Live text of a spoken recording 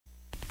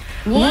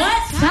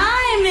What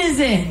time is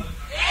it? It's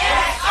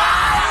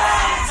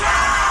Island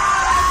time!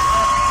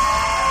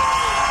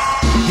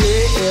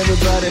 Yeah,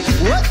 everybody,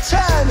 what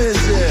time is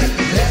it?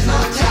 There's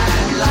no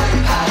time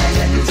like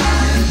Island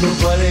time.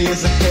 Nobody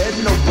is ahead,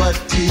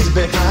 nobody's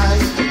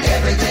behind.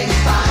 Everything's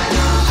fine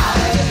on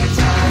Island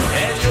time.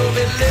 And you'll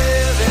be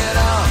living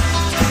on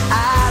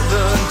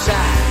Island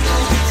time.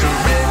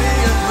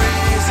 Caribbean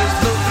breezes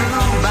blow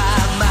through my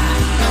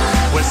mind.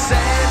 When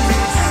sand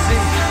meets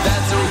sea,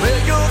 that's where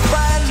you'll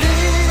find me.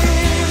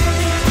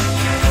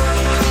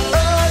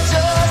 Oh,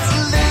 just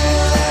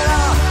living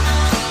on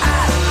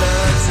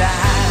Island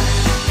time.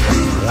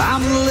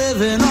 I'm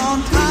living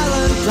on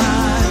Island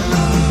time.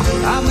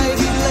 I may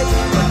be late,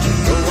 but you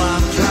know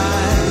I'm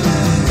trying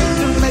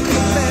to make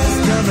the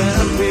best of an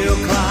uphill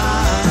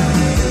climb.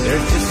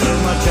 There's just so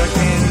much I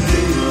can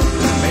do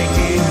to make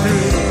it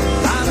through.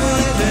 I'm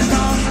living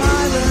on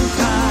Island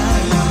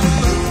time.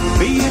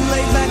 Being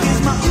laid back is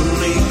my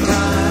only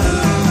crime.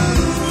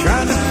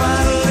 Trying to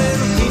find a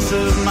little peace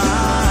of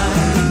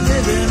mind.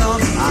 Living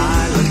on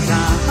Island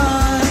time.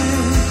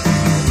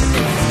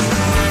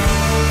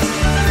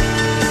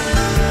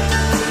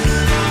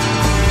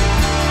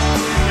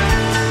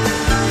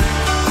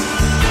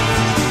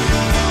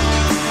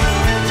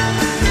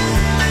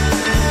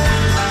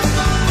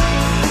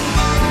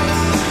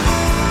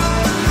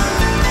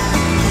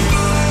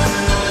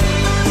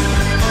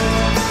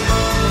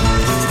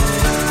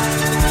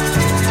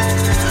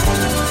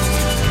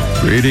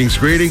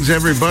 Greetings,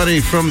 everybody,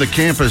 from the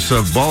campus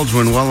of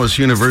Baldwin Wallace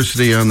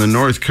University on the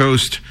North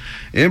Coast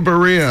in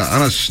Berea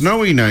on a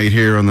snowy night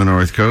here on the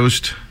North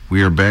Coast.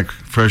 We are back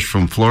fresh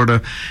from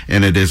Florida,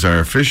 and it is our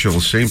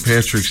official St.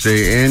 Patrick's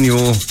Day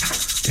annual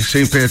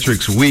St.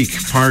 Patrick's Week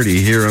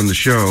party here on the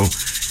show.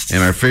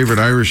 And our favorite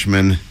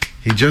Irishman,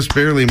 he just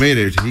barely made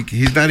it.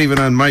 He's not even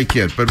on mic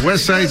yet, but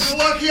Westside's...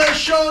 Lucky I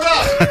showed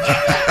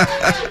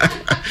up.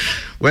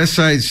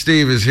 Westside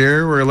Steve is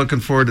here. We're looking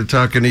forward to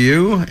talking to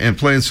you and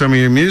playing some of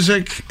your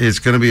music. It's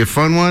going to be a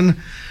fun one.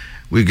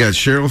 We've got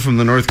Cheryl from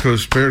the North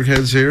Coast Spirit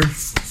Heads here.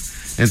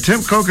 And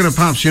Tim Coconut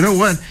Pops, you know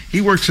what? He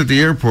works at the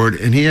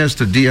airport, and he has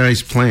to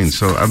de-ice planes,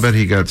 so I bet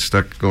he got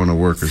stuck going to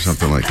work or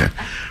something like that.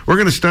 We're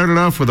going to start it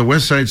off with a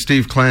Westside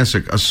Steve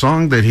classic, a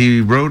song that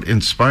he wrote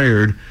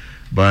inspired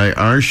by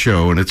our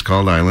show, and it's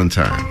called Island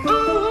Time.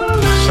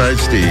 Westside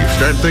Steve.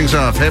 Start things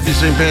off. Happy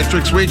St.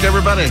 Patrick's Week,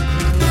 everybody.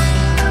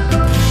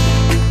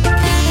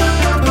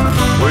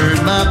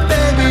 Where'd my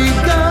baby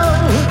go?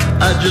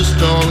 I just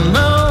don't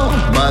know.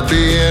 Might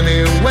be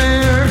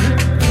anywhere.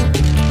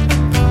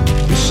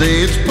 You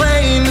say it's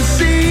plain to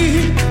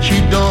see she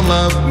don't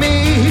love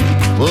me.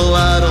 Well,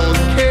 I don't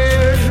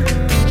care.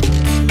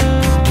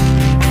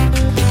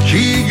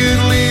 She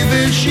could leave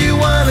if she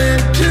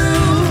wanted to.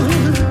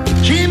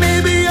 She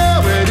may be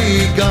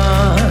already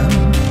gone.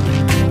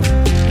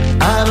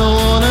 I don't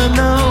wanna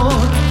know.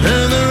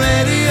 Turn the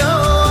radio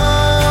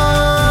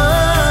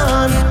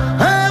on.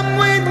 I'm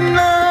waiting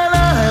on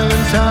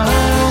Island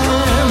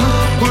time.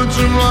 Put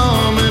some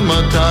rum in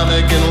my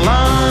tonic and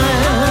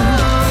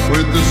lime.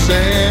 With the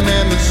sand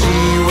and the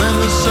sea when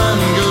the sun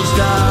goes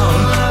down.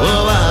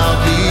 Well, I'll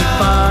be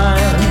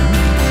fine.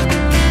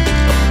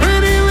 A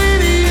pretty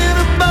lady in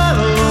a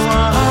bottle of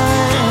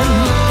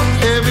wine.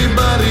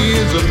 Everybody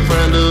is a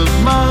friend of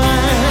mine.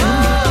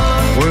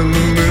 When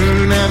the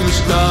moon and the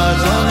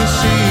stars on the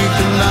sea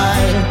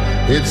tonight,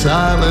 it's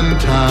Island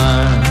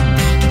time.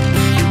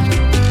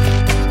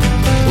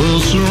 Well,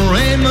 some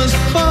rain must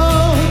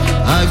fall.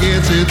 I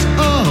guess it's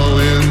all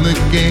in the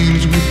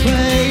games we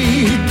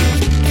play.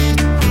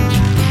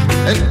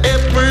 And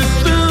if we're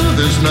through,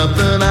 there's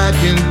nothing I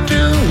can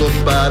do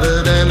about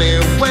it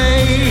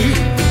anyway.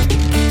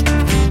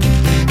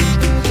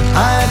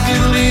 I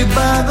could leave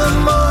by the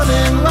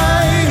morning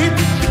light.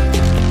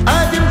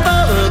 I can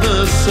follow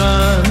the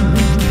sun.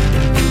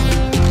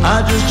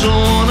 I just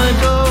don't wanna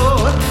go.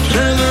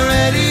 Turn the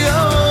radio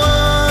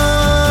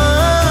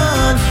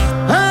on.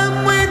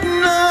 I'm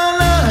waiting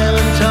on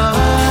Island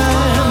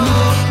time.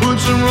 Put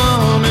some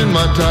rum in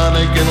my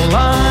tonic and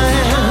lime.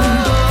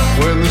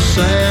 When the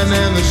sand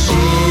and the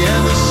sea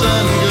and the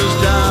sun goes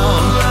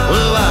down,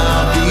 well,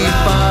 I'll be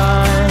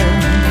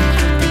fine.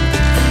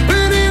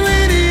 Pretty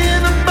lady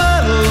in a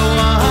bottle of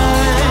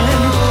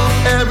wine.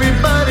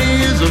 Everybody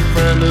is a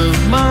friend of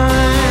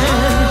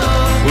mine.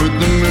 With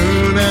the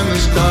moon and the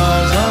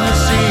stars on the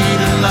sea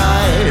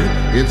tonight,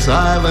 it's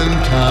Island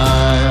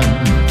time.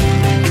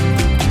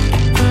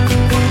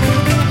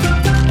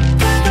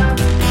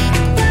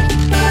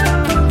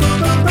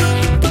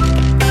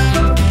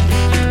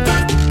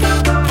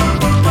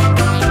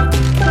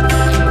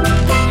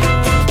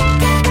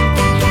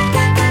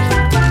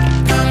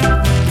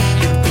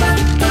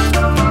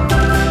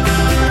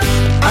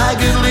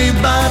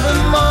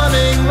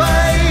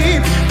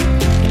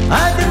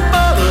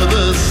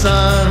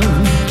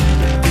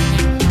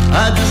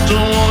 I just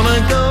don't wanna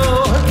go.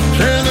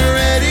 Turn the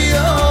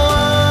radio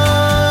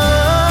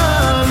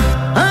on.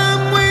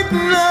 I'm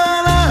waiting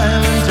on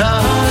Island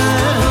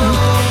time.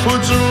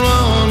 Put some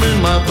rum in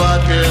my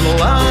vodka and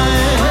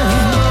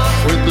lime.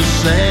 With the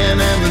sand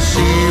and the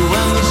sea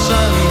when the sun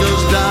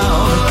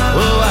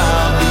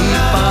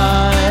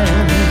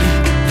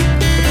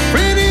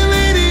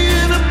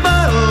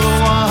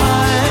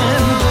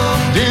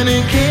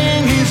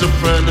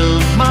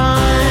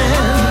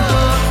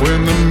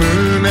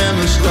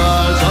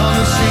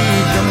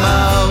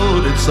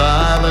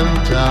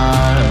island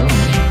time.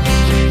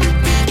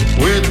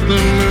 With the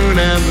moon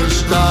and the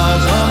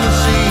stars on the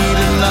sea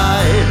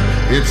tonight,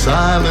 it's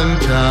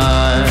island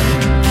time.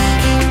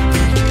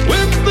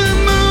 With the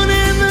moon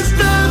and the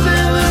stars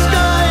and the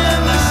sky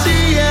and the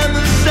sea and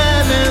the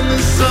sand and the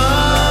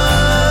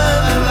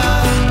sun,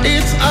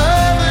 it's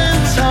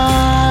island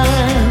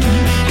time.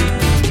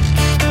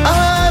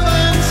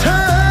 Island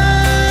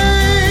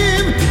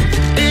time.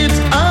 It's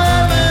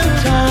island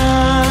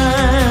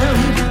time.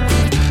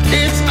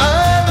 It's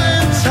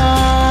island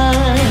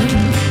time.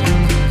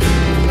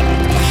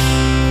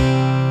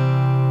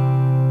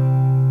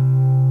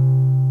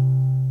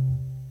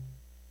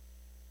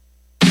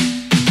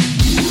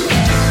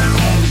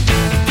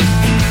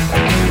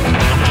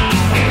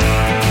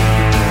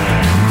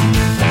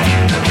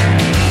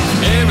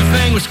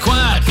 Everything was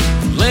quiet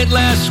late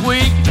last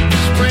week.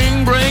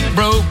 Spring break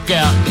broke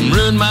out and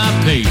ruined my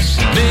peace.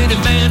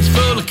 Minivans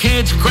full of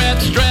kids, crap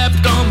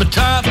strapped on the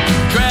top.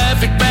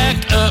 Traffic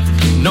backed up,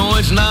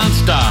 noise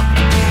non-stop.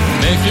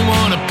 Makes me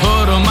want to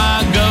put on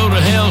my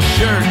go-to-hell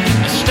shirt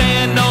and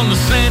stand on the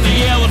sand and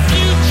yell a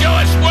few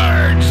choice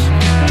words.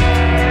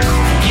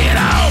 Get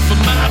off of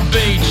my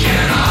beach.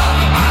 Get off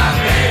of my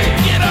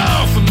beach. Get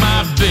off of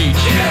my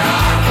beach. Get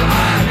off of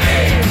my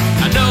beach.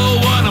 I know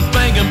what I'm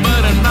thinking,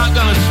 but I'm not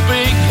gonna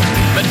speak.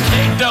 But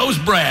take those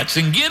brats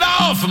and get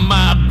off of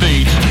my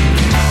beach.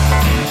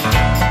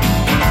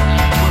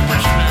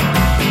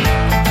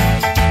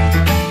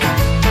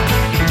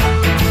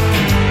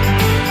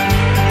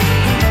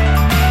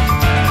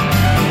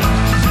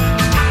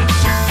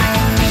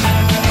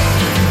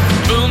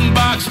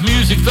 Boombox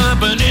music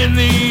thumping in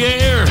the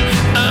air.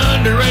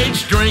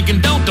 Underage drinking,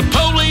 don't the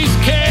police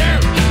care?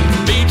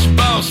 Beach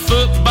balls,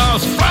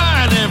 footballs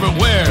flying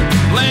everywhere.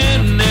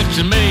 Land next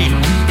to me,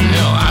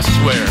 hell, I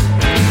swear.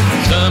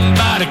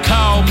 Somebody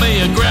called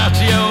me a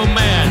grouchy old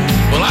man.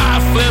 Well, I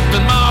flipped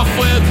them off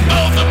with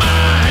both of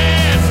my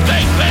hands.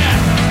 Take that.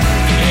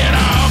 Get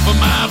off of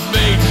my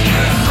beach.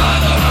 You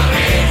son of a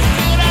bitch.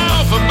 Get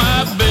off of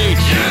my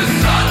beach. You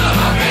son of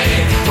a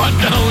bitch. What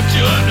don't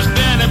you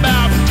understand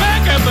about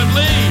back up and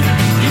leave?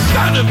 You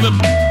son of a...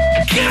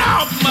 Get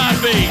off my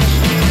beach.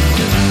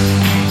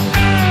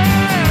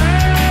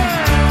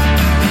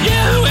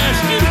 Yeah, who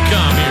asked you to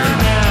come here?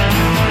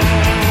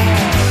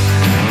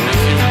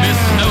 If you miss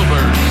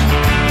snowbirds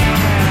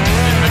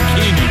and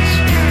bikinis.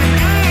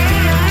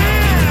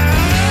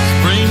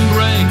 Spring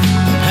break,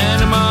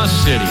 Panama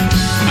City.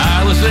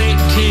 I was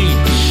 18,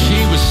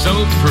 she was so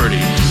pretty.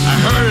 I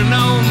heard an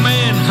old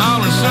man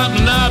hollering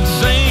something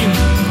obscene.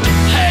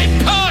 Hey,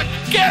 punk,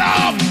 get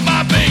off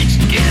my beach.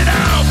 Get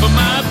off of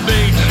my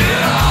beach.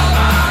 Get off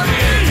my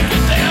beach.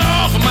 Get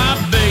off of my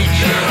beach.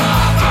 Get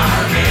off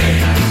my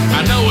beach.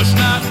 I know it's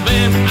not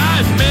them,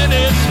 I admit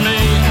it's me,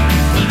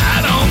 but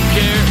I don't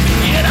care.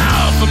 Get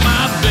off of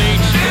my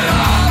beach. Get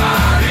off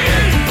my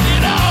beach.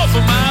 Get off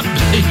of my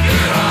beach.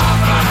 Get off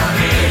my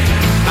beach.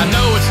 I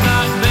know it's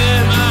not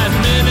them, I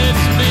admit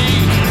it's me,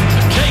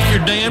 but take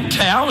your damn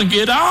towel and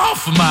get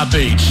off of my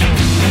beach.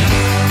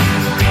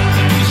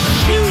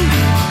 Shoot.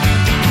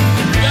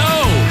 Go.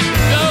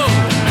 Go.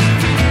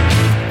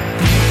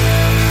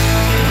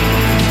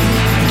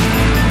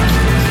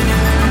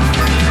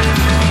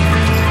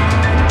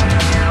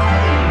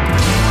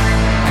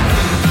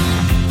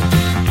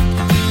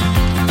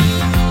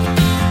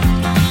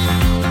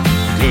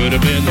 Could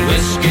have been the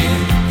whiskey,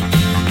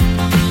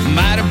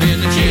 might have been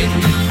the gin,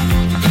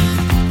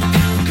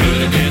 could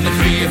have been the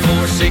 3 or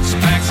 4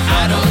 6-packs,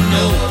 I don't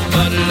know.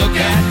 But look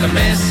at the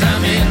mess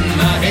I'm in,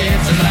 my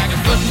head's like a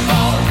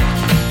football.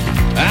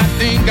 I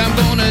think I'm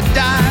gonna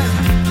die.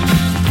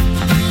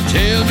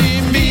 Tell me,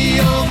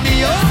 oh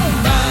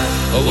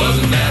my,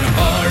 wasn't that a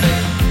party?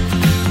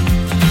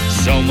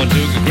 Someone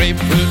took a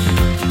grapefruit,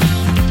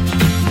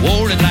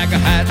 wore it like a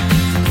hat.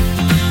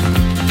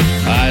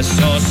 I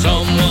saw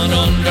someone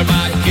under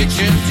my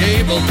kitchen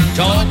table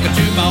talking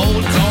to my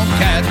old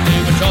tomcat. They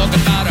were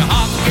talking about a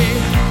hockey.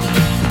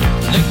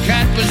 The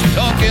cat was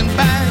talking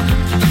back.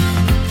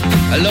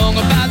 Along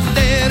about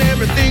that,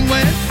 everything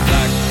went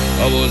black.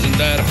 Oh, wasn't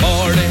that a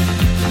party?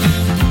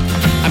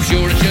 I'm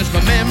sure it's just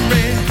my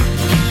memory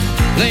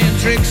playing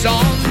tricks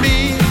on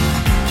me.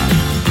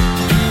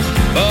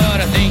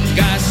 But I think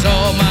I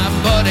saw my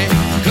buddy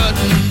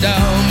cutting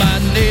down my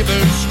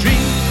neighbor's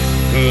tree.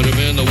 Could have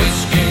been the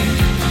whiskey,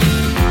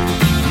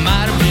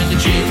 might have been the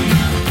gin,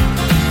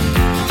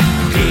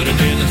 could have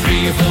been the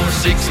 3 or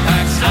 4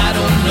 6-packs, I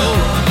don't know.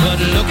 But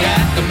look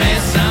at the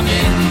mess I'm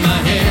in, my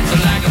head's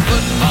like a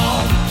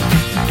football.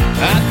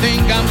 I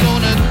think I'm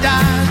gonna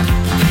die.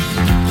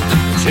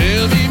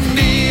 Tell me,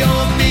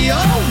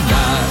 oh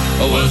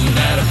my, wasn't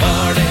that a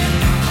party?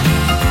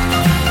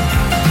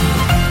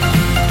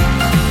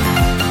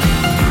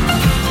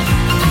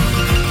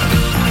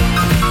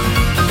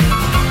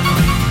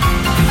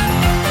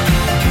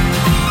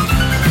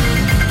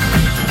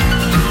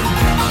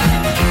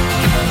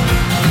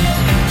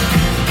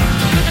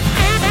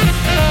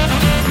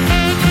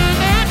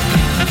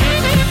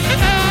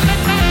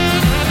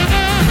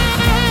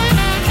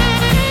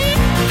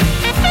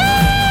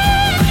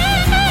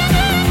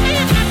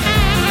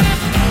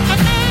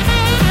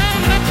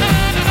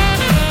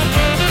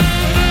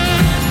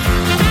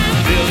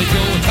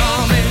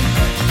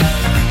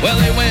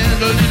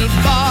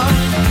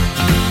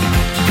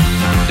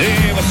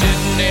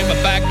 sitting in my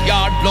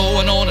backyard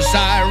blowing on a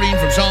siren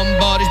from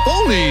somebody's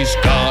police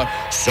car.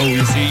 So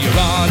you see, Your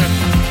Honor,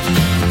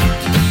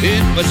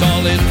 it was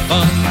all in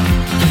fun.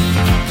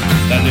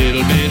 That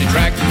little bitty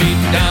tractor meet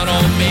down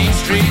on Main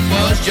Street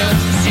was just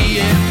to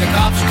see if the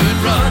cops could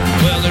run.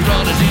 Well, they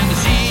run us in to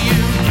see you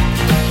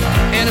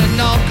in an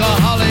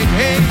alcoholic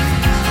haze.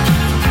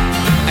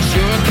 I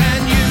sure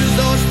can use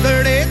those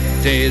 30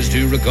 days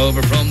to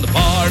recover from the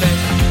party.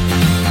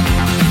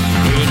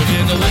 Could have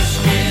been the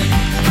whiskey,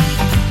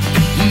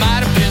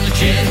 might have been the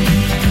gin,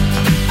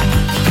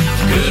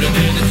 could have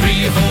been the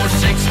 3 or 4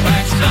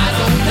 6-packs, I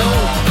don't know.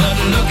 But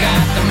look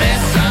at the mess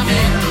I'm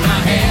in, my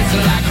hands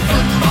are like a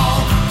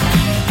football.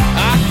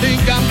 I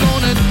think I'm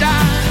gonna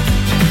die.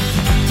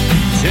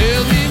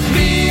 Tell me,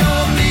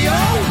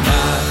 oh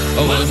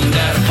my, wasn't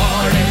that a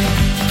party?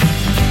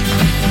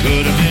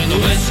 Could have been the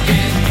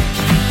whiskey,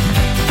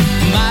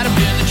 might have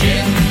been the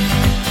gin,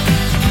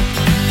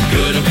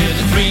 could have been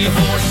the 3 or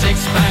 4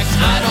 6-packs,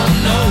 I don't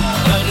know.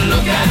 But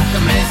look at the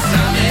mess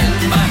I'm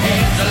in, my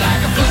hands are like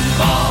a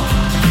football.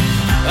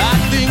 I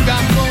think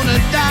I'm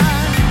gonna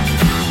die.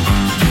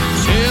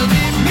 Tell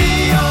me,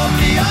 oh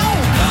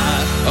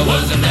my,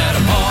 wasn't that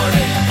a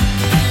party?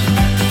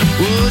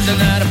 Wasn't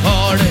that a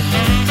party?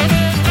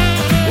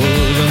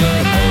 Wasn't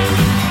that a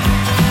party?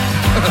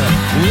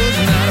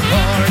 Wasn't that a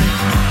party?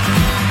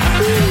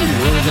 Ooh,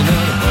 wasn't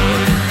that a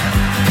party?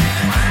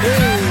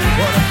 Ooh,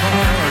 what a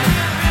party.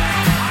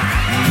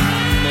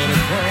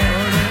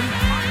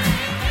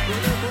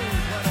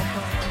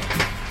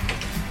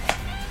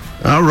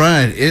 All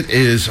right, it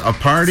is a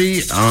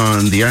party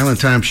on the Island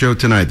Time Show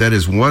tonight. That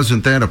is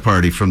Wasn't That a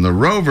Party from the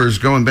Rovers,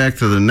 going back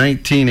to the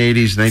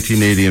 1980s,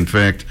 1980 in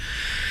fact.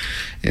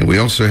 And we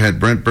also had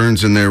Brent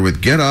Burns in there with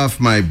Get Off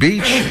My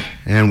Beach.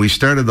 And we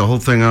started the whole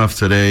thing off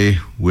today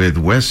with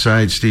West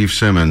Side Steve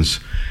Simmons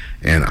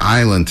and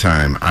Island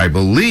Time. I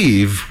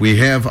believe we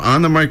have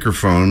on the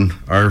microphone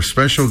our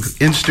special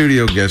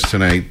in-studio guest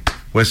tonight,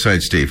 West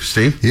Side Steve.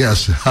 Steve?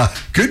 Yes.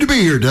 Good to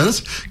be here, Dennis.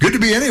 Good to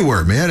be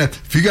anywhere, man.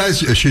 If you guys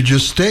should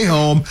just stay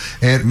home.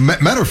 And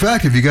matter of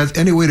fact, if you got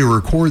any way to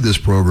record this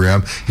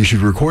program, you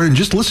should record it and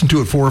just listen to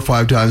it 4 or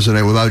 5 times a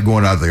day without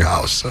going out of the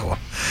house. So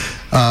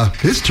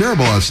it's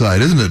terrible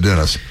outside, isn't it,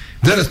 Dennis?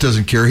 Dennis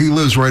doesn't care. He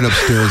lives right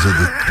upstairs at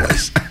the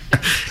place.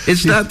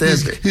 It's not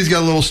that. He's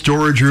got a little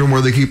storage room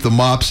where they keep the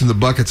mops and the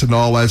buckets and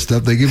all that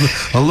stuff. They give him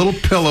a little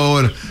pillow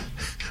and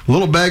a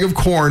little bag of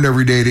corn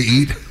every day to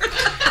eat.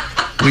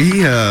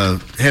 We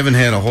haven't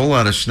had a whole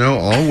lot of snow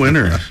all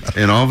winter,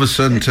 and all of a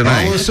sudden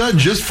tonight. All of a sudden,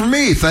 just for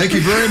me. Thank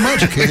you very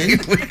much, King.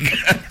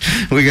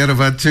 we got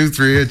about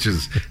 2-3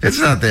 inches. It's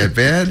not that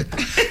bad.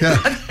 Yeah,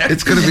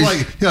 it's going to be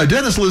like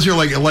Dennis lives here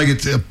like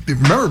it's.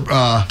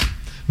 Remember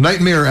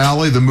Nightmare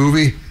Alley, the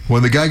movie,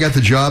 when the guy got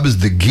the job as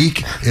the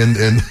geek, and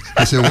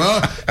they said,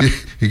 well,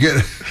 you get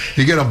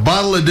a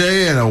bottle a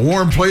day and a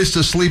warm place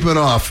to sleep it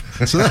off.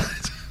 So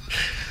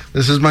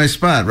this is my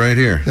spot right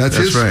here. That's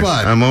his right.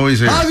 spot. I'm always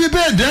here. How have you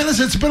been, Dennis?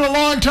 It's been a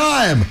long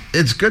time.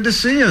 It's good to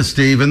see you,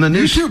 Steve.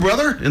 You too,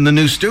 brother. In the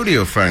new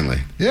studio,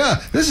 finally.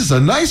 Yeah, this is a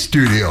nice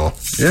studio.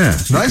 Yeah.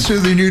 Nicer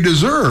than you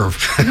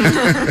deserve.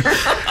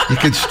 You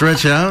could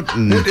stretch out.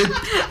 And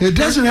it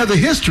doesn't have the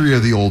history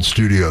of the old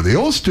studio. The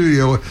old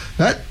studio,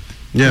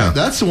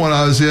 that's the one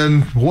I was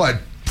in,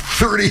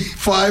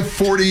 35,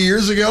 40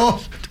 years ago?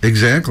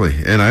 Exactly.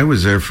 And I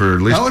was there for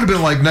at least... That would have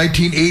been like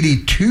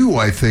 1982,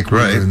 I think, we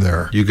were in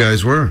there. You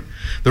guys were.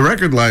 The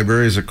record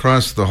library is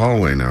across the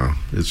hallway now.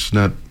 It's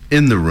not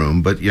in the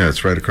room, but yeah,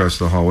 it's right across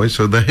the hallway.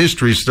 So the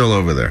history's still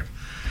over there.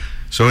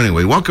 So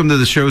anyway, welcome to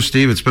the show,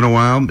 Steve. It's been a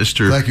while.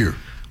 Mr. Thank you.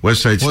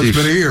 Westside Steve. It's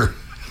been a year.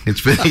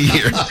 It's been a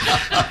year.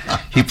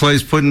 He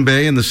plays Put-in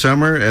Bay in the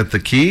summer at the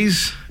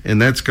Keys,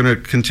 and that's going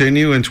to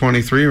continue in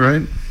 23,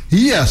 right?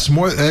 Yes.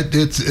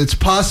 It's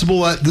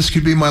possible that this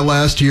could be my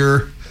last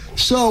year.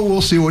 So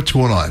we'll see what's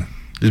going on.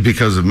 Is it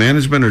because of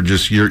management or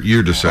just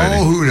you're deciding?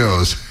 Oh, who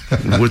knows?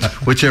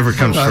 Whichever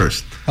comes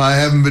first. I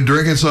haven't been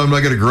drinking, so I'm not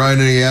going to grind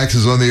any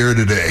axes on the air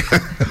today.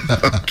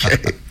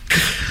 Okay.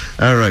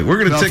 All right. We're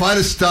going to if I'd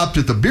have stopped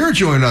at the beer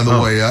joint on the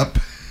way up.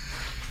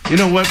 You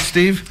know what,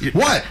 Steve?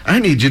 What? I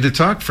need you to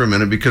talk for a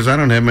minute because I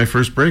don't have my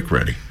first break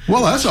ready.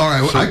 Well, that's all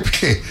right.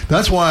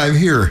 That's why I'm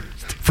here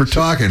for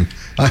talking.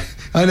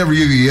 I never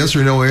give you yes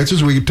or no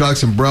answers. We can talk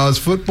some Browns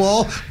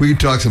football. We can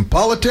talk some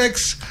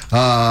politics.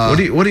 What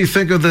do you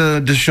think of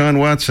the Deshaun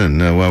Watson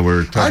while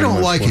we're talking? I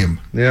don't like him.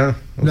 Yeah?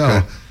 Okay.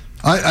 No.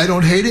 I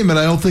don't hate him, and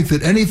I don't think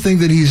that anything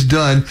that he's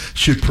done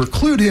should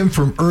preclude him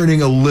from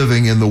earning a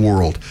living in the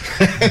world.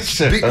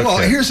 Okay. Well,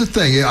 here's the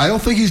thing. I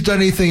don't think he's done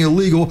anything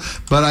illegal,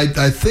 but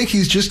I think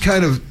he's just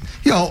kind of,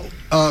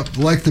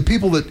 like the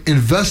people that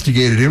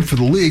investigated him for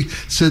the league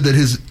said that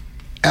his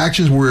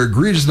actions were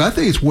egregious, and I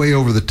think it's way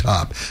over the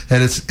top.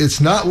 And it's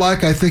not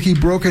like I think he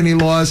broke any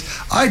laws.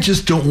 I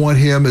just don't want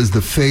him as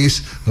the face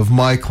of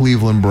my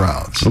Cleveland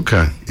Browns.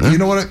 Okay. You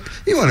know what?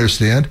 You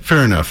understand.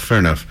 Fair enough.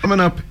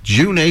 Coming up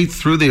June 8th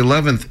through the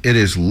 11th, it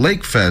is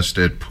Lake Fest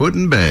at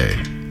Put-in Bay.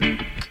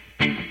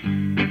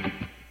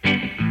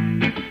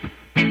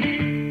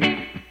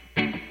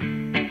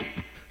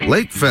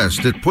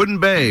 Lakefest at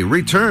Put-in-Bay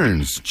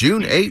returns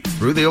June 8th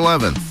through the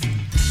 11th.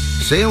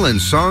 Sail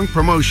and Song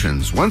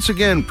Promotions once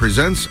again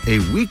presents a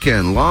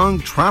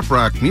weekend-long trop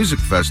rock music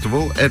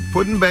festival at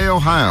Put-in-Bay,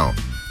 Ohio,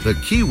 the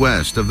Key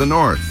West of the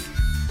North.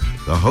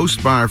 The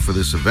host bar for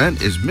this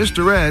event is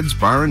Mr. Ed's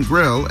Bar and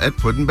Grill at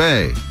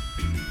Put-in-Bay.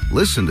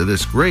 Listen to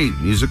this great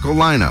musical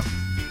lineup: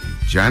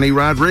 Johnny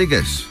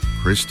Rodriguez,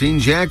 Christine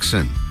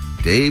Jackson,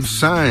 Dave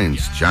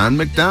Sines, John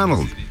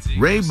McDonald,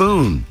 Ray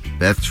Boone,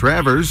 Beth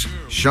Travers,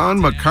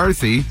 Sean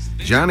McCarthy,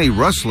 Johnny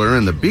Rustler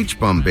and the Beach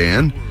Bum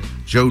Band,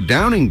 Joe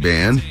Downing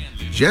Band,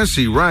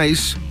 Jesse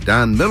Rice,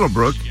 Don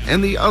Middlebrook,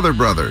 and the Other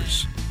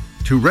Brothers.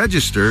 To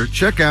register,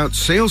 check out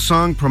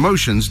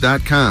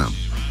sailsongpromotions.com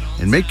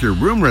and make your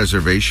room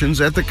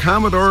reservations at the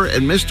Commodore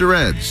and Mr.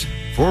 Ed's,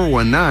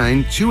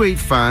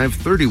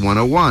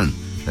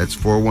 419-285-3101. That's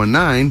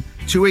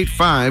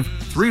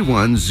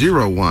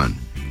 419-285-3101.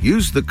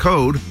 Use the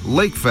code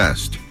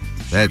LAKEFEST.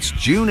 That's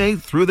June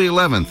 8th through the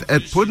 11th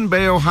at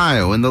Put-in-Bay,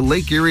 Ohio in the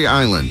Lake Erie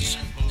Islands.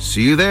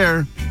 See you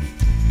there.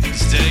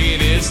 Stinging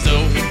its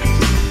toe.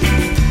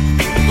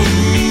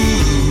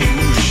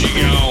 Ooh,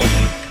 she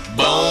gone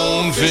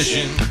bone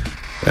fishing.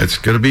 That's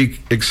going to be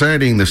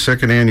exciting, the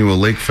second annual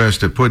Lake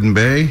Fest at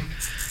Put-in-Bay.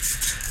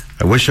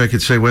 I wish I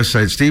could say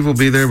Westside Steve will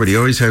be there, but he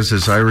always has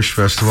this Irish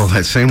festival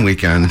that same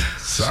weekend.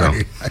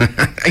 Sorry. So,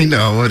 I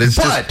know, but it's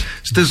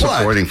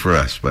disappointing for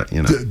us, but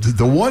you know.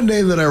 The one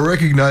name that I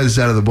recognize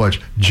out of the bunch,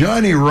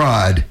 Johnny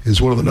Rod, is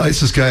one of the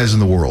nicest guys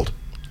in the world.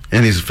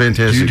 And he's a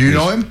fantastic Do you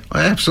know him? Oh,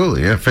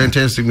 absolutely, yeah.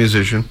 Fantastic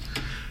musician.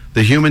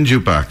 The Human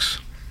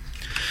Jukebox.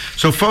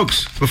 So,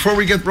 folks, before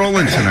we get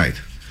rolling tonight,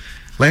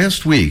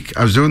 last week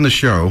I was doing the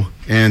show,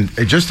 and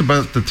just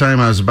about the time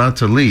I was about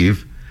to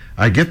leave,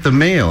 I get the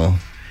mail,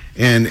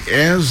 and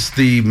as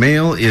the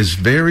mail is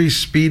very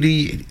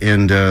speedy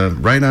and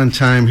right on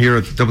time here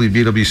at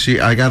WBWC,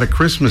 I got a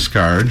Christmas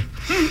card,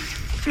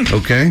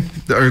 okay?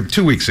 Or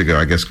 2 weeks ago,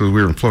 I guess, because we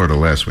were in Florida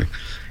last week.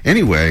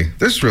 Anyway,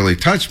 this really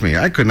touched me.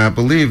 I could not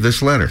believe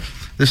this letter.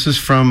 This is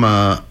from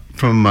a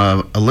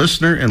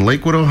listener in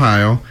Lakewood,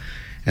 Ohio.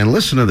 And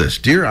listen to this.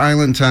 Dear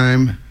Island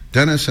Time,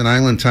 Dennis and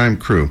Island Time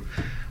crew,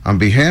 on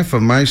behalf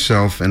of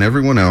myself and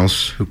everyone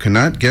else who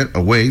cannot get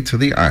away to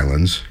the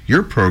islands,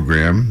 your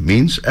program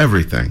means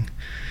everything.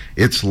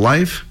 It's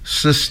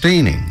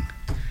life-sustaining.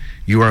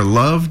 You are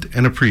loved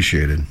and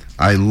appreciated.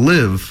 I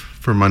live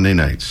for Monday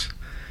nights.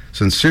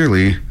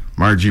 Sincerely,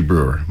 Margie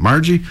Brewer.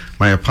 Margie,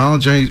 my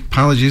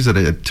apologies that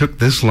it took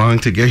this long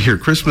to get your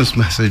Christmas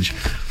message,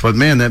 but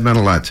man, that meant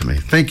a lot to me.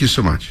 Thank you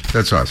so much.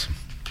 That's awesome.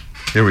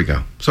 Here we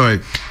go. So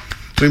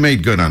we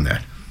made good on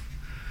that.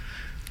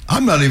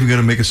 I'm not even going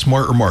to make a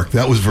smart remark.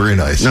 That was very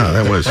nice. No,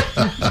 that was.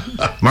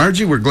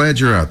 Margie, we're glad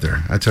you're out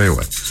there. I tell you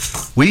what.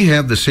 We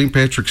have the St.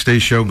 Patrick's Day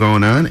show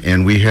going on,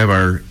 and we have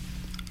our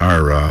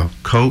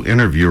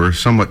co-interviewer,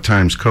 somewhat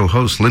times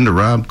co-host, Linda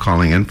Robb,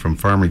 calling in from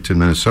Farmington,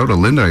 Minnesota.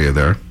 Linda, are you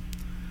there?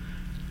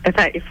 I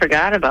thought you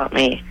forgot about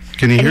me.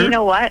 Can you hear? And you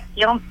know what?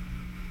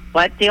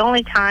 The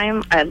only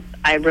time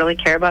I really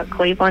care about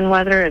Cleveland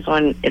weather is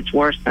when it's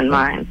worse than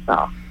mine.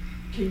 So.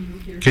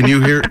 Can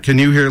you hear? Can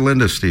you hear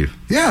Linda, Steve?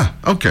 Yeah.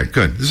 Okay,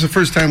 good. This is the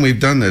first time we've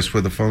done this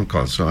with a phone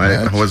call, so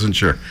I wasn't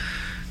sure.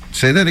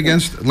 Say that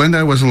again, Linda.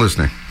 I wasn't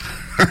listening.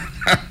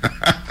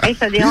 I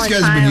said These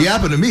guys have been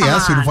yapping to me,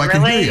 asking if I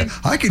can hear you.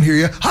 I can hear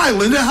you. Hi,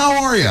 Linda.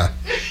 How are you?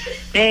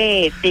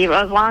 Hey, Steve.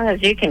 As long as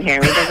you can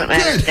hear me, it doesn't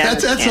matter. Good.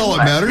 That's all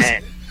that matters.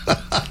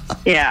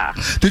 Yeah.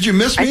 Did you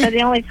miss me? I said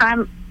the only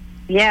time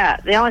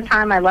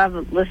I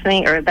love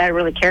listening, or that I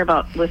really care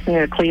about listening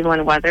to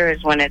Cleveland weather,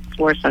 is when it's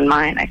worse than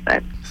mine. I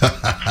said.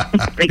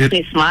 Makes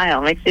me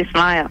smile.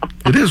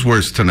 It is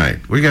worse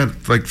tonight. We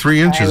got like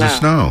 3 inches of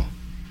snow.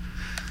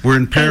 We're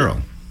in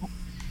peril.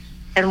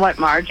 And what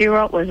Margie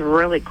wrote was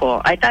really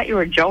cool. I thought you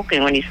were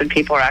joking when you said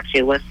people are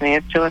actually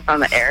listening to us on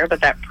the air, but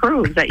that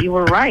proves that you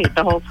were right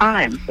the whole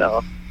time.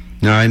 So.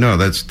 No, I know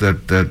that's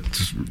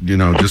you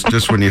know,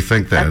 just when you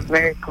think that, that's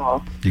very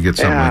cool. You get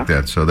something like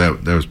that. So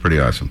that was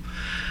pretty awesome.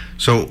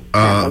 So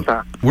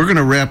we're going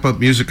to wrap up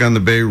Music on the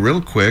Bay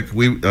real quick.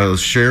 We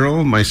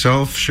Cheryl,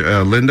 myself,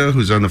 Linda,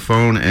 who's on the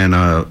phone, and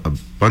a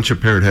bunch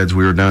of Parrot Heads.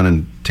 We were down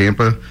in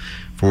Tampa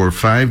for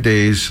 5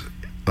 days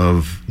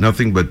of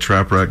nothing but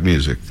trop rock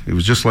music. It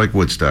was just like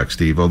Woodstock,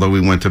 Steve, although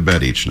we went to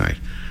bed each night.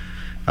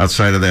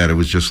 Outside of that, it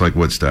was just like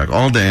Woodstock,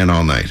 all day and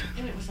all night.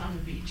 And it was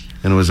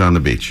on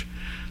the beach.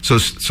 So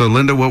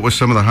Linda, what were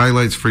some of the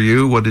highlights for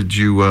you? What did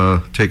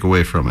you take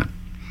away from it?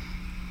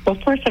 Well,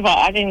 first of all,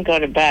 I didn't go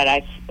to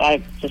bed.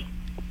 I just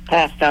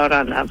passed out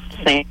on the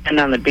sand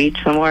on the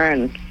beach somewhere,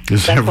 and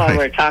that's why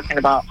we're talking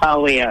about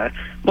how we.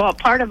 Well,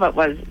 part of it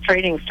was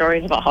trading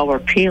stories about how we're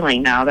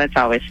peeling now. That's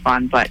always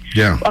fun. But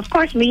yeah, of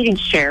course, meeting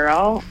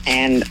Cheryl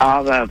and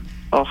all the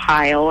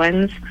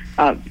Ohioans,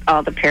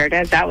 all the Parrot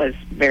Heads, that was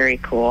very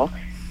cool.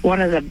 One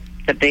of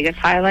the biggest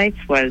highlights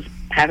was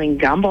having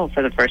gumbo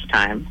for the first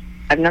time.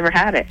 I've never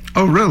had it.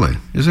 Oh, really?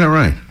 Is that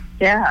right?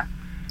 Yeah.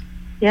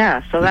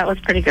 Yeah, so that was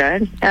pretty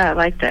good. Yeah, I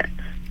liked it.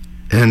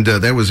 And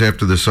that was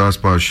after the Sauce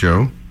Boss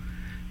show?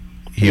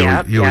 he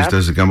always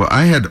does the gumbo.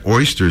 I had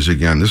oysters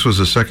again. This was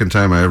the second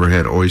time I ever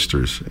had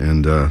oysters,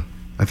 and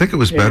I think it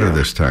was better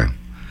this time.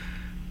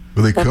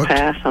 Were they I'll cooked?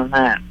 pass on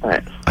that,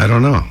 but I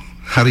don't know.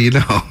 How do you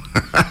know?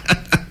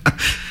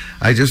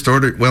 I just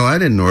ordered. Well, I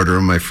didn't order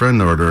them. My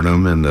friend ordered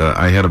them, and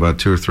I had about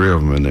 2 or 3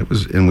 of them,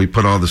 and we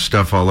put all the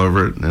stuff all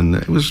over it, and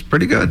it was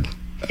pretty good.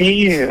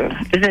 ew.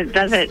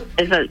 Is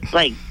it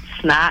like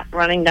snot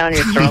running down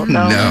your throat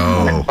though?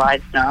 No. When it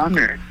slides down,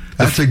 or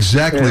That's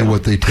exactly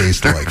what they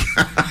taste like.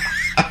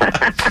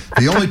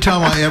 The only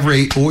time I ever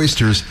ate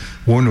oysters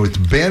when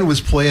the band was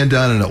playing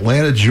down in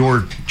Atlanta,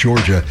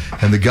 Georgia,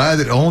 and the guy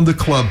that owned the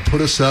club put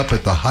us up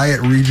at the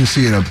Hyatt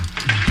Regency in a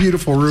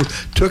beautiful room,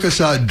 took us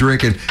out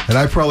drinking, and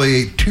I probably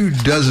ate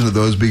 24 of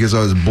those because I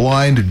was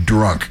blind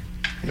drunk.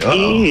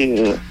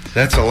 ew.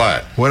 That's a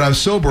lot. When I'm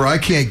sober, I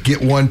can't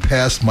get one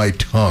past my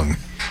tongue.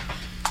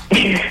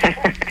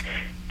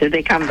 Did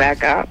they come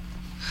back up?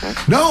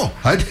 No,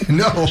 I didn't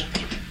know.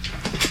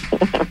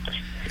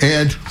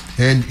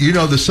 And you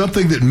know, there's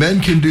something that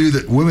men can do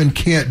that women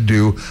can't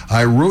do.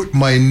 I wrote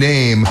my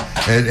name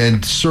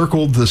and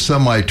circled the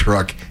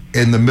semi-truck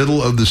in the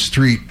middle of the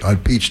street on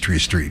Peachtree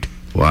Street.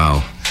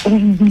 Wow.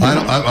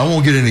 I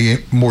won't get any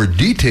more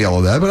detail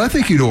of that, but I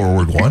think you know where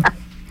we're going.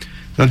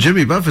 Now,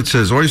 Jimmy Buffett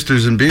says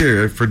oysters and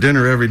beer for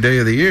dinner every day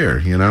of the year,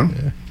 you know?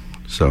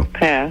 So,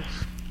 Pass.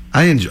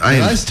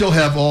 I still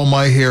have all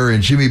my hair,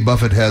 and Jimmy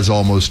Buffett has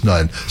almost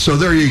none. So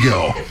there you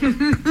go.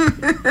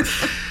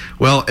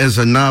 Well, as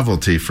a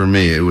novelty for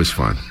me, it was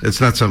fun. It's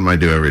not something I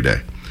do every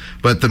day.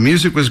 But the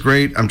music was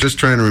great. I'm just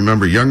trying to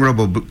remember. Young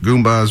Rebel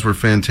Goombas were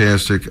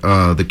fantastic.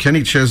 The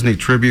Kenny Chesney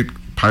tribute,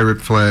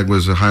 Pirate Flag,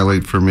 was a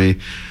highlight for me.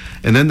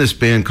 And then this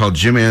band called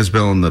Jim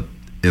Asbell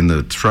and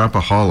the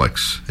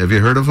Tropaholics. Have you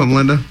heard of them,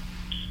 Linda?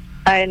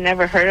 I had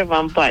never heard of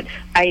him, but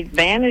I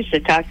managed to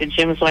talk to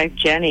Jim's wife,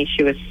 Jenny.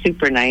 She was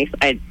super nice.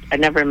 I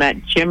never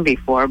met Jim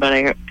before, but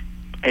I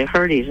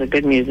heard he's a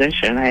good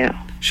musician.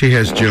 She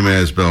has Jim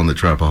Asbell and the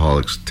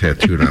Tropaholics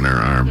tattooed on her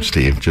arm,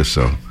 Steve, just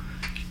so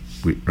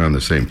we're on the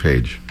same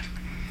page.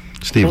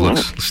 Steve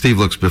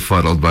looks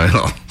befuddled by it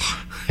all.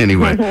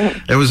 Anyway,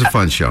 it was a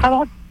fun show.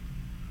 How about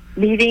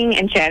meeting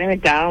and chatting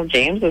with Donald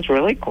James was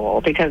really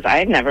cool because I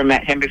had never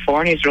met him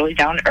before, and he's really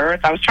down to earth.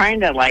 I was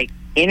trying to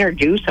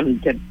introduce him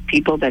to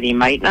people that he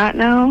might not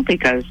know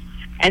because,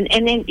 and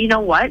then you know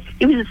what?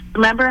 He was.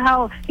 Remember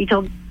how he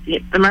told?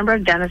 Remember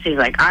Dennis? He's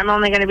like, I'm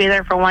only going to be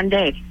there for 1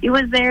 day. He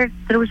was there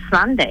through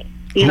Sunday.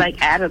 He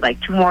added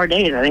 2 more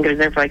days. I think he was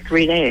there for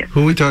 3 days.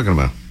 Who are we talking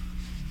about?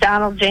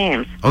 Donald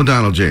James. Oh,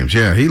 Donald James.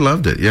 Yeah, he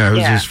loved it. Yeah, it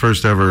was his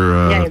first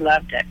ever he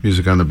loved it.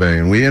 Music on the Bay.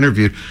 And we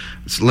interviewed,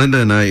 Linda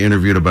and I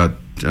interviewed about,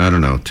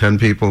 10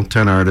 people,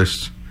 10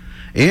 artists.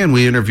 And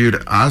we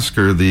interviewed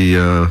Oscar,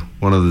 the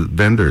one of the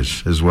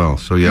vendors as well.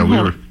 So, yeah,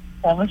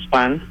 That was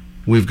fun.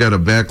 We've got a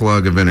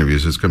backlog of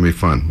interviews. It's going to be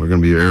fun. We're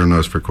going to be airing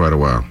those for quite a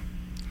while.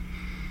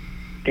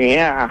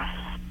 Yeah.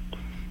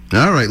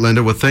 All right,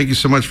 Linda. Well, thank you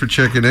so much for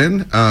checking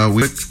in.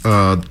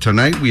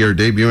 Tonight we are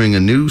debuting a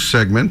new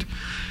segment,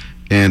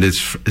 and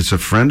it's a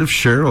friend of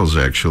Cheryl's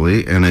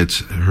actually, and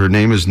her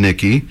name is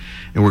Nikki,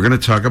 and we're going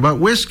to talk about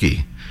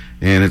whiskey,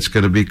 and it's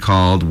going to be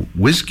called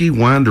Whiskey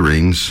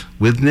Wanderings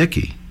with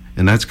Nikki,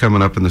 and that's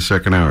coming up in the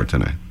second hour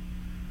tonight.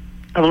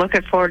 I'm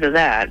looking forward to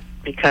that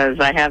because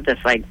I have this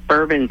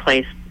bourbon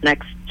place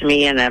next to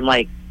me, and I'm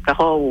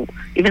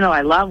even though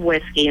I love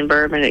whiskey and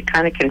bourbon, it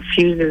kind of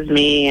confuses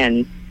me,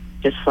 and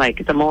just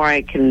the more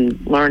I can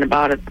learn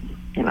about it,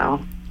 the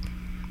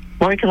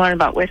more you can learn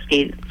about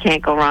whiskey,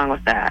 can't go wrong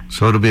with that.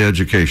 So it'll be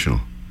educational.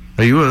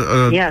 Are you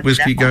a Yes,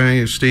 whiskey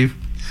definitely. guy, Steve?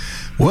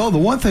 Well, the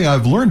one thing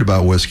I've learned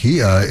about whiskey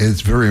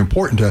is very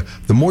important.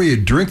 The more you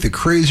drink, the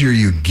crazier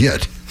you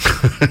get.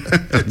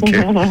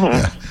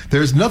 Yeah.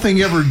 There's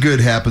nothing ever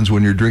good happens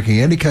when you're drinking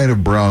any kind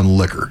of brown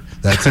liquor.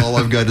 That's all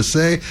I've got to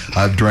say.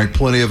 I've drank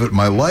plenty of it in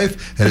my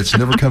life, and it's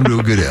never come to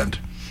a good end.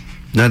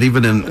 Not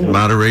even in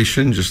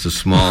moderation, just a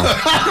small...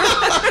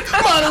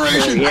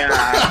 Moderation! Yeah.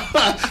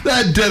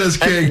 That Dennis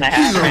King,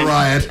 he's a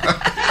riot.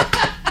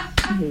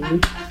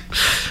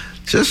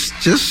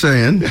 Just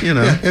saying,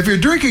 Yeah, if you're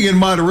drinking in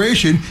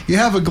moderation, you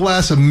have a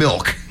glass of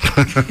milk.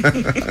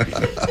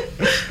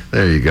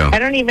 There you go. I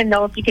don't even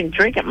know if you can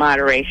drink at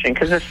moderation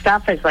because the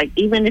stuff is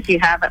even if you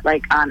have it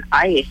on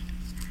ice,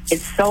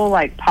 it's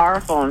so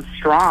powerful and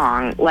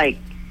strong. Like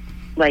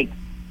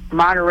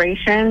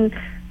moderation,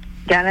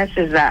 Dennis,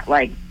 is that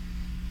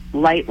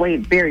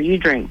lightweight beer you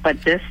drink,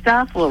 but this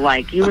stuff will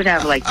you would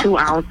have 2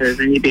 ounces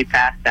and you'd be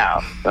passed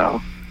out.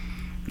 So,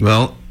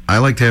 Well, I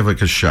like to have a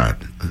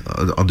shot.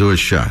 I'll do a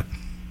shot,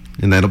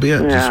 and that'll be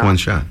it. Just one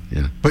shot.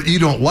 Yeah. But you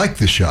don't like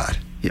the shot.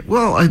 Yeah,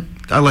 well,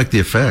 I like the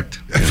effect.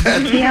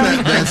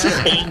 That's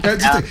it.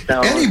 That's the thing.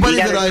 So Anybody you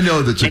gotta that I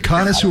know that's a mix it up.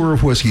 connoisseur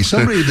of whiskey,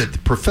 somebody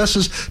that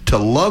professes to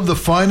love the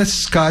finest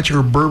Scotch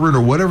or bourbon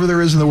or whatever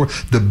there is in the world,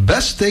 the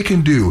best they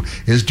can do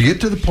is to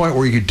get to the point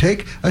where you can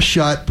take a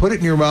shot, put it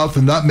in your mouth,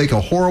 and not make a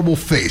horrible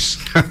face.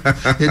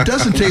 It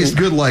doesn't taste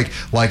good like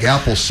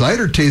apple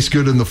cider tastes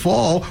good in the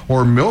fall,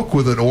 or milk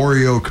with an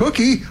Oreo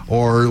cookie,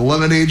 or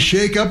lemonade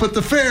shake up at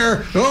the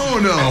fair. Oh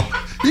no!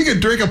 You can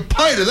drink a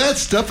pint of that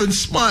stuff and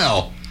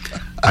smile.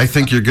 I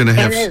think you're going to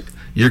It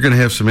is.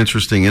 have some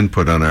interesting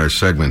input on our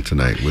segment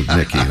tonight with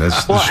Nikki.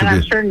 This Well, should and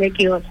I'm be. sure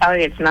Nikki will tell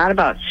you it's not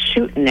about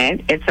shooting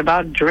it. It's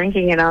about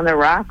drinking it on the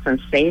rocks and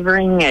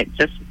savoring it,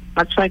 just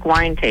much like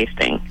wine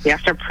tasting. You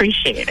have to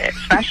appreciate it,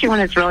 especially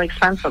when it's really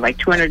expensive, like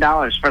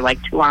 $200 for like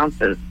 2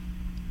 ounces.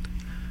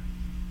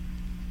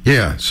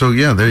 Yeah. So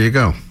yeah, there you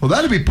go. Well,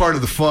 that'd be part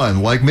of the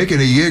fun, like making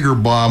a Jaeger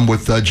bomb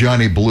with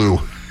Johnny Blue.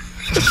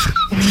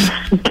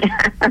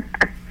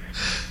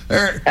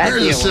 There's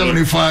a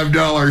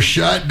 $75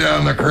 shot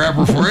down the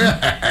crapper for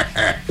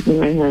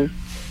you.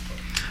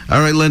 All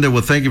right, Linda.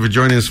 Well, thank you for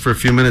joining us for a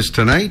few minutes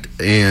tonight.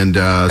 And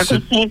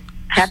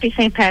Happy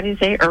St. Patty's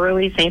Day,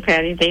 early St.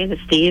 Patty's Day to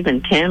Steve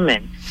and Tim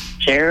and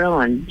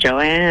Cheryl and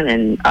Joanne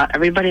and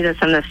everybody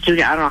that's in the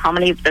studio. I don't know how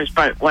many. There's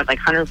about, like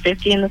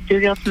 150 in the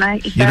studio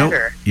tonight,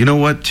 you know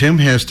what? Tim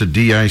has to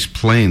de-ice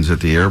planes at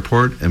the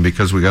airport, and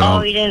because we got all.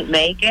 Oh, he didn't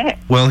make it?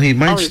 Well, he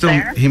might he's still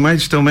there? he might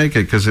still make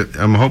it because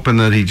I'm hoping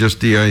that he just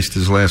de-iced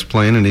his last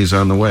plane and he's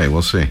on the way.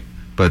 We'll see.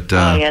 But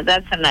Oh, yeah,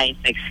 that's a nice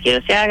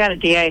excuse. Yeah, I got to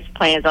de-ice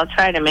plans. I'll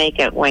try to make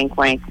it, wink,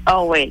 wink.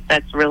 Oh, wait,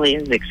 that's really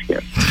his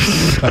excuse.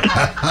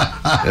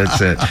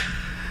 that's it.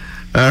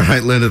 All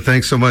right, Linda.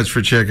 Thanks so much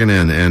for checking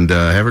in, and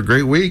have a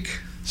great week.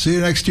 See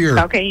you next year.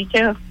 Okay, you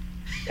too.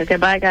 Okay,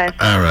 bye, guys.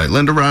 All right,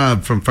 Linda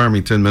Robb from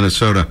Farmington,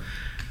 Minnesota.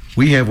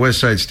 We have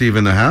Westside Steve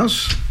in the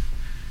house.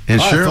 And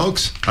Hi, Cheryl,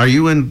 folks. Are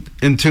you in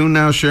tune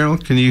now,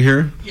 Cheryl? Can you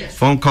hear? Yes.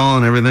 Phone call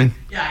and everything?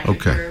 Yeah, I can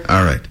Okay. hear.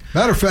 All right.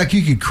 Matter of fact,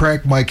 you can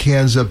crack my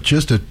cans up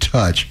just a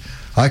touch.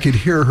 I could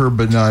hear her,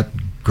 but not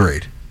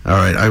great. All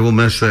right. I will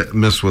mess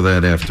with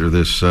that after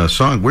this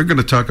song. We're going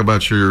to talk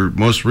about your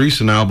most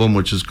recent album,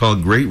 which is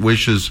called Great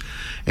Wishes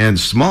and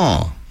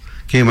Small.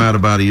 Came out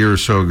about a year or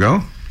so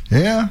ago.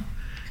 Yeah.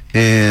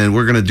 And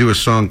we're going to do a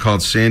song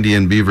called Sandy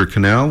and Beaver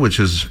Canal, which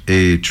is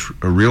a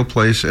real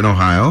place in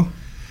Ohio.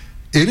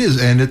 It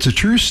is, and it's a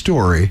true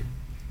story.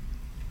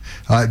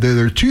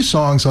 There are 2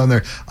 songs on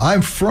there.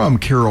 I'm from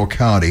Carroll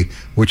County,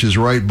 which is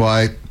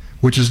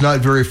not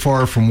very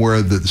far from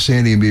where the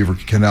Sandy and Beaver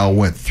Canal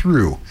went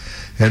through.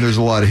 And there's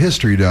a lot of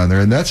history down there,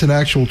 and that's an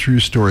actual true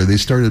story. They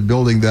started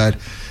building that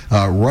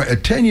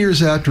 10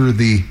 years after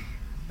the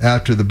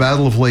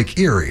Battle of Lake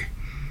Erie.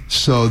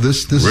 So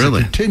this Really?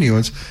 is a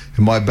continuance.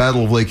 And my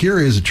Battle of Lake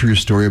Erie is a true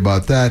story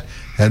about that,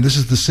 and this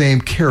is the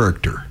same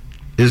character.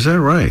 Is that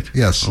right?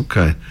 Yes.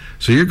 Okay.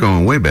 So you're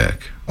going way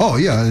back. Oh,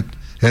 yeah,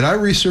 and I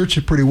researched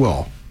it pretty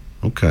well.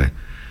 Okay.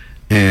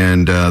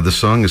 And the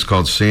song is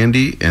called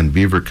Sandy and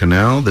Beaver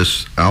Canal.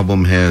 This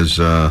album has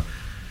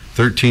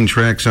 13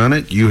 tracks on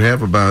it. You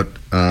have about,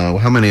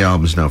 how many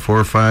albums now? 4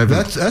 or 5?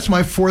 That's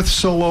my 4th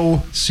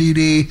solo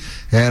CD,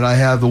 and I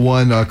have the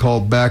one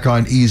called Back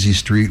on Easy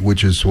Street,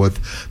 which is what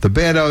the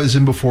band I was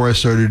in before I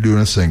started doing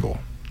a single.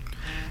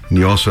 And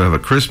you also have a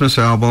Christmas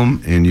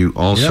album, and you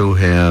also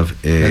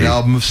have An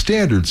album of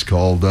standards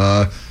called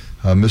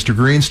Mr.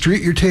 Green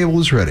Street, Your Table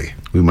is Ready.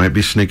 We might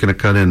be sneaking a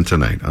cut in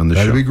tonight on the show.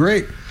 That'd be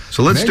great.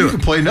 So let's Man, do you it.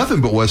 can play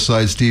nothing but West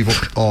Side Steve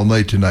all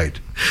night tonight.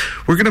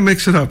 We're going to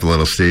mix it up a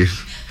little,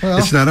 Steve. Well-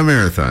 It's not a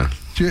marathon.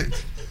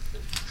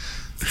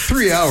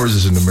 3 hours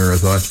isn't a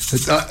marathon.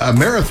 A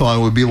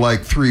marathon would be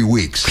like 3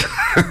 weeks.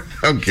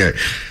 Okay.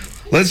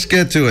 Let's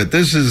get to it.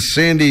 This is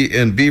Sandy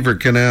and Beaver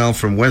Canal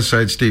from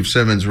Westside Steve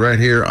Simmons right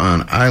here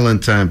on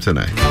Island Time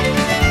tonight.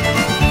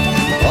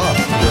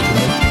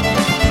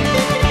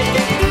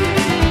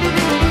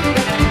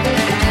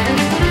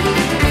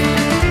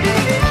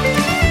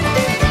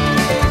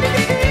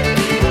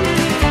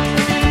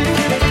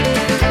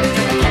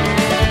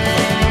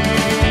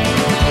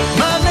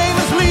 My name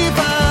is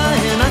Levi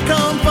and I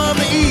come from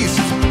the east.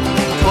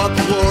 Fought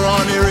the war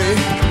on Erie,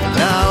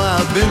 now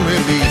I've been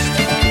released.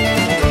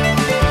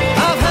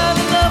 I've had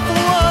enough of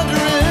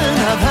wandering,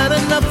 I've had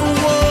enough of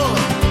war.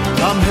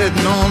 I'm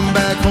heading on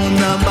back home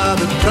down by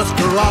the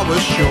Tuscarora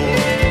shore.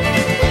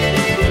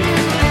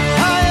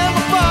 I am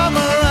a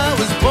farmer, I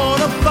was born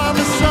a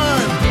farmer's son,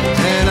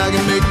 and I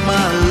can make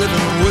my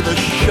living with a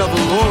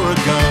shovel or a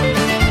gun.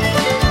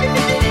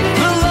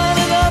 They're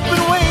lining up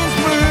in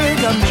Waynesburg,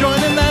 I'm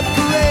joining that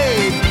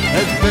parade.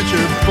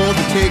 Adventure for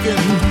the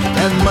taking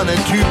and money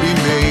to be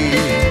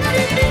made.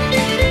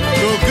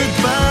 So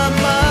goodbye,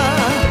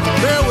 my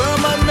farewell,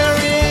 my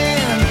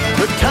Marianne.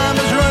 The time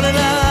is running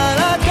out,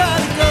 I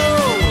gotta go.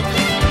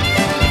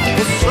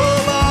 It's so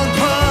long,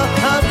 Pa,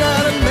 I've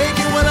gotta make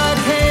it when I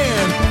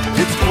can.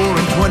 It's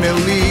 420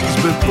 leagues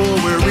before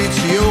we reach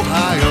the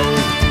Ohio.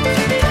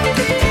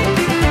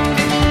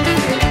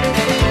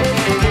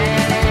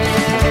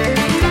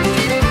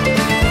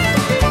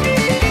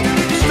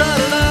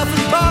 Started off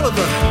in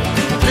Bolivar,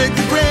 dig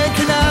the Grand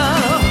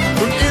Canal.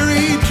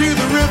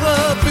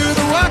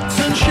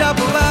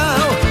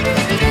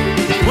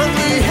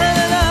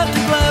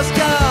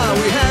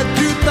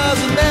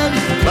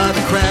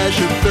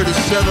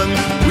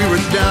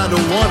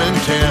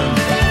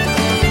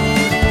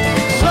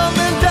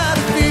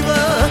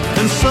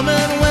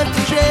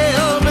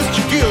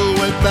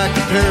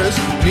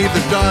 neath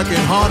the dark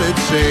and haunted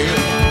sail.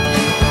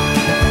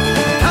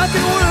 I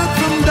can work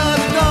from dawn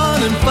to dawn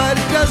and fight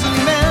a dozen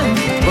men,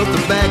 but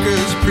the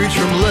backers preach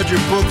from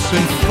ledger books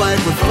and fight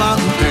with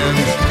fountain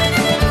pens.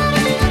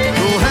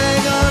 So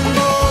hang on,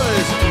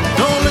 boys,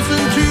 don't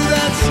listen to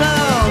that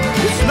sound.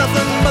 It's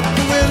nothing but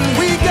the wind,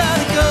 we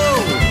gotta go.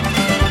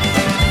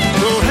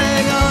 So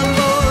hang on,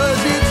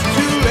 boys, it's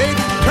too late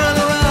to turn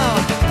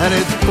around, and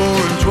it's 4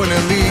 and 20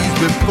 leagues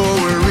before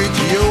we reach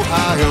the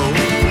Ohio.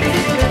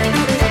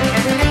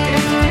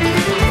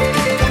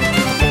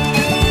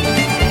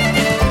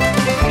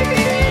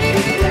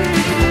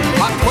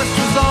 My quest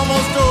was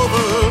almost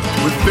over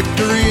with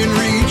victory in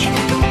reach,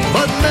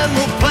 but men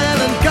will plan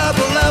and God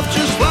will laugh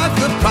just like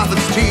the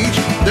prophets teach.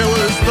 There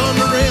was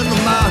thunder in the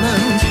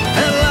mountains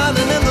and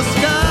lightning in the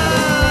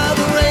sky.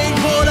 The rain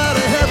poured out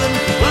of heaven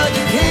like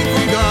it came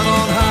from God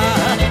on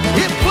high.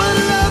 It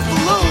flooded out the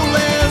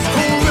lowlands,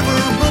 Cold River,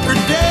 Booker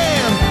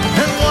Dam,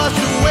 and washed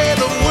away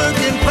the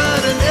working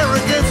pride and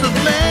arrogance of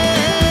man.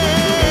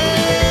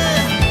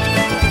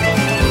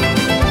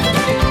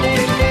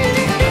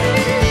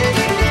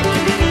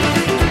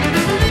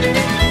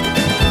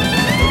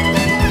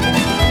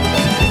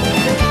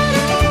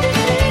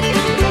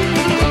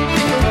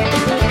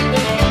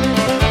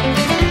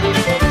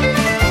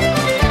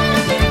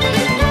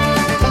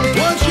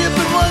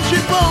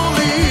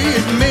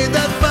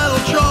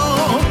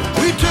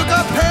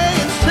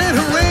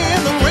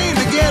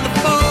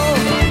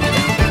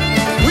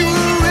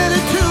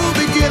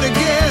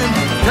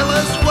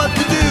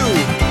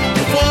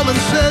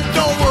 Said,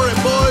 don't worry,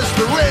 boys,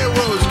 the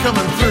railroad's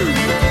coming through.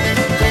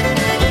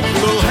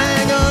 So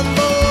hang on,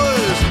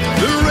 boys,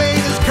 the rain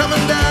is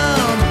coming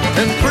down,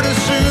 and pretty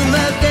soon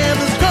that dam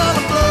is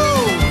gonna blow.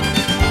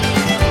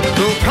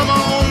 So come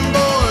on,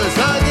 boys,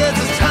 I guess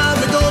it's time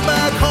to go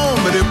back home.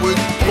 But it was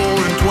 4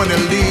 and 20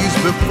 leagues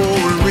before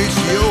we reached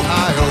the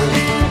Ohio.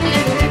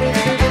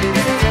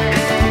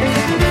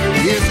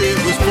 Yes, it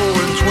was 4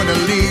 and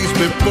 20 leagues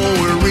before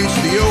we reached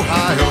the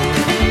Ohio.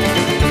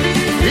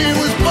 It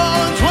was 4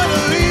 and 20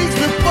 leagues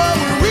before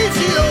we reached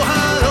the Ohio.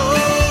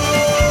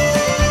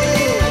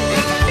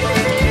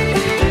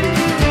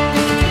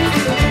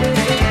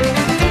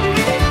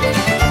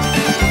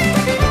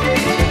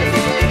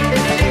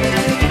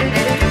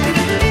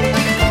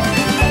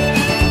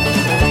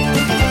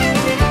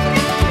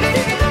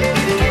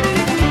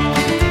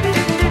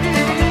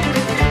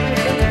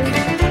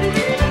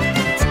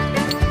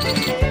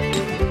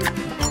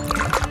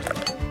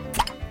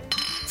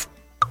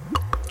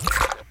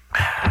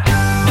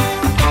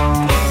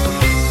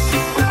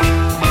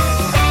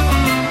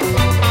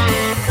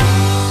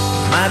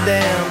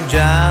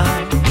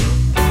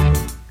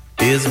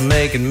 Is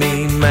making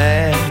me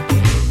mad,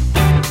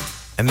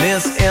 and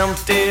this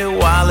empty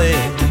wallet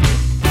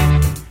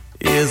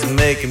is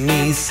making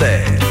me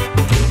sad.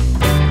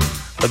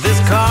 But this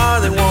car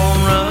that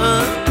won't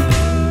run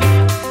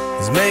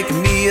is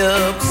making me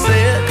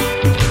upset,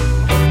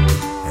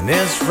 and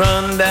this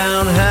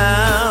rundown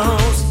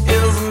house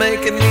is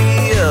making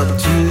me up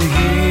to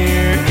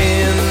here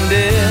in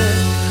debt.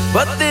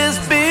 But this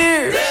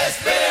beer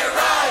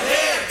right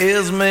here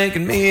is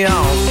making me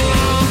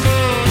awesome.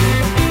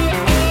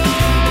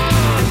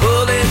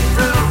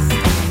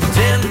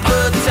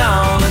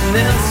 And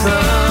then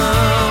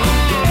some.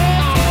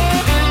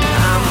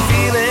 I'm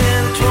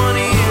feeling 20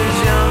 years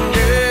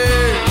younger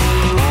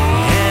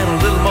and a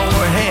little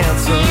more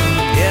handsome.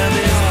 Yeah,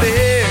 this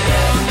beer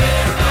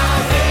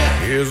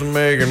is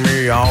making me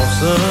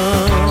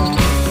awesome.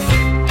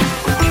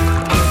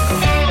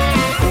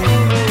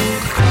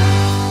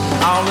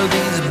 All of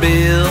these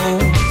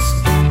bills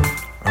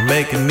are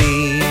making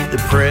me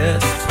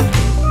depressed,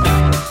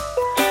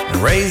 and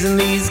raising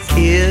these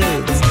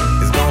kids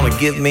gonna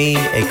give me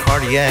a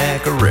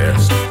cardiac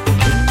arrest.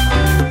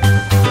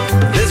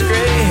 This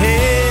gray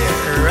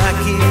hair I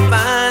keep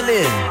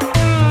finding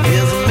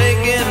is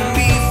making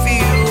me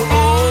feel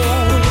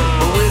old,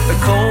 but with the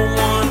cold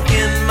one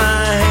in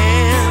my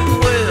hand,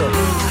 well,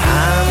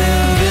 I'm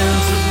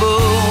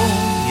invincible.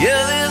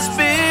 Yeah, this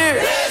beer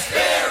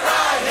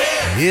right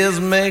here is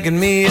making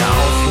me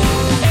awesome.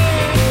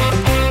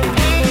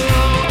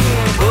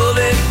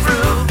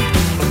 Bulletproof,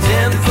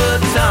 10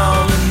 foot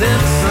tall, and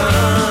then some.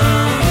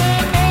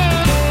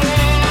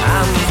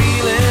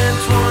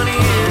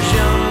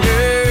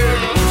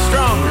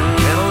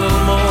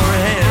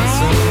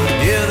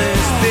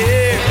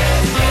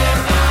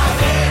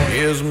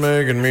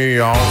 Making me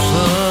awesome.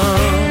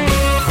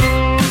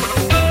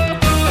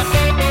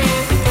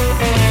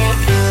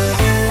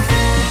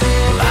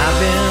 Well, I've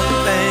been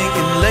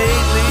thinking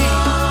lately,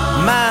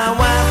 my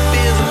wife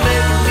is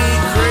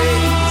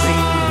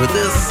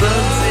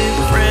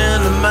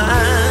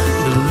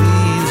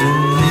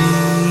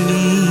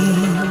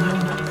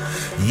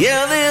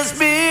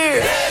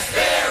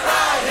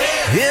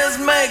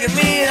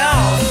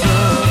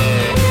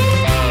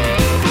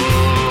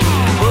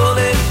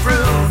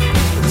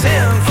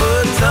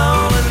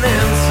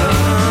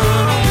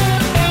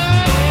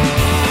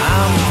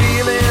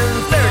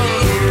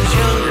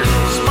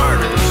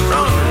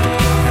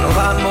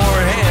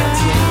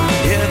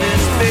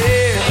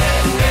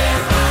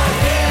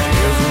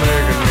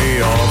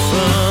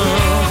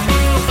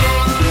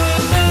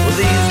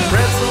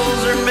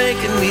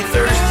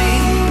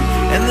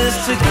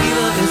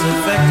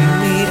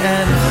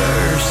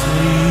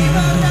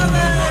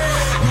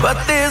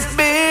But this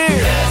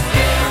beer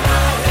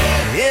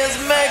is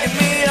making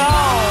me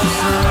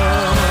awesome.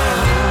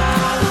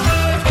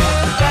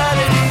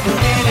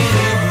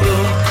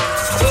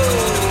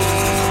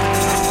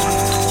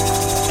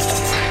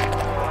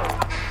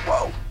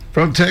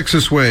 From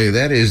Texas Way,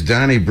 that is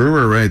Donnie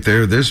Brewer right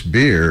there. This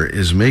beer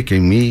is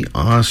making me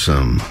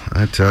awesome.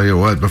 I tell you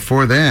what,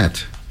 before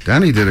that,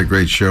 Donnie did a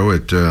great show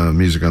at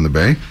Music on the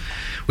Bay.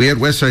 We had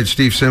Westside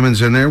Steve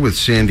Simmons in there with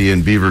Sandy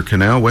and Beaver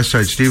Canal.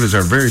 Westside Steve is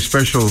our very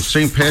special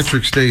St.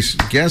 Patrick's Day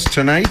guest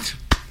tonight.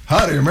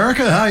 Howdy,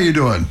 America. How you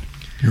doing?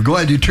 You're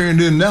glad you turned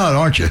in now,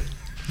 aren't you?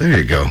 There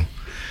you go.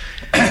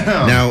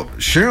 Now,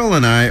 Cheryl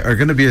and I are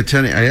going to be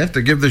attending. I have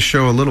to give this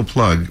show a little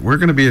plug. We're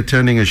going to be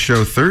attending a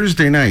show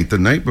Thursday night, the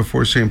night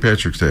before St.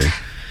 Patrick's Day,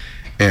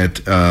 at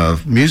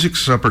Music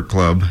Box Supper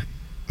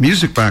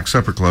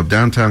Club,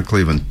 downtown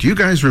Cleveland. Do you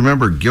guys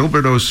remember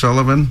Gilbert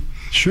O'Sullivan?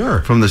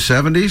 Sure. From the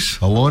 70s?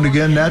 Alone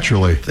Again,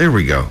 Naturally. There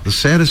we go. The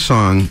saddest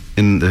song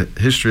in the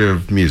history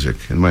of music,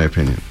 in my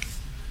opinion.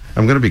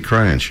 I'm going to be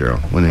crying,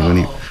 Cheryl, when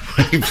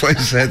he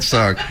plays that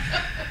song.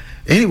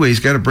 Anyway,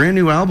 he's got a brand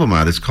new album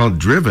out. It's called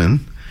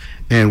Driven.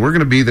 And we're going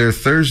to be there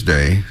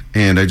Thursday,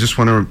 and I just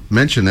want to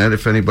mention that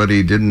if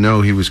anybody didn't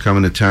know he was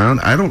coming to town.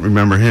 I don't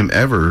remember him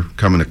ever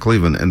coming to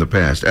Cleveland in the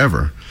past,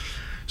 ever.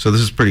 So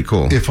this is pretty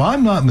cool. If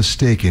I'm not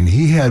mistaken,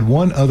 he had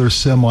one other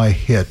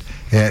semi-hit,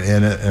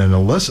 and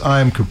unless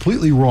I'm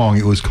completely wrong,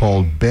 it was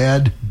called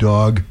Bad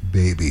Dog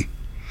Baby.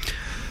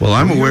 Well,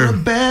 I'm aware. You're a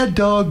bad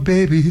dog,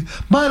 baby,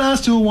 but I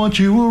still want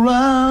you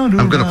around.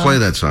 I'm going to play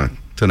that song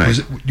tonight.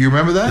 Do you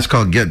remember that? It's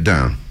called Get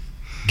Down.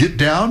 Get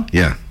Down?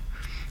 Yeah.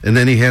 And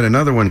then he had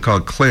another one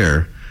called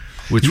Claire,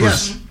 which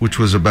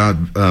was about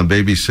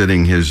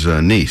babysitting his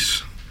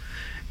niece.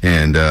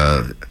 And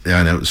I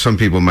know some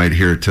people might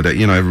hear it today.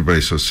 You know,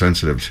 everybody's so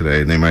sensitive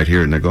today, and they might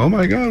hear it and they go, "Oh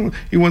my God,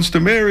 he wants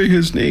to marry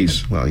his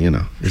niece." Well, you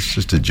know, it's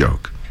just a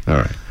joke. All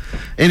right.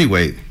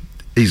 Anyway,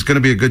 he's going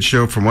to be a good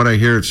show. From what I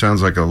hear, it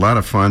sounds like a lot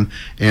of fun.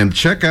 And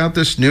check out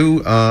this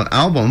new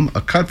album,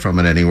 a cut from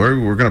it anywhere.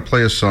 We're going to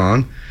play a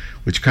song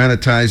which kind of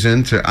ties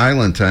into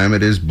Island Time.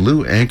 It is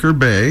Blue Anchor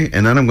Bay,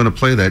 and then I'm going to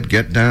play that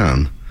Get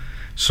Down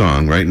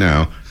song right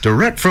now,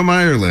 direct from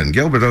Ireland,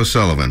 Gilbert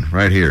O'Sullivan,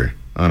 right here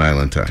on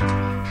Island Time.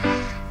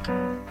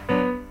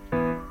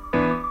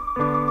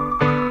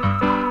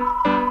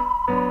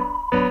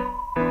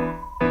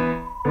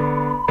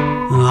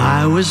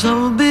 I was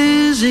so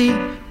busy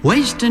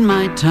wasting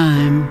my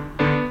time,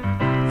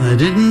 I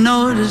didn't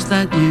notice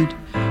that you'd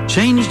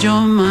changed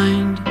your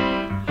mind.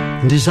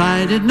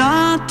 Decided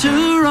not to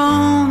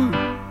roam,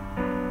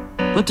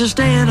 but to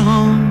stay at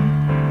home.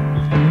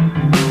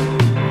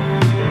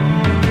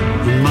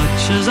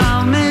 Much as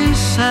I'll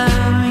miss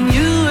having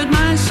you at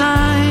my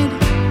side,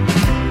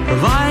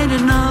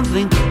 provided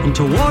nothing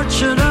untoward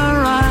should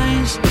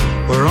arise,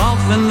 we're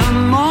off in the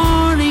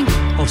morning,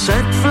 all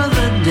set for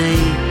the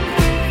day,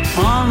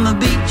 on the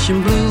beach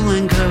in Blue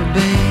Anchor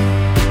Bay.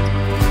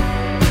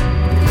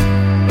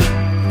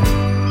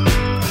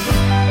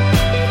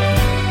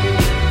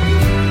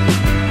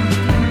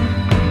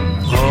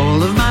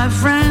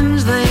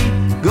 Friends, they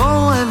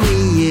go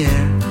every year.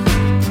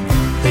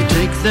 They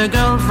take their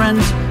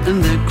girlfriends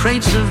and their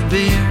crates of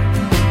beer,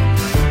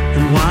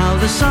 and while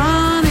the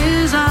sun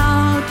is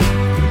out,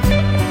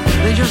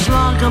 they just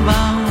lock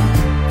about.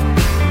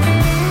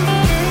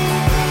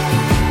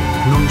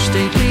 No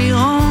stately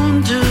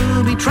home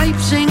to be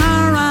traipsing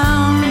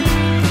around,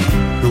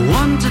 no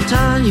one to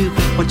tell you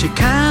what you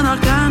can or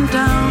can't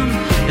down.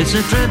 It's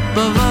a trip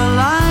of a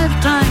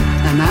lifetime,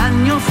 an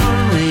annual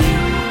foray,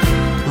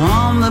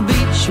 on the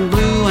beach in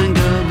Blue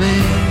Anchor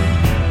Bay.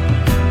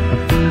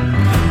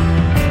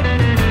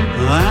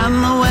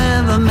 And the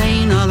weather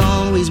may not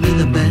always be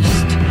the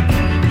best,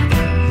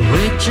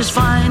 which is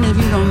fine if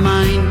you don't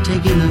mind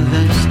taking a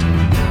vest.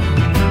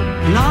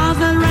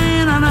 Northern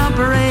rain on our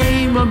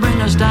parade will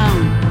bring us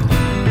down,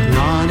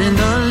 not in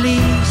the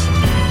least.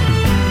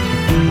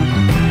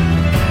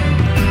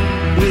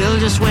 We'll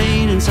just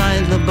wait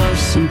inside the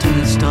bus until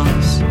it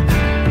stops,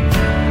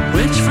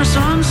 which for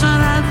some sun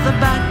at the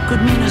back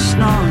could mean a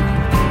snort.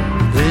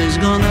 There's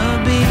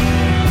gonna be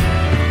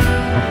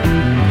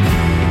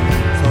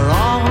for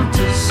all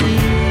to see.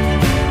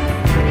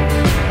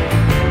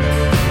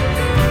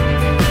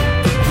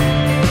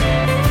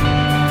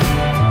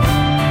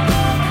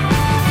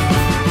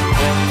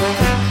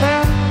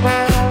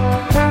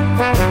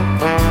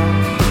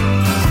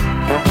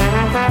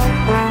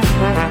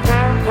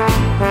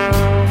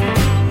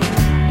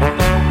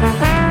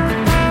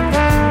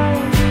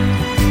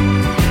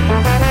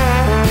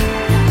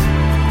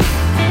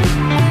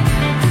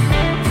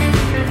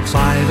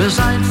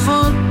 Five-a-side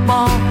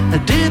football, a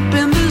dip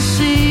in the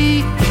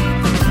sea,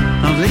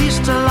 at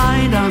least to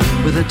lie down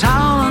with a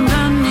towel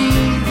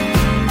underneath.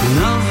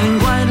 Nothing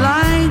quite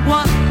like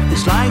what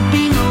it's like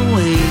being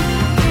away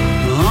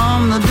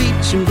on the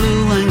beach in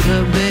Blue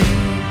Anchor Bay.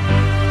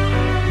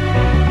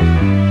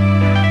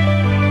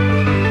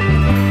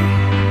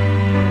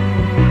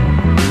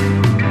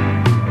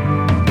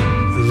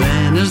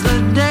 Then as the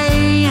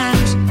day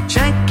ends,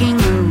 checking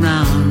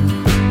around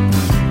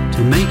to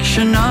Make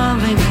sure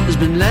nothing has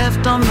been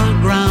left on the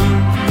ground.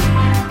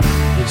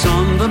 It's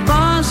on the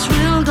bus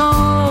we'll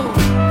go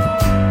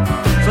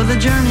for the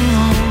journey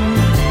home.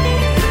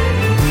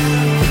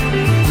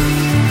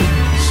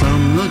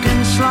 Some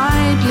looking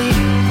slightly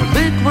a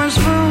bit worse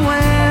for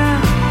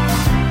wear,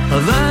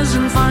 others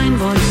in fine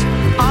voice,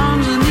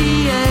 arms in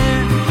the air,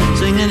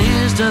 singing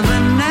here's to the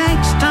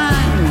next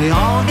time we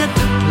all get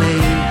to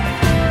play.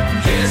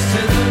 Here's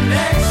to the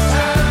next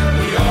time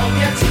we all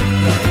get to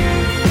play.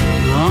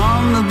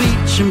 On the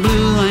beach in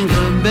Blue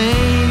Anchor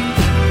Bay,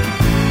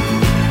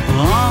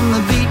 on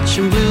the beach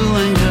in Blue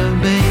Anchor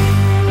Bay.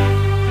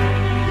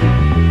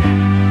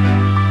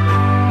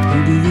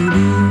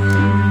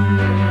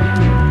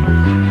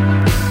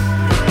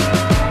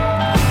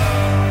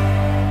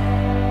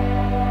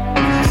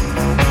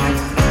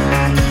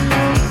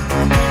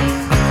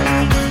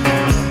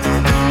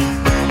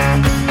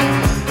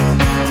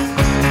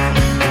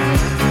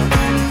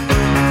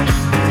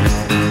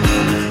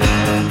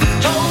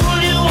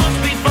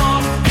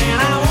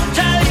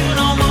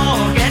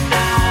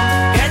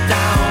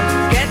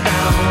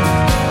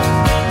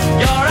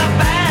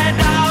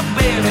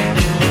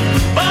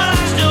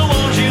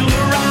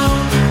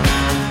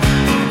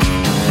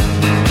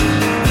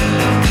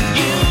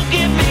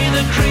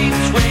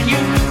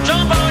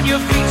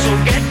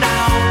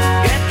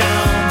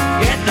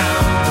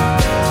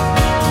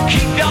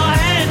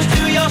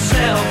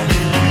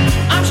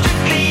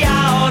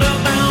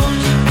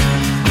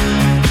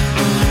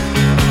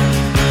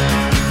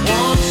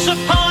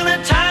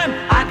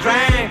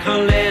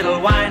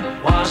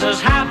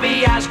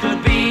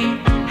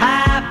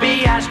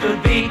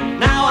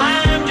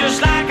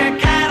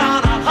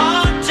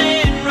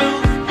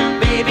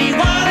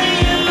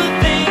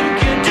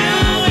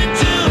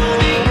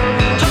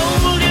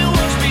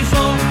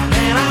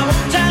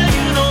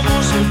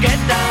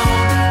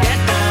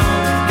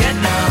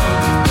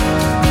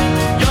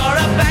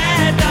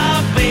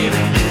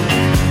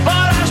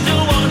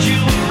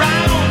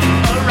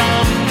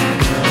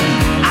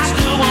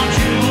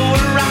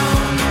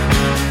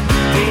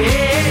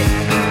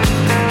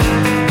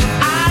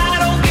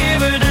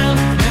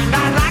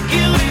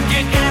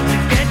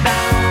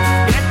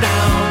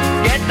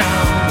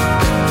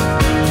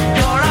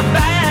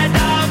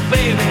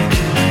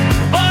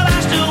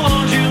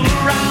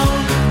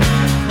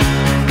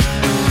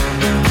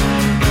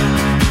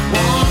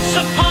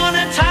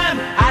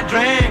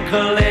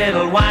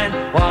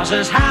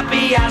 As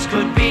happy as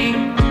could be,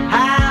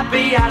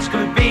 happy as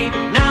could be.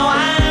 Now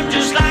I'm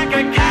just like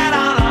a cat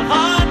on a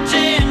hot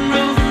tin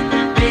roof.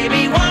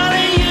 Baby, what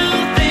do you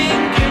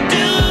think you're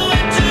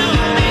doing to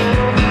me?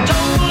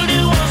 Told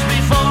you once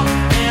before,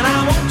 and I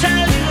won't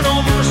tell you no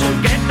more. So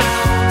get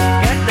down,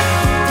 get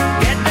down,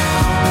 get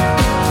down.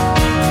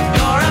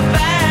 You're a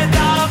bad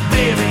dog,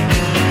 baby,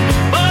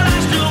 but I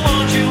still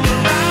want you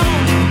around,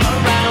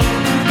 around.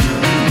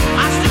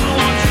 I still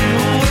want you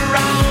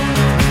around.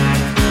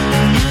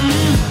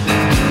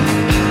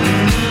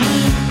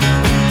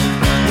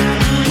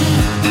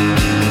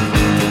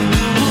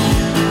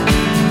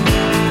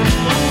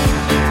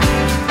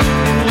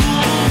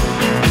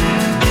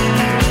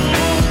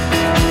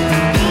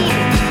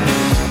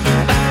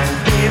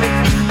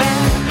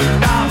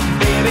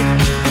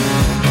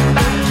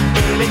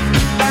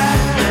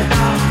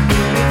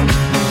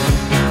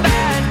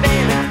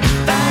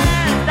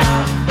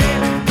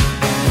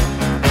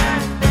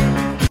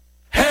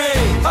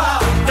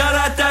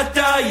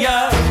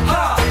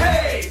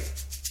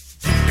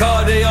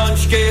 Cardion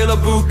scale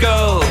of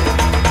buckle.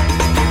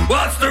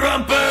 What's the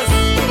rumpus?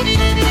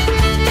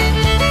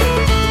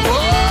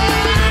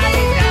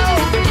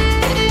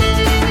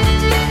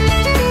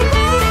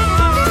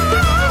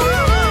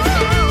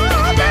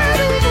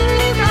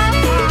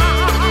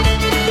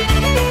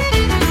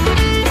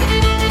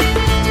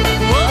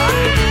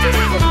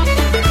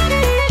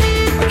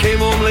 I came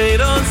home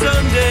late on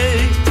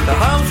Sunday. The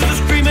house was a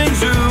screaming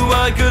zoo.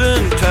 I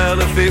couldn't tell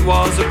if it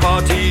was a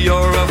party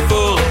or a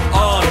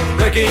full-on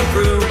wrecking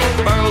crew.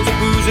 Barrels of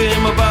booze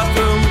in my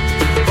bathroom,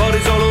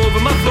 bodies all over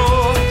my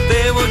floor.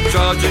 They were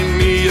charging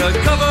me a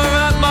cover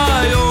at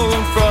my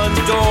own front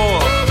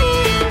door.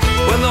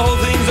 When the whole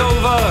thing's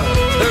over,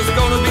 there's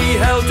gonna be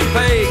hell to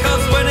pay.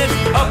 'Cause when it's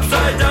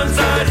upside down,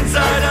 side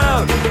inside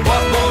out,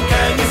 what more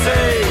can you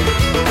say?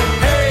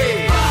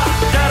 Hey,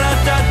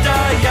 da-da-da-da,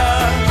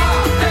 yeah.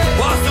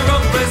 What's the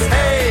rumpus?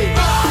 Hey,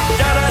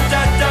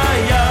 da-da-da-da,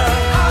 yeah.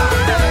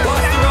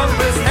 What's the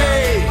rumpus?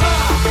 Hey,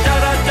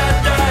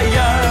 da-da-da-da,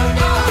 yeah.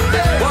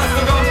 What's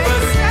the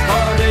rumpus?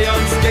 Party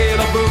on scale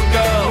of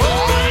buckle.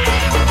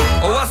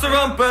 Oh, what's the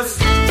rumpus?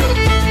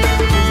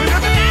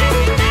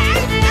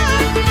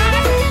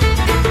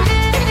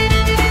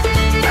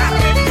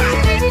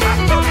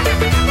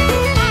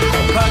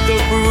 Pack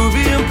of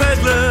Peruvian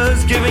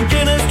peddlers giving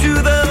Guinness to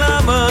the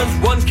llamas.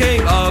 One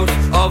came out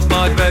of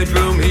my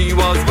bedroom, he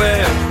was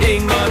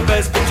wearing my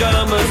best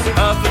pajamas.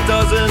 Half a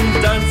dozen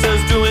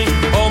dancers doing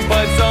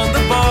hornpipes on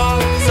the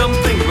bar.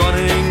 Something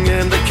running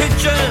in the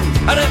kitchen,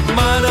 and it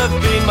might have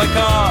been my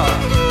car.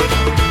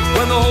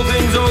 When the whole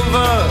thing's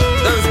over,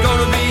 there's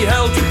gonna be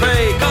hell to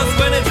pay. 'Cause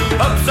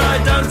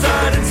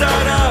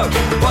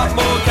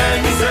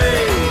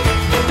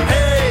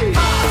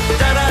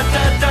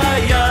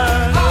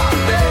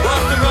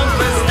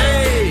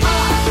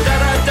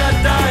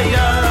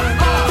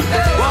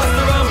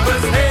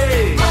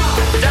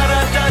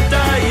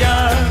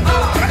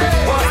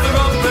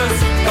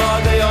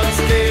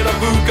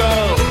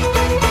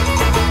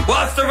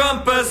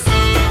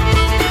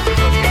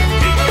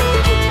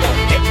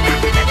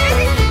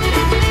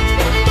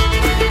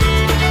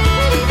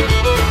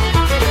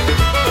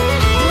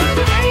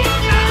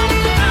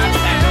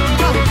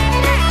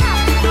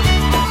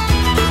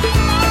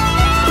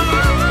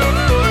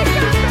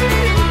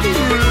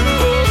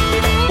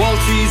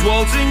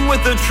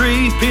with a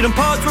tree. Pete and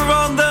Pod were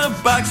on their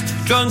backs.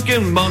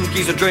 Drunken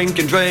monkeys are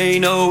drinking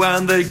Drano,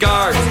 and the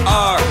guards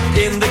are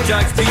in the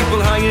jacks.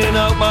 People hanging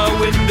out my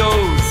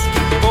windows,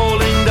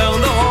 falling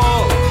down the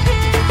hall.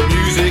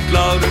 Music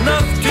loud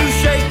enough to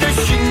shake the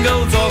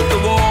shingles off the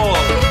wall.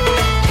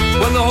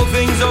 When the whole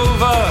thing's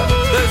over,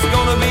 there's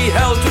gonna be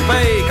hell to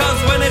pay.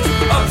 'Cause when it's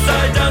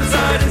upside down,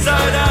 side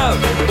inside out,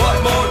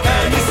 what more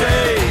can you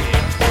say?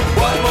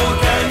 What more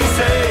can you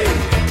say?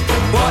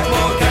 What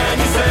more can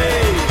you say?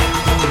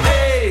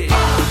 Hey,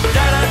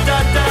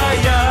 da-da-da-da,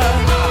 yeah.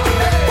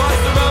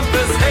 What's the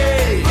rumpus?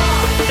 Hey,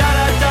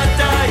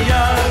 da-da-da-da,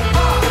 yeah.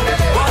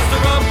 What's the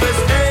rumpus?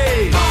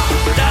 Hey,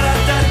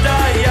 da-da-da-da,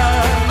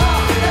 yeah.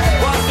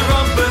 What's the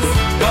rumpus?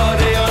 Got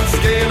a on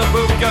scale of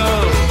buko.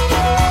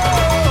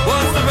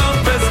 What's the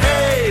rumpus?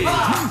 Hey,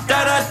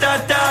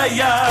 da-da-da-da,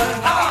 yeah.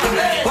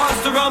 What's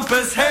the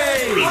rumpus? Hey,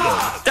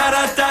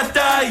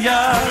 da-da-da-da,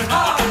 yeah.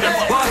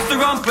 What's the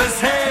rumpus?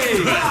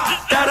 Hey,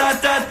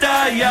 da-da-da-da,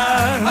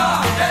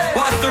 yeah.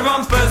 What's the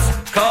rumpus?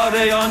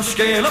 Carde on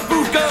scale of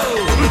buko.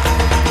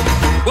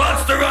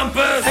 What's the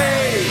rumpus?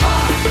 Hey,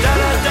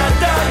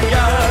 da-da-da-da,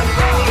 yeah.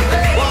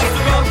 What's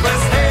the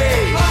rumpus?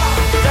 Hey,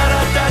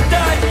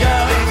 da-da-da-da,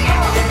 yeah.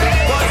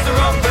 What's the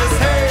rumpus?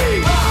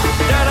 Hey,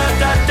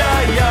 da-da-da-da,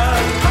 yeah.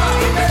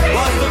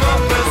 What's the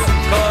rumpus?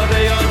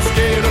 Carde on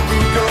scale of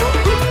buko.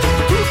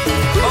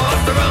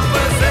 What's the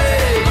rumpus?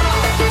 Hey,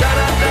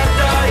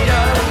 da-da-da-da,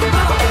 yeah.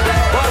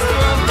 What's the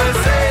rumpus?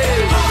 Hey,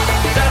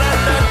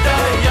 da-da-da-da,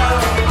 yeah.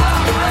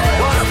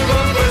 What's the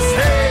rumpus?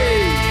 Hey.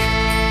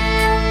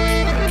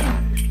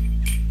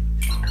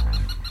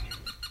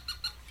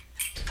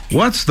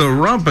 What's the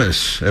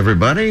rumpus,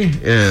 everybody?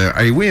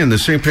 Are we in the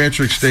St.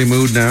 Patrick's Day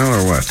mood now,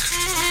 or what?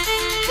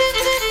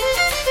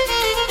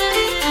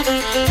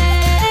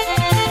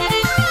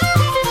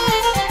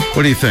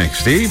 What do you think,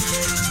 Steve?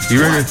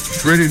 You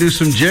ready to do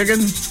some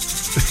jigging?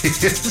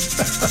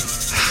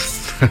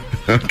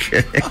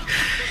 Okay.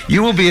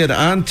 You will be at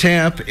On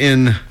Tap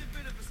in,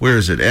 where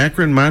is it?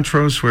 Akron,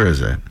 Montrose? Where is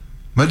that?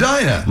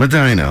 Medina.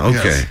 Medina,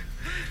 okay.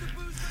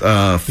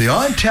 Yes. The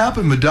On Tap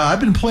in Medina. I've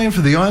been playing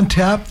for the On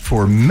Tap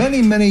for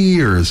many, many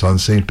years on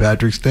St.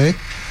 Patrick's Day.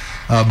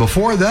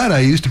 Before that, I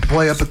used to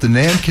play up at the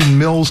Nankin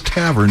Mills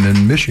Tavern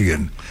in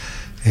Michigan.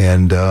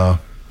 And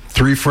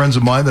 3 friends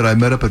of mine that I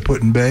met up at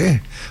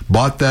Put-in-Bay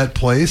bought that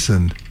place,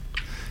 and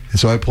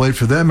so I played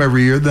for them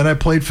every year. Then I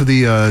played for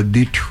the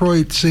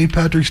Detroit St.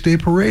 Patrick's Day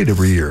Parade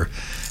every year.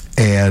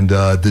 And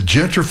the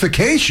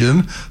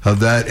gentrification of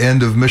that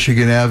end of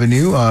Michigan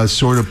Avenue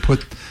sort of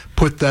put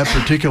that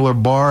particular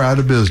bar out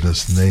of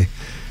business. And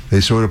they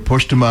sort of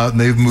pushed them out,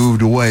 and they've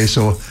moved away.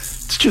 So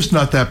it's just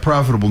not that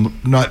profitable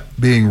not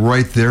being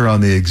right there on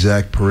the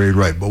exact parade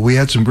right. But we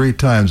had some great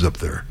times up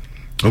there.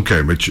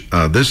 Okay, but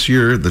this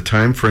year, the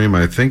time frame,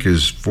 I think,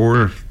 is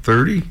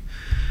 4:30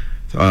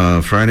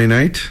 Friday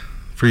night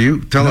for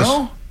you. Tell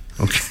us.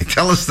 Okay,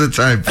 tell us the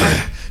time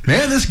frame.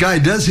 Man, this guy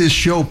does his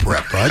show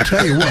prep. I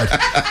tell you what.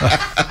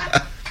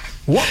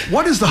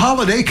 What is the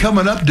holiday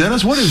coming up,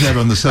 Dennis? What is that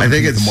on the 17th? I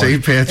think it's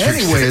St. Patrick's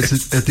Anyway,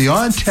 it's at the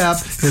On Tap.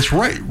 It's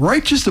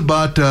right just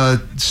about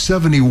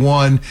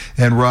 71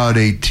 and Route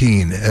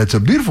 18. It's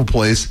a beautiful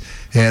place,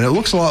 and it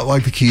looks a lot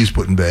like the Keys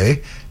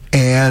Put-in-Bay.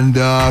 And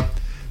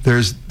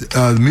there's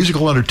the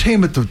musical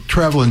entertainment. The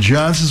Traveling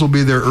Johnsons will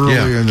be there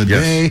earlier in the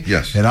day.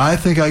 Yes. And I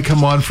think I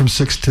come on from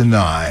 6 to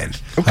 9.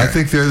 Okay. I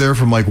think they're there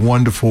from like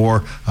 1 to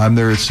 4. I'm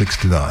there at 6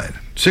 to 9.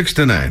 6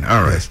 to 9.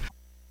 All right. Yes.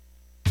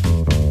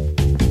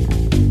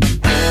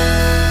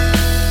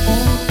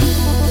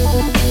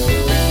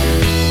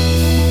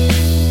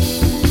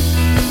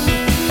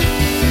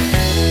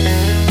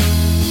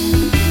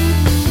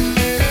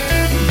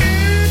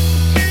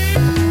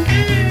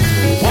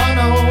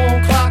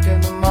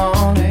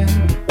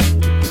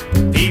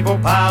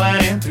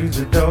 Piling in through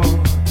the door.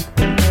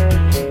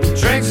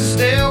 Drinks are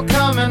still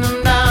coming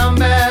and I'm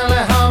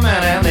barely humming,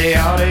 and the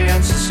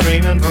audience is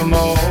screaming for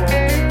more.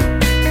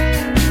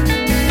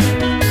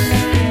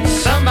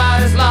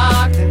 Somebody's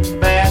locked in the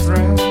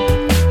bathroom.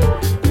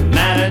 The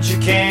manager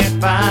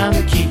can't find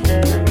the key.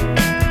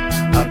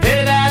 I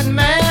pity that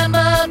man,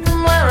 but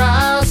from where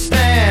I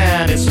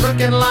stand, it's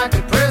looking like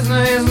the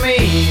prisoner is me.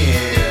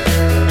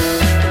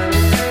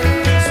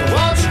 So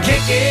won't you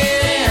kick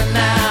it in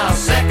now,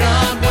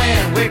 second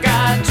wind? We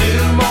got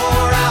 2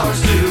 more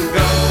hours to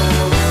go.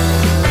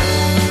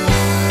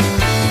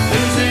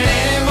 Losing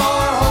any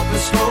more hope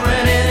is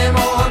scoring any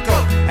more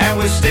goal, and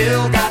we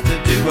still got to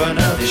do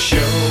another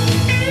show.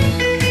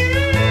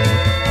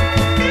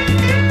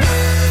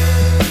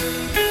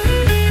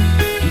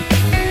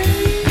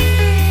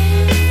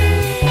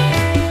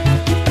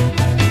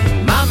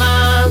 My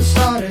mind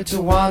started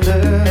to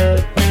wander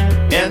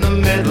in the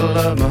middle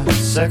of my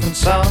second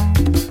song,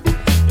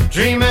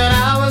 dreaming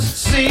I was at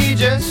sea,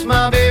 just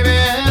my baby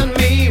and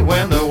me,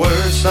 when the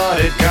words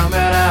started coming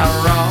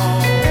out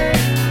wrong.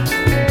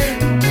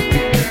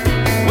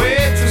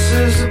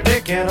 Waitresses are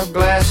picking up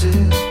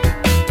glasses,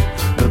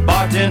 the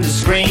bartender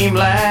screamed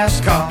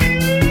last call.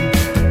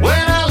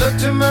 When I looked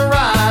to my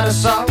right, I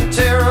saw a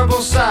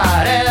terrible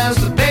sight as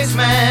the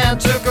bassman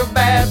took a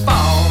bad fall.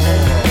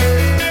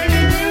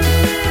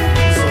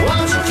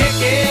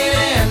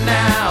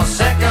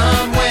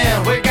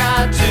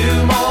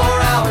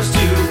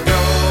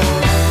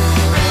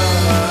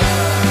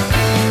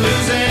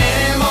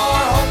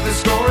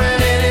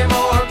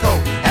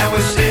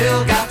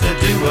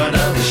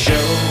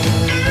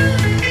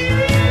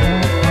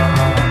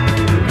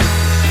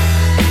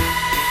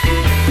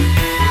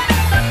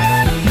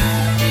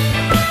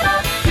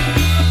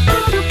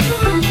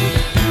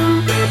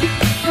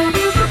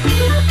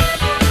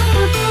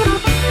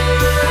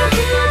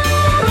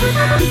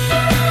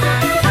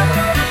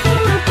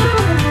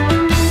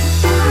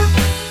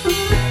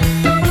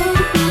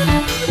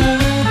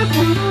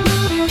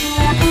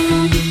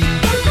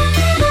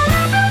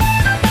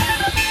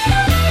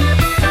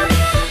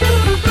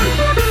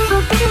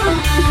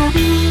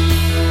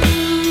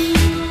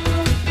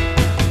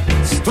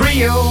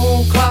 3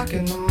 o'clock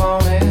in the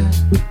morning,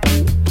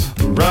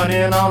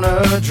 running on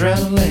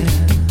adrenaline.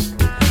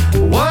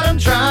 What I'm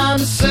trying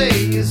to say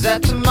is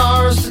that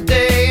tomorrow's the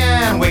day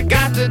and we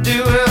got to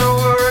do it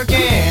over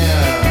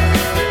again.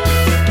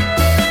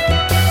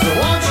 So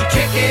won't you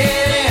kick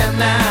it in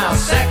now,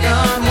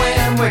 second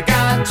wind, we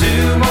got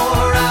 2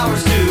 more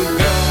hours to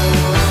go.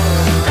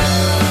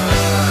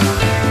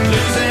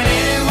 Losing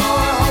any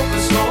more hope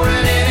and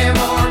scoring any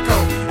more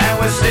goal, and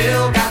we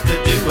still got to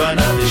do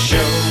another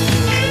show.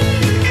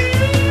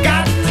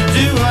 Got to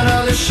do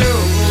another show.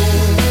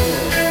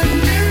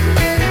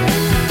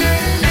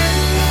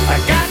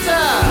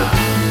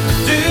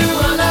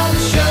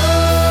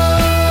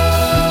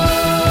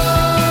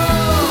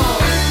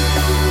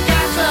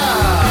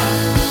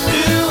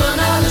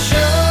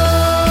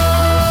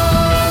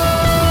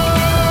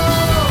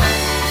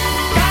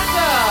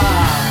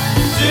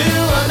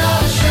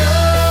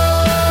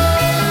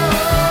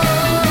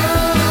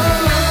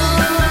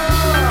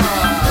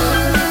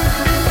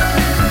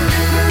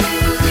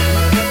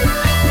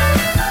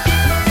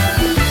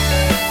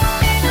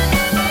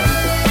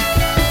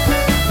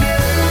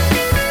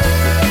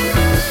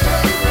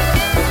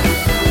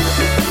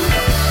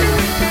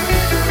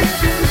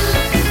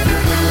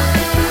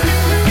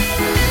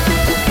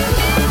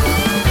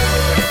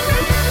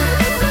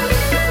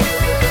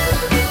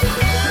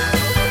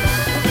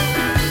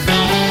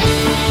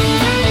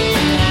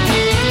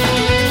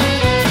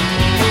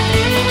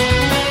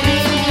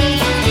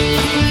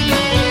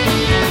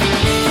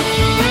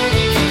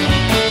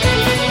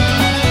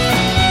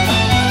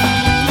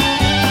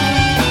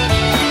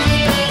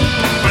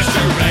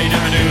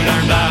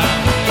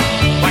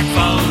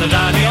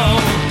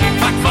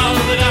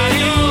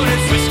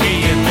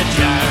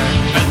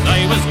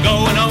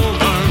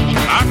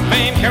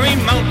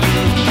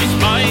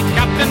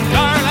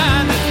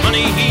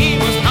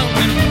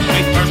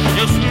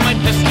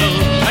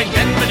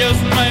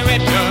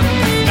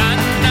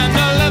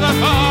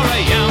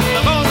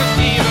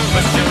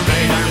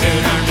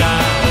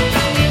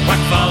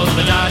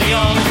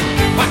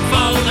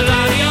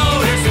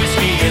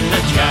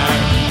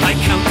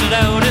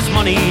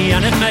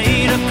 And it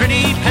made a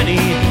pretty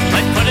penny.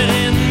 I put it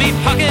in me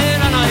pocket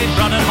and I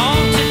brought it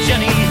home to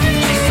Jenny.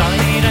 She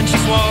sighed and she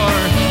swore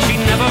she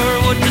never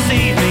would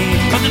deceive me.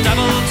 But the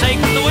devil take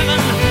the women,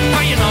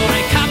 for you know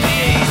they can't be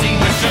easy.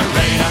 Mr.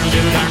 Ray darn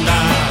do darn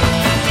da,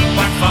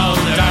 whack fall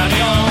the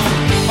daddy-o,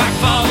 whack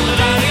fall the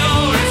daddy-o,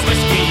 there's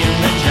whiskey in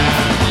the jar.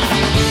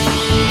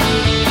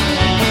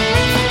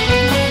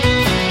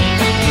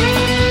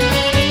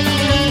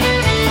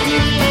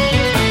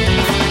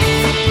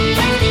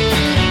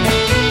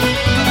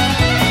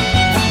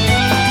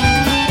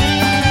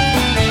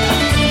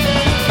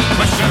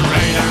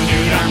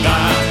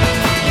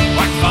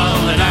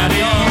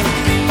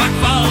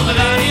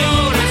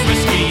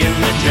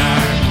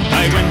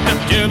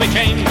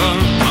 Chamber,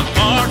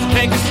 or to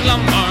take a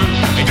slumber.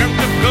 He dreamt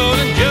of gold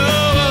and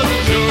jewels,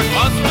 sure it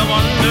wasn't a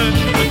wonder.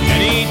 But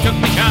then he took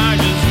the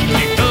charges,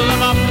 he filled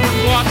them up with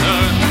water.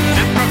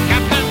 Emperor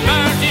Captain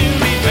Barty,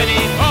 be ready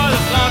for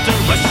the slaughter.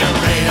 What's your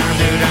radar,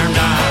 do darn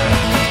da?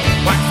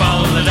 Whack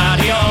fall the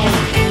daddy-o,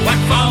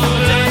 whack fall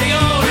the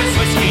daddy-o, there's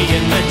whiskey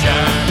in the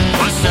jar.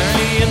 Was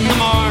early in the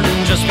morning,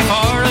 just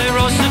before I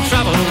rose to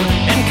travel,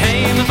 in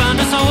came a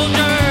band of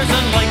soldiers,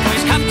 and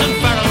likewise Captain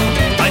Farrell.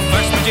 I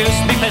first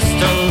produced me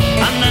pistol,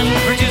 and then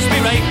produced me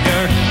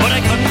rapier, but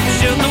I couldn't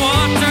shoot the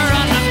water,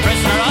 and the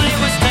prisoner I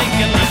was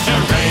taken. Mr.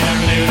 Radar,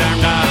 do darn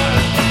da,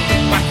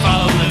 whack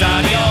fall the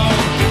daddy-o,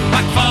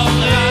 whack fall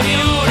the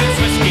daddy-o, there's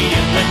whiskey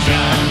in the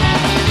jar.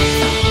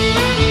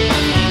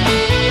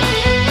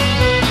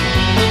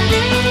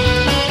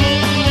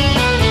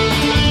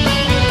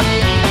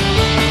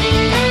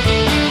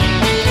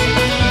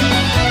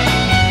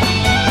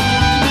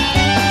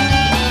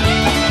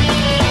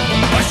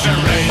 Mr.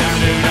 Radar,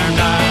 do darn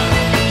da,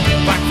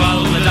 whack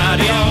fall the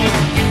daddy-o,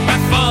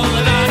 whack fall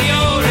the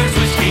daddy-o, there's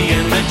whiskey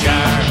in the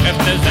jar. If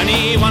there's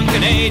anyone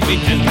can aid me,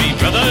 'tis me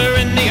brother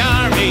in the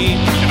army.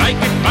 If I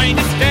could find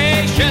a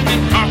station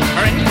in Cork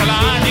or in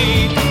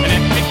Killarney, and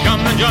if he'd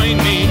come and join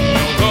me,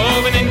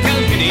 Coven in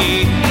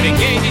Kilkenny, the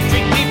gauges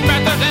treat me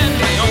better than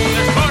they own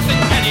their sport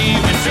in Kenny.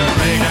 Mr.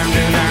 Radar,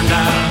 do darn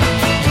da,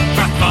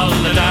 whack fall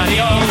the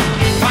daddy-o,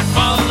 whack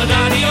fall the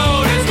daddy-o,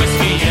 there's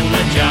whiskey in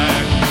the jar.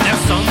 Now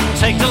some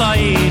take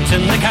delight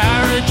in the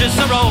carriages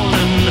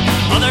a-rolling,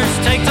 others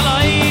take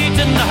delight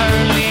in the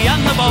hurley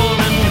and the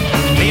bowling.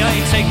 Me, I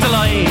take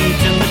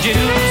delight in the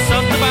juice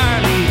of the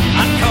barley,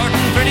 and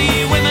courting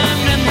pretty women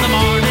in the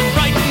morning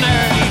bright and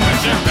early.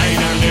 Mr.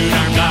 Radar, do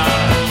darn da,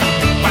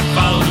 whack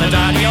fall the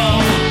daddy-o,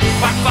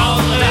 whack fall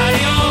the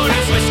daddy-o,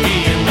 there's whiskey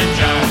in the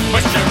jar.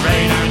 Mr.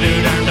 Radar, do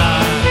darn da,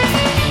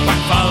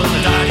 whack fall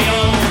the daddy-o,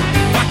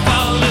 whack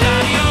fall the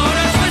daddy-o,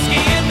 there's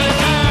whiskey in the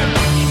jar.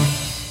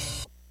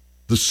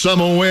 The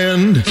summer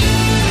wind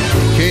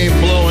came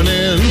blowing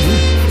in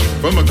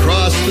from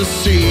across the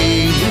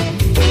sea.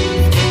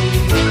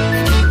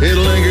 It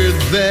lingered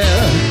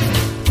there,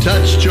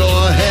 touched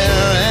your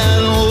hair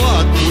and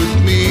walked with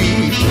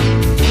me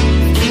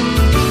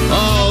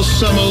all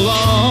summer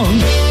long.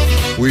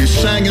 We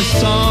sang a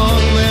song,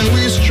 then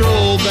we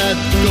strolled that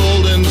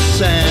golden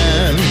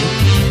sand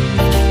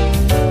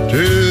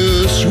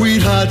to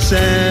Sweethearts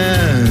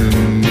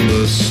and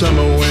the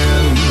summer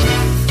wind.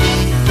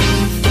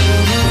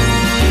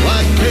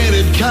 Like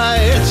painted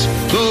kites,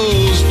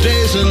 those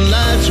days and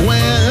nights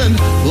went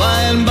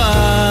flying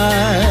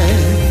by.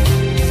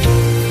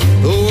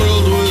 The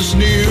world was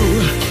new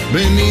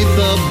beneath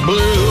the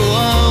blue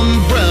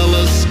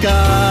umbrella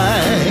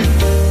sky.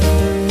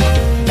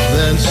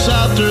 Then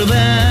softer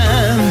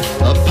than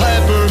a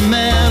piper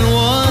man,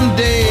 one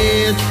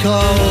day it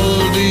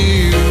called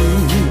you.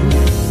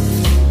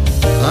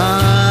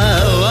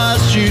 I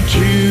lost you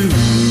to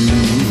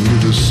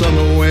the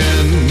summer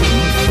wind.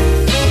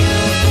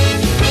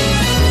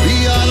 The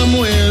autumn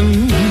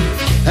wind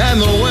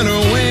and the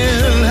winter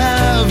wind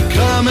have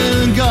come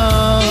and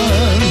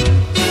gone.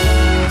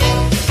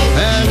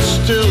 And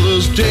still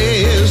those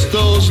days,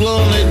 those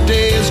lonely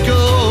days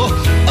go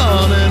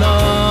on and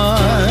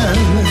on.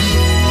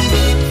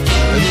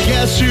 And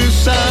guess who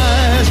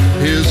sighs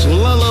his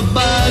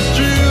lullabies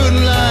through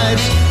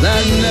nights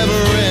that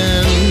never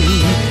end?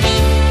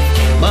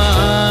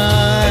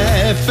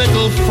 My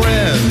fickle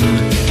friend,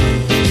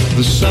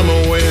 the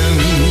summer wind.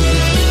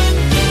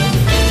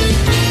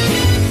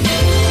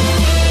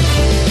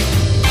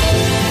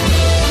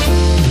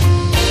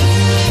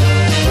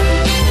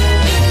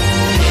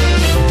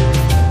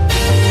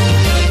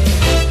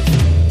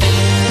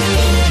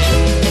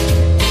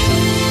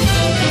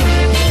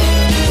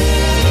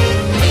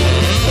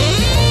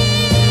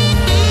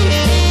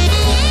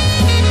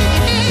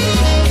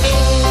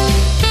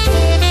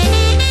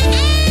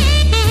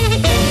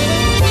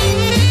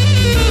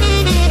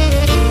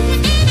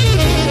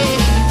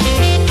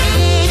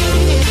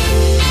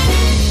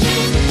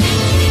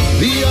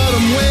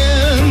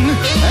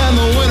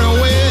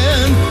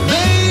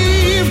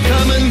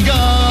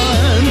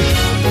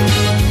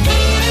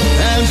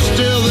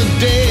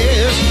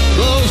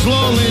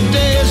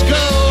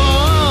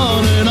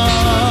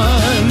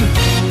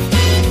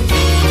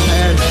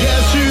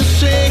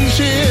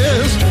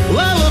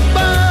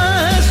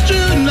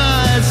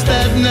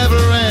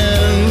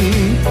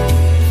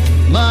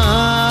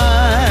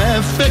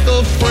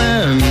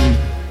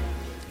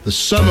 The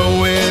summer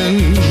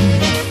wind,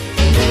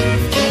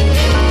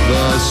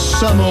 the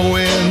summer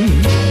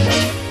wind,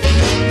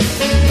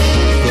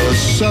 the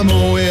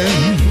summer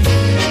wind,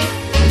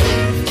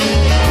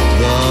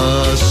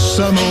 the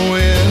summer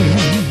wind,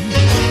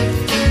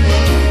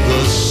 the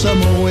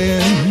summer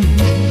wind,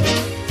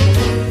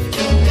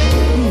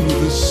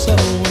 ooh, the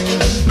summer wind.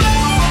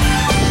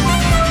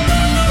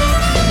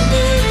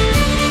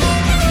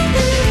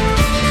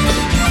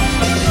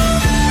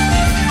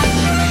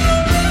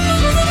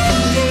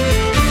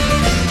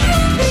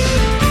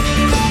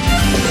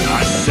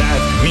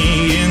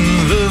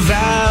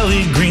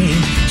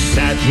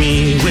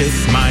 Me with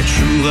my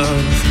true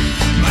love.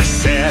 My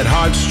sad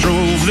heart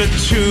strove the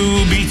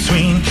two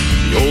between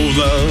the old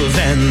love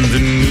and the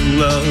new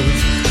love.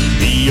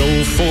 The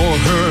old for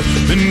her,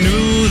 the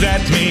new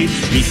that made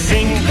me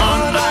think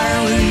on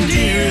Ireland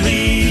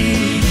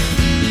dearly.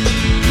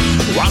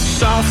 While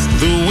soft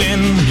the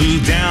wind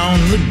blew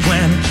down the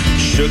glen,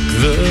 shook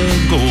the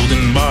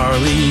golden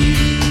barley.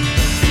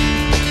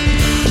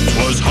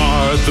 'Twas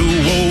hard the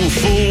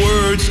woeful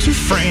words to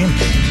frame,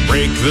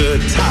 break the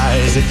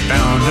ties that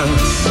bound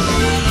us.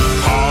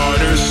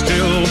 Harder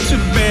still to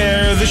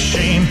bear the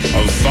shame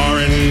of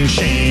foreign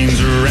chains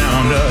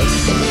around us.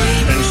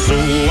 And so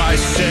I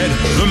said,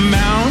 the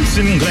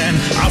mountain glen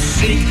I'll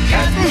seek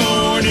at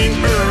morning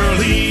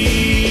early,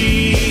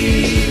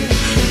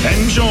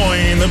 and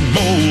join the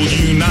bold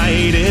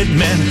united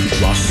men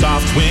while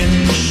soft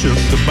wind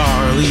shook the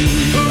barley.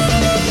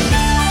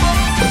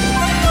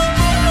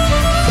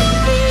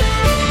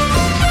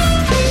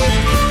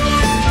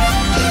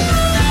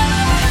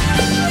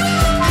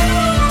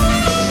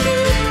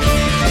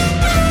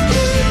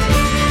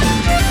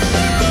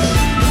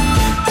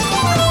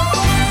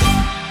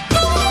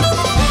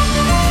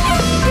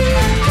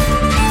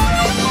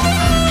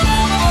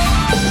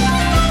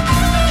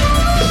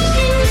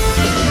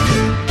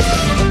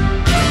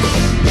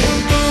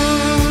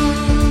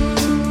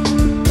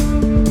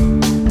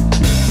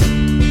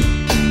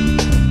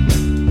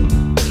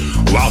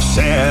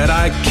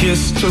 I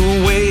kissed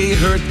away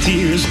her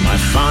tears, my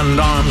fond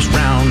arms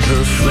round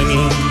her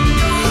flinging.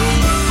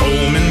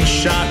 Foam and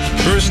shot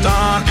burst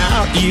on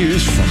our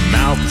ears, from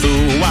mouth the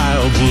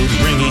wildwood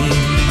ringing.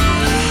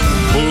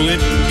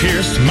 Bullet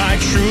pierced my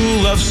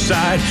true love's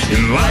side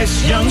in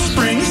life's young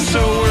spring so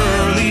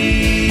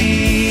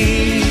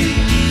early.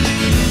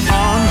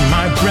 On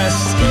my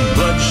breast in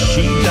blood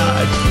she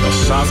died, while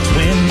soft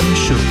wind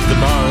shook the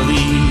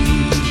barley.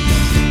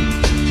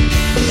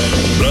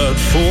 Blood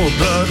for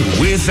blood,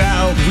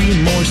 without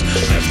remorse,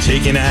 I've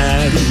taken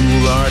at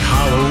Oulart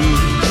Hollow.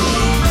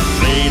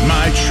 Laid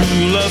my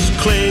true love's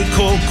clay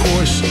cold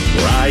course,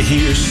 where I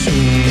here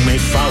soon may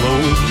follow.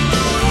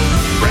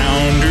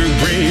 Round her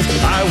grave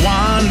I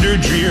wander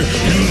drear,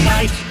 and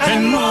night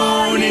and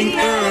morning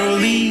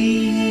early.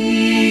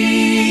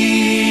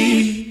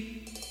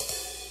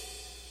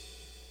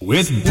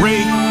 with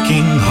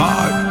breaking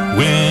heart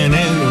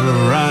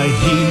whenever I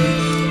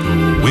hear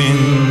the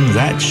wind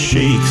that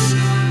shakes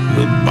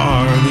the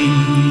barley.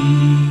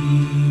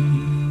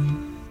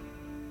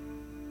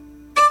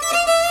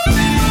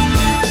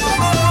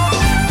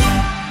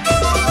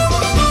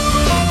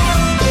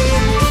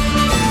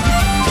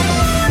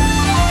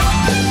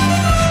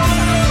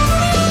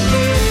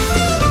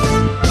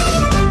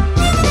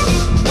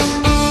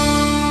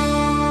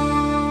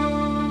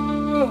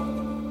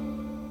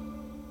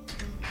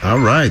 All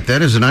right,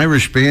 that is an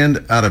Irish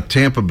band out of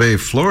Tampa Bay,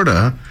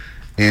 Florida,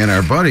 and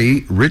our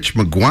buddy Rich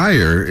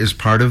McGuire is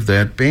part of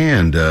that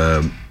band.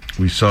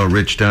 We saw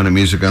Rich down at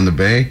Music on the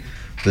Bay.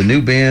 The new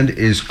band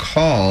is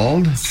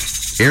called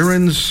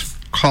Aaron's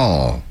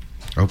Call.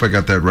 I hope I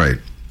got that right.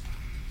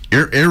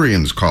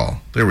 Arian's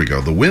Call. There we go.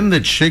 The Wind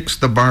That Shakes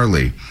the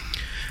Barley.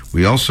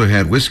 We also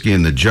had Whiskey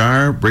in the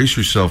Jar, Brace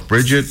Yourself,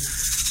 Bridget,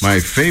 my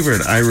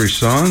favorite Irish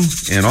song,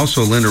 and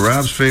also Linda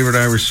Robb's favorite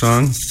Irish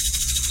song.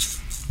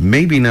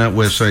 Maybe not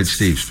West Side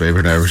Steve's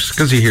favorite Irish,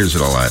 because he hears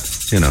it a lot,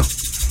 you know.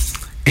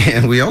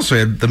 And we also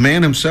had the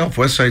man himself,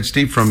 West Side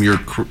Steve, from your,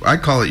 I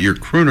call it your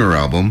crooner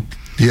album.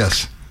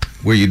 Yes.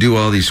 Where you do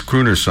all these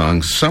crooner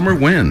songs. Summer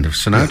Wind,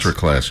 Sinatra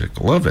classic.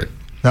 Love it.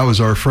 That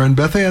was our friend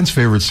Beth Ann's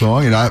favorite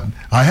song, and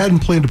I hadn't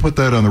planned to put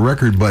that on the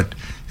record, but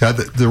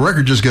the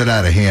record just got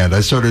out of hand.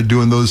 I started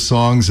doing those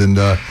songs and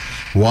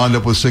wound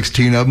up with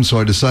 16 of them, so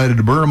I decided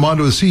to burn them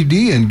onto a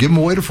CD and give them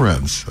away to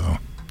friends. So. Do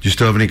you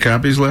still have any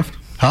copies left?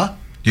 Huh?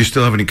 Do you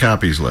still have any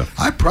copies left?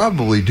 I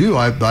probably do.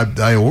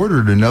 I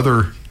ordered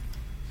another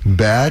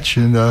batch,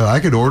 and I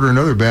could order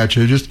another batch.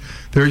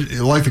 They're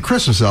like the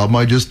Christmas album.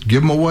 I just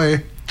give them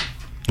away.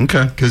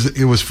 Okay. Because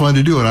it was fun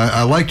to do, and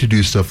I like to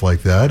do stuff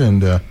like that.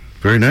 And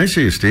very nice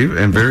of you, Steve,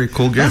 and very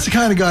cool gift. That's the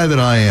kind of guy that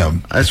I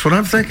am. That's what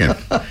I'm thinking.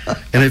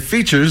 And it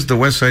features the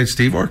West Side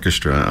Steve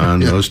Orchestra on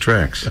those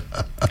tracks.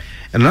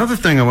 Another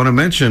thing I want to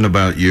mention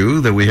about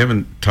you that we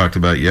haven't talked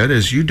about yet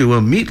is you do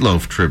a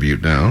Meatloaf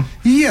tribute now.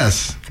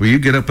 Yes. Where you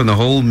get up in the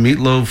whole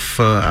Meatloaf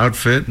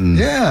outfit. And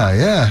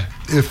Yeah.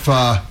 If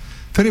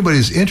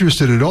anybody's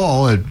interested at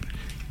all,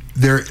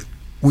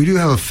 we do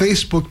have a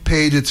Facebook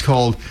page. It's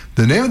called,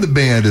 the name of the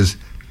band is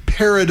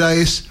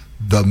Paradise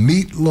the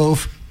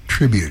Meatloaf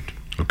Tribute.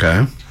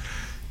 Okay.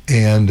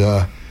 And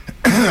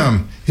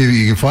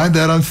you can find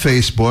that on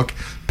Facebook,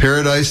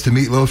 Paradise the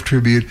Meatloaf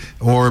Tribute,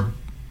 or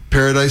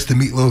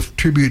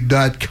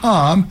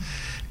ParadiseTheMeatloafTribute.com,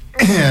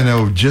 and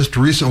I've just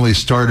recently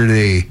started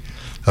a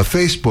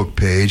Facebook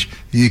page.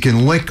 You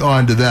can link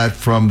onto that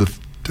from a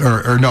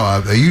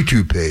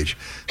YouTube page.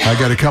 I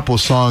got a couple of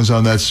songs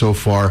on that so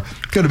far.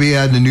 Going to be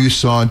adding a new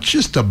song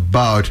just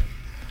about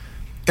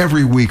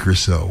every week or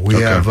so. We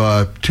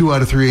have 2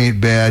 Out of 3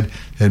 Ain't Bad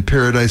and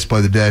Paradise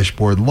by the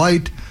Dashboard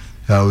Light.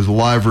 It was a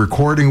live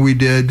recording we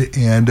did,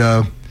 and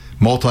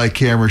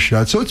multi-camera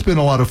shot. So it's been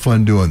a lot of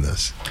fun doing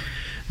this.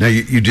 Now,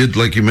 you did,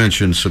 like you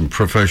mentioned, some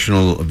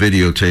professional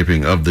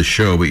videotaping of the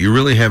show, but you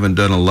really haven't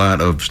done a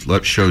lot of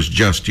shows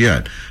just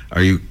yet.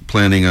 Are you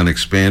planning on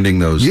expanding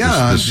those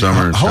this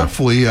summer and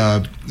hopefully,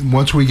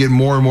 once we get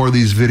more and more of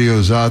these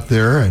videos out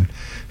there and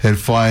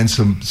find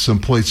some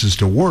places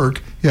to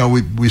work,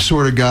 we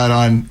sort of got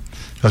on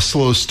a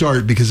slow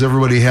start because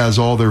everybody has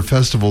all their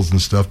festivals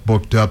and stuff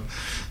booked up,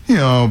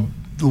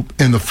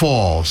 in the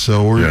fall.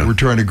 So we're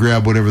trying to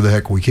grab whatever the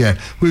heck we can.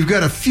 We've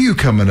got a few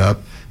coming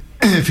up.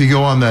 If you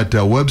go on that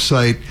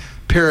website,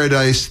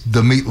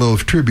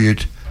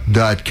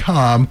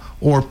 ParadiseTheMeatloafTribute.com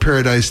or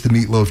Paradise the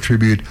Meatloaf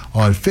Tribute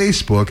on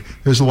Facebook,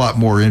 there's a lot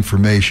more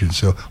information.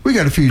 So we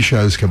got a few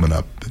shows coming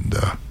up. And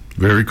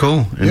very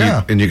cool.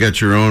 And you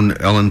got your own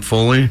Ellen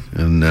Foley.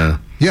 And that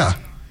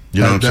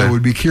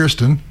would be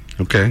Kirsten.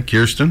 Okay,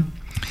 Kirsten.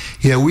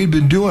 Yeah, we've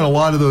been doing a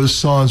lot of those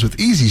songs with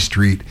Easy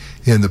Street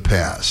in the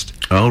past.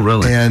 Oh,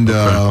 really?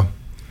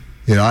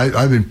 And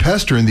I've been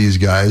pestering these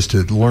guys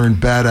to learn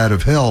Bat Out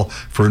of Hell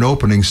for an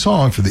opening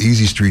song for the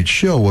Easy Street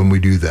show when we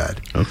do that.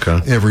 Okay.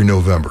 Every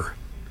November.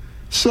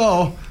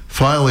 So,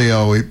 finally,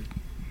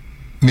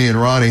 me and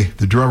Ronnie,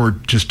 the drummer,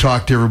 just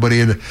talked to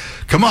everybody and,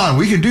 come on,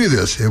 we can do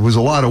this. It was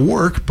a lot of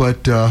work,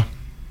 but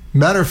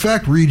matter of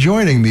fact,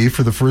 rejoining me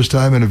for the first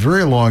time in a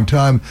very long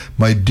time,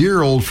 my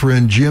dear old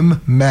friend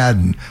Jim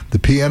Madden, the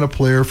piano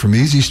player from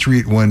Easy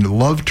Street when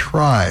Love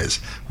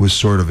Tries was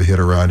sort of a hit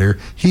around here.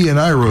 He and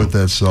I wrote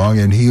that song,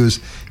 and he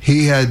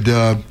had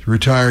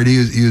retired. He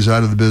was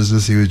out of the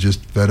business. He was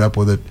just fed up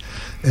with it.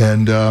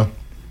 And I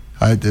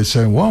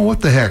said, well,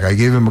 what the heck? I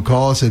gave him a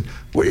call. I said,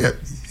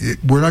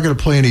 we're not going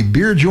to play any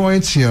beer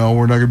joints.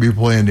 We're not going to be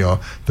playing,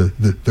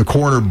 the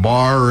corner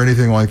bar or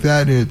anything like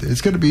that.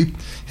 It's going to be,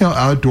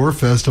 outdoor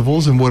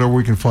festivals and whatever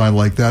we can find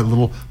like that,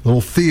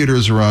 little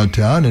theaters around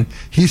town. And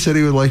he said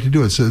he would like to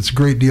do it. So it's a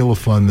great deal of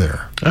fun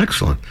there.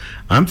 Excellent.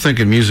 I'm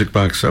thinking Music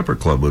Box Supper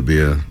Club would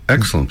be an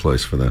excellent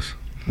place for this.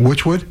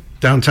 Which would?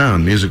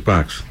 Downtown, Music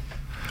Box.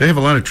 They have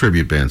a lot of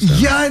tribute bands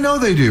down there. I know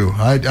they do.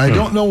 I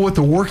don't know what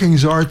the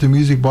workings are at the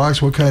Music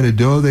Box, what kind of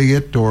dough they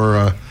get,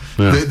 or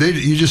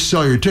you just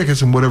sell your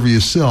tickets and whatever you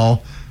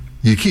sell.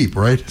 you keep,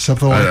 right?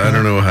 Something like that. I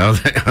don't know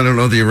I don't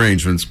know the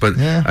arrangements, but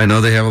I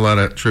know they have a lot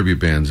of tribute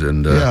bands.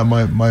 And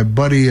my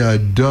buddy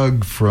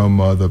Doug from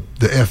the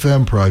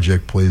FM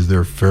Project plays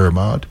there a fair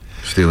amount.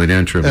 Steely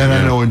Dan tribute. And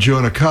I know when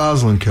Jonah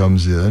Coslin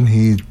comes in,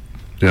 he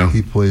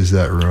plays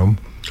that room.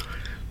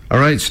 All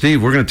right,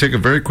 Steve, we're going to take a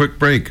very quick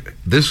break.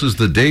 This is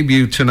the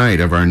debut tonight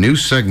of our new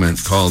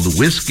segment called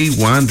Whiskey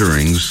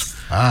Wanderings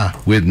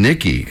with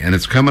Nikki, and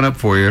it's coming up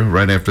for you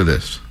right after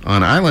this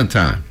on Island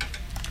Time.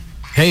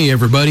 Hey,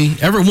 everybody.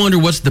 Ever wonder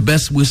what's the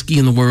best whiskey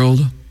in the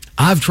world?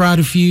 I've tried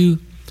a few.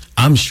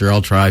 I'm sure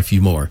I'll try a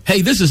few more.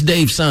 Hey, this is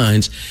Dave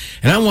Sines,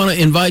 and I want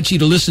to invite you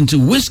to listen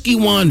to Whiskey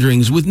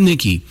Wanderings with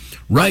Nikki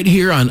right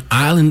here on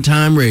Island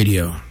Time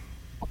Radio.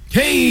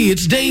 Hey,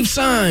 it's Dave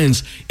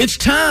Sines. It's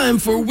time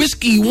for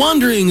Whiskey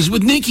Wanderings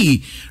with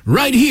Nikki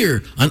right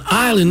here on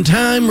Island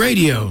Time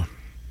Radio.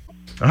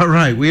 All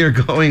right, we are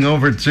going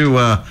over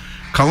to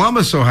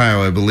Columbus,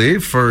 Ohio, I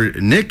believe, for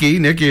Nikki.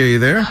 Nikki, are you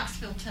there?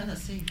 Knoxville,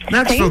 Tennessee.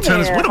 Knoxville,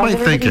 Tennessee. What am I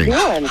thinking?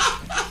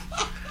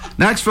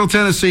 Knoxville,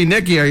 Tennessee.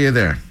 Nikki, are you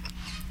there?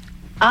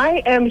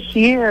 I am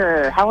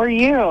here. How are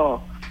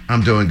you?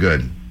 I'm doing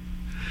good.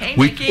 Hey,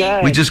 Nikki.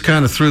 We just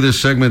kind of threw this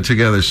segment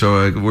together,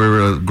 so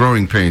we're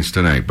growing pains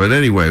tonight. But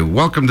anyway,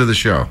 welcome to the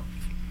show.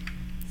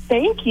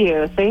 Thank you.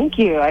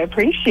 I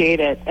appreciate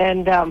it.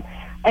 And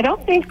I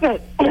don't think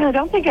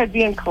I'd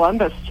be in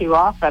Columbus too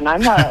often.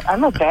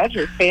 I'm a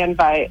Badger fan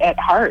at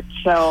heart,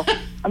 so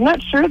I'm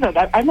not sure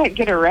that I might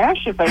get a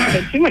rash if I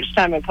spend too much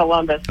time in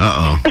Columbus.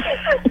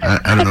 I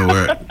don't know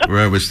where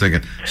I was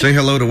thinking. Say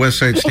hello to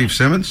Westside Steve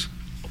Simmons.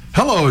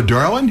 Hello,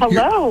 darling.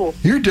 Hello.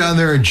 You're down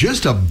there in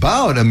just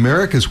about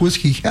America's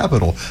whiskey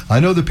capital.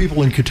 I know the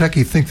people in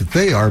Kentucky think that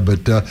they are,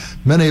 but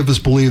many of us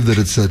believe that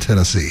it's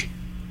Tennessee.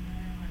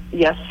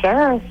 Yes,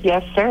 sir.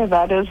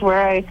 That is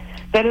where I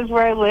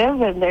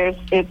live, and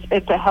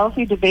it's a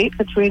healthy debate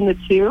between the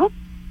two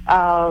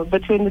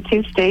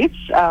states.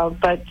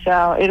 But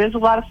it is a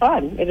lot of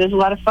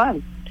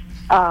fun.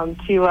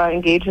 To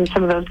engage in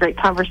some of those great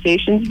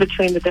conversations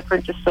between the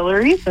different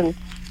distilleries and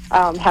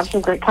have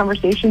some great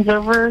conversations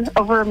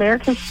over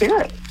America's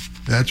spirit.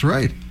 That's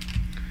right.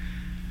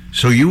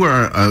 So you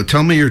are,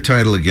 tell me your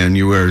title again.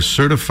 You are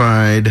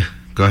certified,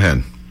 go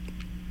ahead.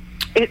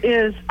 It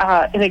is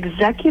an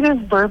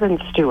executive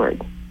bourbon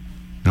steward.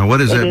 Now, what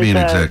does that mean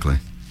exactly?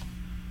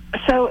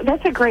 So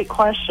that's a great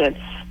question.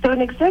 So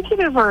an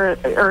executive or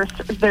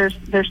there's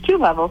two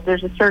levels.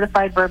 There's a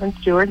certified bourbon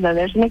steward, and then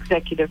there's an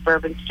executive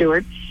bourbon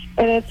steward.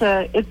 And it's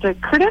a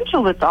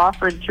credential that's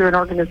offered through an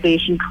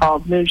organization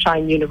called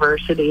Moonshine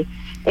University.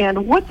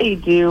 And what they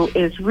do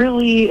is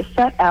really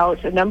set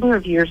out a number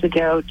of years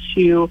ago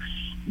to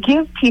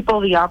give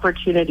people the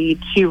opportunity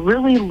to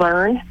really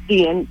learn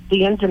the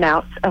ins and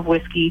outs of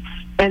whiskey.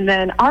 And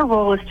then our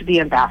role is to be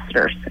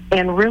ambassadors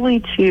and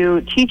really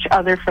to teach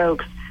other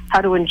folks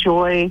how to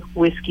enjoy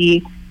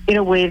whiskey in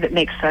a way that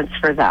makes sense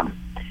for them.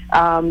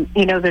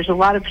 There's a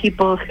lot of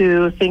people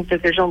who think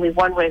that there's only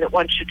one way that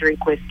one should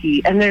drink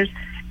whiskey, and there's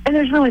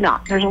really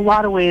not. There's a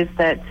lot of ways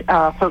that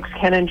folks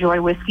can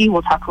enjoy whiskey.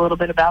 We'll talk a little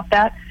bit about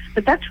that.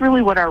 But that's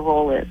really what our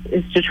role is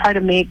to try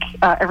to make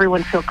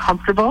everyone feel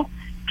comfortable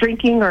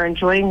drinking or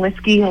enjoying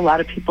whiskey. A lot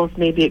of people's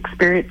maybe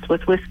experience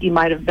with whiskey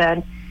might have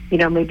been,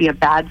 maybe a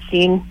bad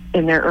scene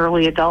in their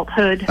early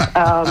adulthood,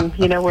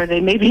 where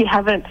they maybe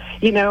haven't,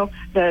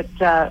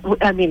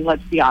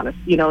 let's be honest,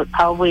 it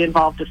probably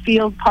involved a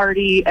field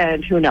party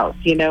and who knows,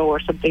 or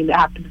something that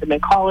happened to them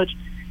in college.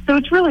 So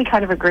it's really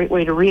kind of a great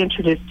way to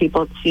reintroduce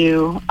people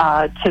to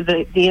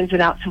the ins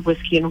and outs of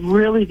whiskey and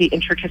really the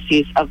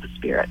intricacies of the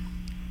spirit.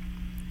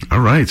 All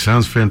right,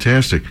 sounds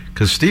fantastic.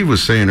 Because Steve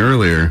was saying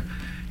earlier,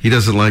 he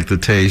doesn't like the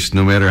taste,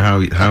 no matter how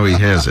he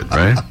has it,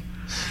 right?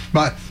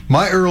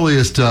 My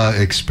earliest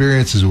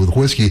experiences with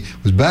whiskey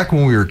was back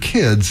when we were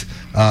kids.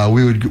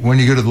 When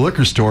you go to the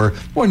liquor store,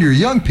 when you're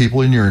young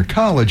people and you're in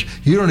college,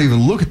 you don't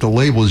even look at the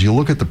labels. You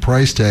look at the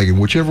price tag, and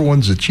whichever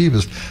one's the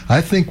cheapest. I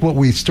think what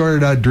we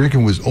started out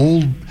drinking was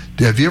old.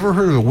 Have you ever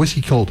heard of a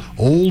whiskey called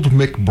Old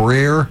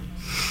McBrayer?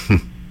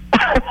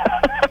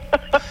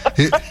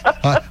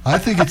 I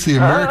think it's the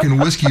American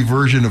whiskey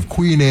version of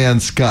Queen Anne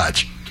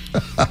Scotch.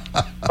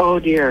 Oh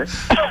dear.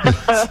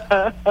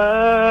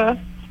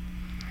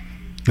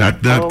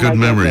 Not good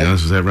memory.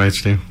 Is that right,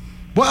 Steve?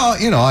 Well,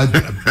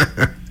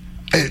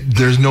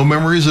 there's no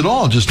memories at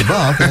all, just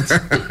about.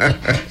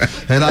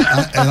 And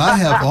I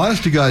have,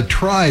 honest to God,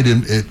 tried,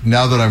 and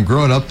now that I'm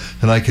grown up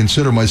and I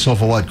consider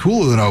myself a lot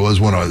cooler than I was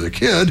when I was a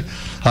kid,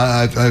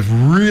 I've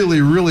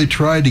really, really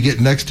tried to get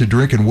next to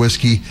drinking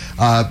whiskey.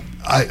 I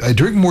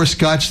drink more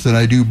Scotch than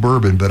I do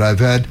bourbon, but I've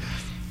had...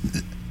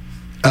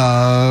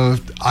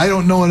 I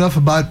don't know enough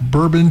about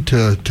bourbon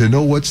to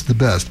know what's the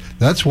best.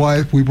 That's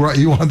why we brought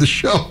you on the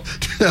show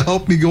to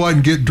help me go out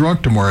and get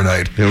drunk tomorrow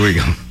night. Here we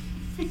go.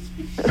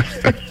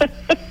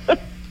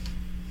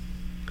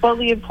 Well,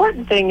 the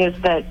important thing is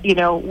that,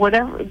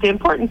 the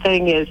important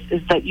thing is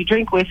that you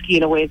drink whiskey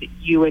in a way that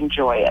you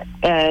enjoy it.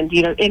 And,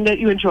 and that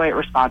you enjoy it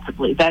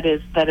responsibly. That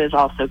is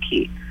also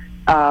key.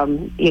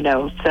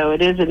 So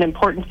it is an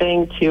important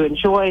thing to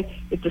enjoy.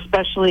 It's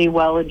especially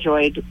well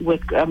enjoyed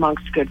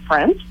amongst good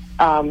friends.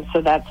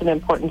 So that's an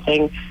important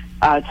thing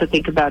to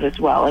think about as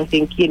well. I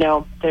think you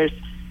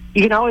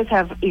can always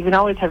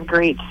have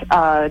great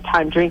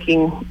time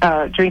drinking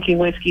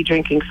whiskey,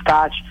 drinking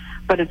scotch,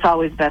 but it's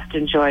always best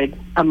enjoyed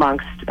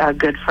amongst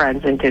good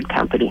friends and good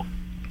company.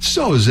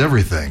 So is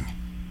everything.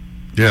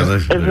 Yeah,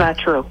 isn't that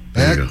true?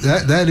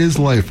 That is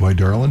life, my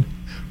darling.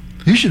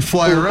 You should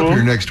fly her up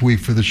here next week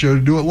for the show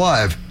to do it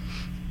live.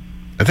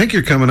 I think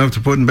you're coming up to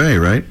Put-in-Bay,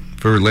 right,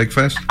 for Lake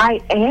Fest? I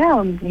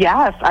am.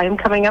 Yes, I am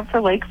coming up for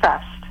Lake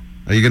Fest.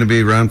 Are you going to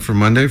be around for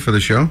Monday for the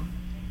show?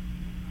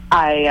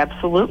 I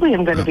absolutely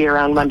am going to be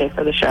around Monday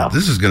for the show.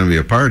 This is going to be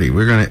a party.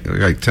 We're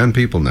like 10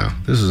 people now.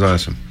 This is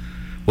awesome.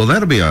 Well,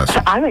 that'll be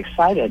awesome. I'm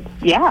excited.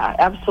 Yeah,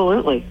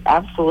 absolutely.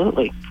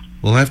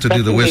 We'll have to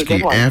do the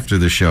whiskey after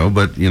the show,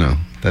 but,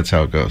 that's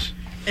how it goes.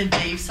 And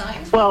Dave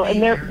Sines. Well,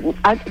 and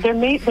there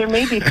may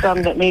be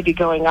some that may be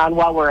going on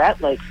while we're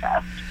at Lake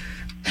Fest.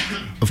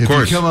 Of if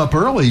course. you come up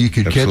early, you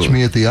could catch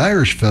me at the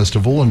Irish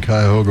Festival in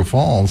Cuyahoga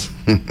Falls.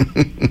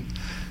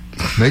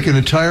 Make an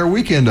entire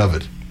weekend of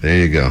it. There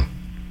you go.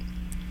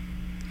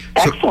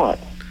 Excellent.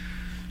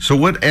 So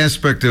what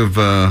aspect of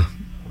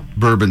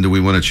bourbon do we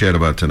want to chat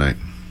about tonight?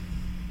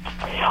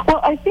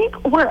 Well, I think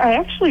where I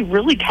actually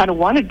really kind of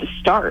wanted to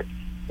start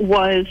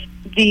was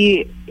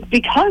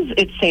because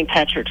it's St.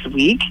 Patrick's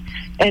Week,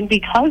 and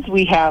because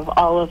we have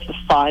all of the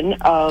fun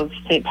of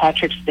St.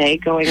 Patrick's Day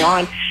going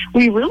on,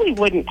 we really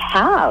wouldn't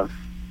have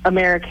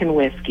American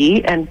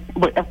whiskey, and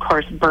of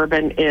course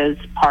bourbon is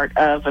part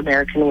of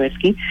American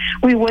whiskey.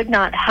 We would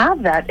not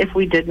have that if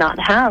we did not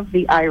have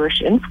the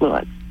Irish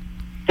influence.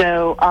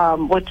 So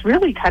what's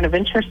really kind of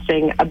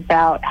interesting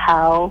about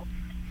how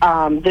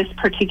this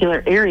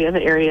particular area,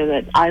 the area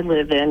that I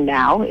live in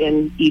now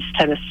in East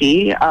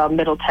Tennessee,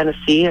 Middle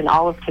Tennessee, and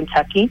all of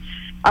Kentucky,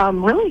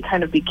 really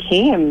kind of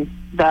became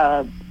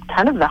the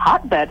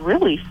hotbed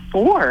really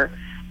for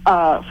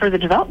the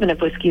development of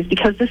whiskeys,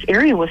 because this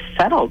area was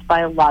settled by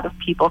a lot of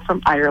people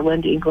from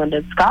Ireland, England,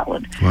 and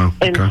Scotland. Wow,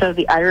 okay. And so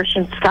the Irish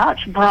and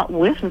Scotch brought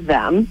with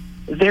them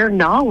their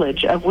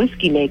knowledge of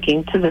whiskey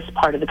making to this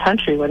part of the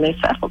country when they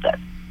settled it.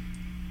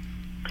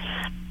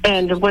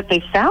 And what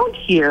they found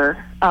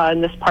here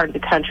in this part of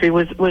the country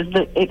was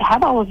that it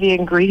had all of the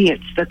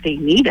ingredients that they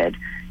needed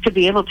to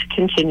be able to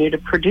continue to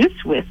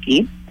produce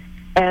whiskey.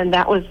 And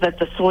that was that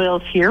the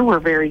soils here were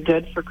very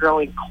good for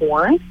growing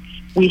corn.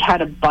 We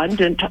had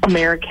abundant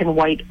American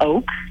white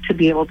oak to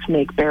be able to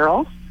make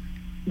barrels.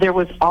 There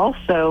was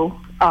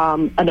also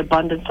an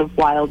abundance of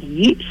wild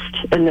yeast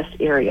in this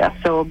area.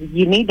 So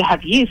you need to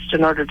have yeast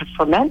in order to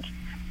ferment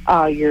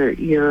your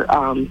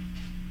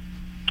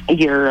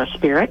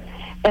spirit.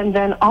 And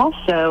then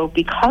also,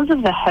 because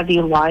of the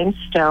heavy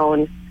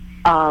limestone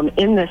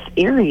in this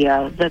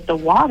area, that the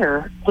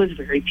water was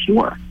very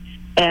pure.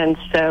 And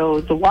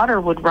so the water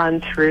would run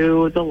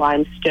through the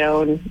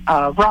limestone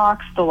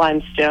rocks, the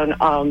limestone,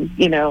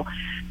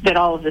 that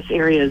all of this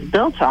area is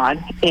built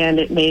on, and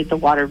it made the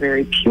water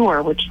very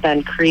pure, which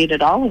then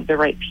created all of the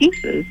right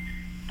pieces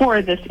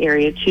for this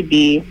area to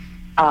be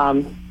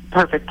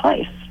perfect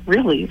place,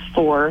 really,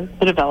 for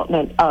the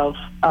development of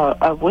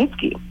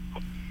whiskey.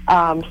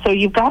 So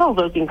you've got all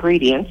those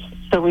ingredients.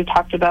 So we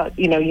talked about,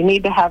 you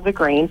need to have the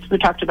grains. We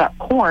talked about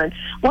corn.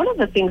 One of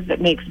the things that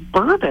makes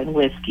bourbon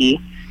whiskey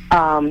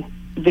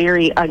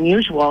very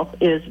unusual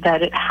is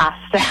that it has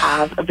to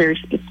have a very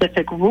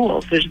specific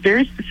rules. There's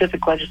very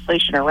specific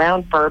legislation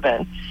around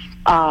bourbon.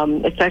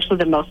 It's actually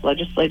the most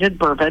legislated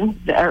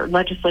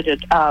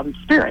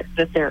spirit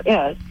that there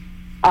is.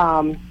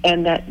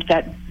 And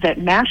that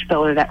mash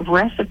bill, or that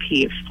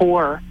recipe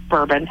for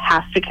bourbon,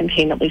 has to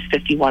contain at least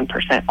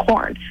 51%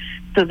 corn.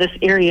 So this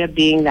area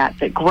being that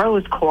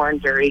grows corn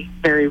very,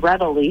 very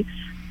readily,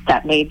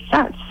 that made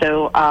sense.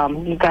 So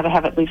you've got to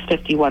have at least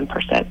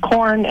 51%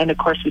 corn, and of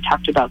course we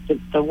talked about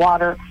the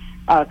water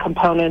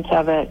component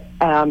of it.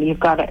 You've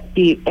got to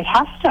it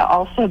has to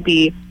also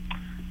be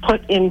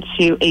put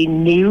into a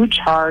new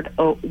charred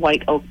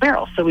white oak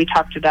barrel. So we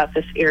talked about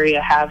this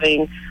area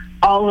having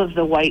all of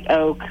the white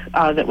oak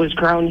that was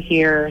grown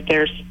here.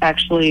 There's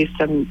actually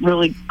some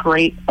really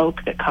great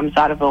oak that comes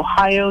out of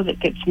Ohio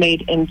that gets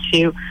made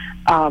into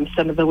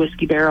some of the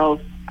whiskey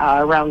barrels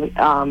around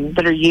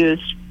that are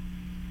used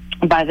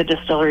by the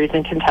distilleries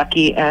in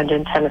Kentucky and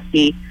in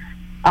Tennessee.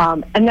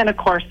 And then, of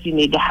course, you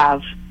need to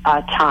have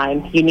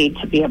time. You need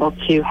to be able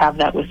to have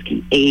that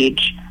whiskey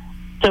age.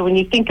 So when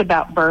you think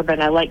about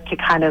bourbon, I like to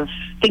kind of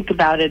think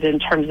about it in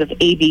terms of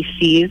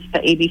ABCs, the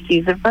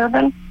ABCs of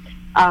bourbon.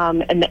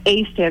 And the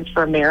A stands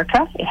for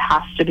America. It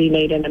has to be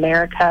made in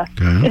America.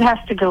 Okay. It has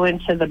to go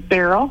into the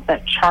barrel,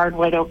 that charred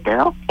white oak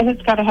barrel, and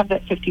it's got to have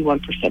that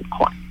 51%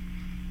 corn.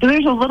 So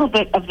there's a little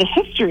bit of the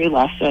history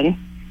lesson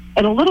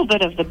and a little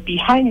bit of the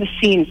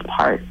behind-the-scenes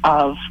part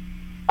of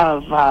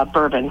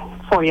bourbon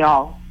for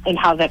y'all, and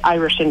how that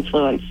Irish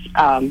influence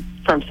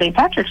from St.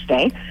 Patrick's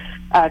Day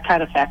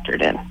kind of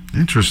factored in.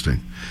 Interesting.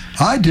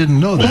 I didn't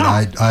know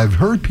that. Yeah. I've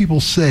heard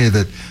people say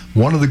that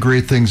one of the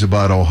great things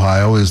about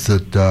Ohio is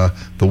that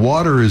the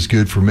water is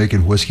good for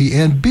making whiskey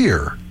and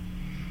beer.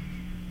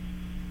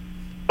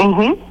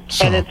 Mm-hmm.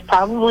 So- And it's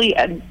probably,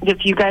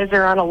 if you guys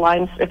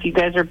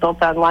are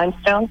built on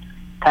limestone,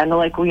 kind of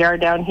like we are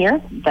down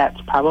here, that's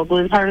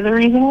probably part of the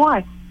reason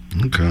why.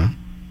 Okay.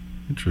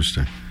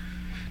 Interesting.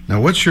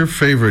 Now, what's your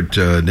favorite,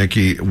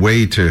 Nikki,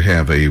 way to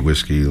have a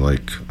whiskey?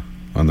 Like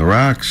on the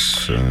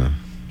rocks?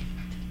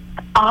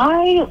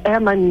 I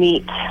am a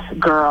neat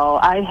girl.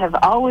 I have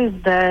always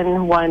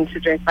been one to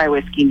drink my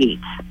whiskey neat,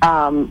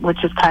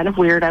 which is kind of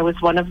weird. I was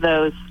one of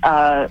those,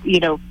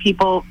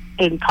 people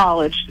in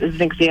college, as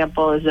an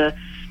example, as a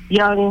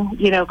young,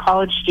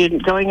 college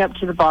student going up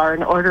to the bar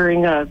and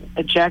ordering a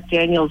Jack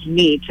Daniel's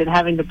neat and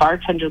having the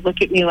bartender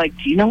look at me like,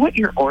 do you know what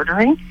you're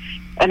ordering?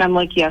 And I'm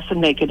like, yes,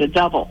 and make it a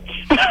double.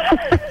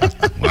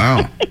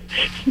 Wow.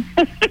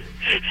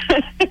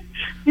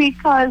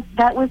 Because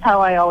that was how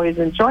I always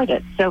enjoyed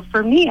it. So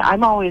for me,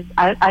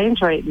 I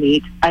enjoy it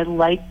neat. I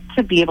like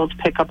to be able to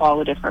pick up all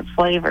the different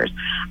flavors.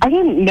 I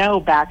didn't know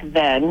back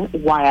then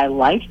why I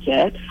liked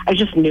it. I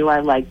just knew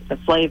I liked the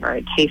flavor.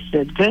 It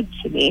tasted good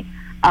to me.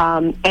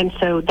 And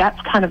so that's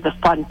kind of the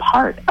fun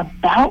part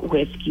about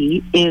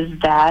whiskey is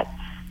that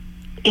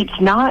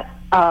it's not,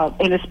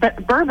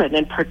 bourbon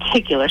in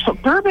particular. So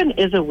bourbon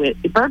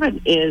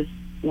is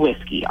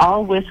whiskey.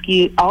 All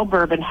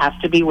bourbon has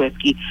to be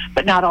whiskey,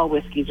 but not all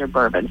whiskeys are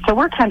bourbon. So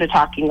we're kind of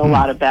talking a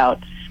lot about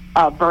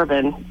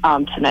bourbon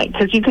tonight,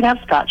 because you can have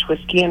Scotch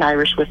whiskey and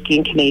Irish whiskey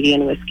and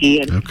Canadian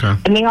whiskey,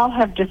 and they all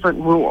have different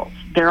rules.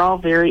 They all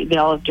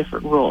have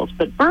different rules.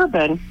 But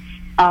bourbon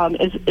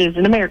is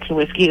an American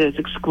whiskey. It is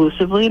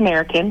exclusively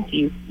American.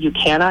 You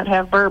cannot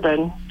have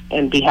bourbon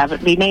and have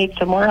it be made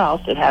somewhere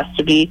else. It has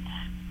to be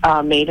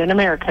made in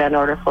America in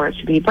order for it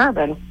to be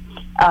bourbon.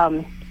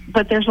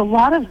 But there's a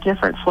lot of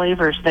different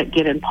flavors that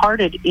get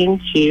imparted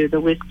into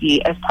the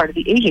whiskey as part of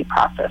the aging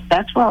process.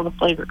 That's where all the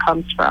flavor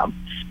comes from.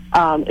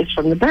 It's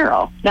from the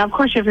barrel. Now, of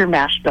course, you have your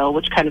mash bill,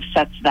 which kind of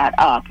sets that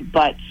up.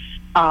 But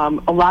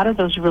a lot of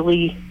those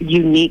really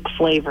unique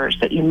flavors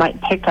that you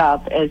might pick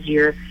up as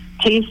you're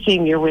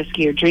tasting your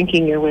whiskey or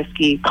drinking your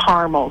whiskey,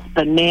 caramels,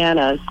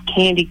 bananas,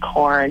 candy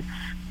corn,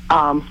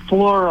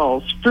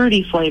 florals,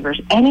 fruity flavors,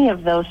 any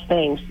of those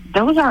things,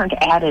 those aren't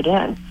added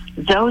in.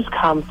 Those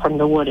come from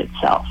the wood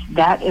itself.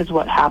 That is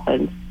what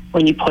happens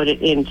when you put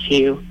it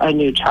into a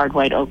new charred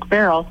white oak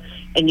barrel,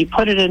 and you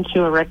put it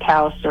into a rick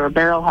house or a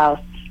barrel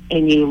house,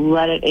 and you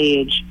let it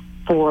age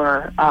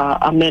for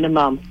a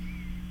minimum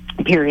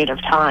period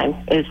of time.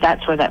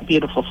 That's where that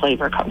beautiful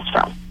flavor comes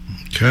from.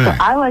 Okay. So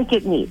I like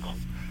it neat.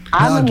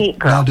 I'm a neat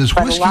girl. Now,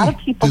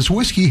 does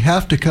whiskey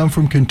have to come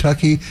from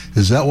Kentucky?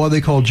 Is that why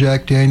they call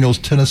Jack Daniel's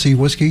Tennessee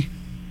whiskey?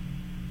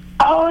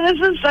 Oh, this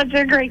is such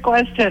a great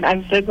question.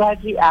 I'm so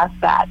glad you asked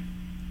that.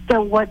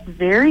 So what's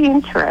very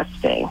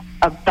interesting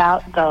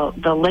about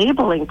the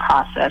labeling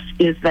process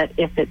is that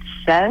if it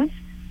says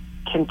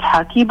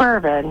Kentucky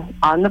bourbon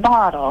on the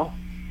bottle,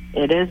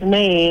 it is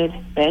made,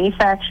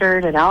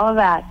 manufactured, and all of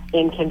that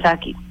in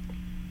Kentucky.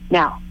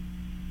 Now,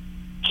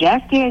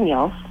 Jack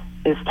Daniel's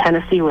is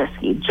Tennessee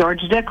whiskey.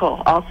 George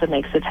Dickel also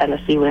makes a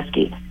Tennessee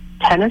whiskey.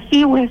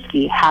 Tennessee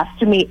whiskey has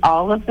to meet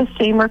all of the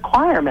same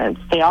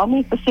requirements. They all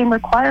meet the same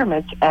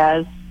requirements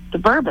as the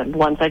bourbon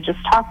ones I just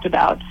talked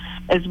about,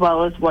 as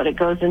well as what it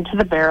goes into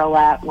the barrel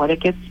at, what it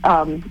gets,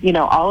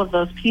 all of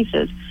those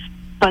pieces.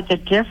 But the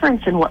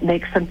difference in what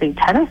makes something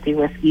Tennessee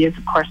whiskey is,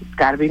 of course, it's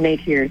got to be made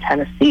here in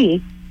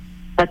Tennessee,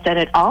 but then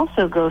it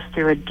also goes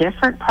through a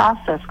different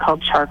process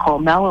called charcoal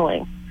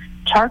mellowing.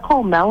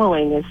 Charcoal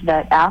mellowing is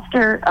that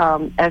after,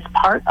 as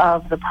part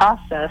of the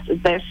process,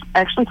 it's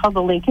actually called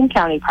the Lincoln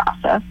County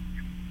process,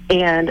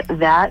 and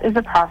that is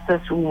a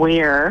process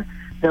where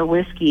the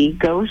whiskey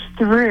goes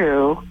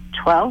through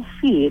 12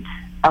 feet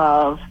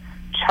of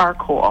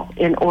charcoal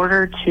in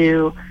order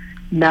to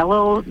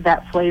mellow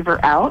that flavor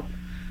out,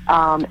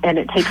 and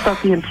it takes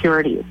out the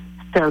impurities.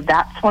 So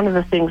that's one of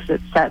the things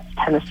that sets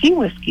Tennessee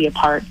whiskey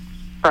apart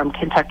from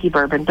Kentucky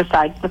bourbon,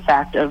 besides the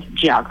fact of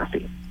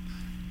geography.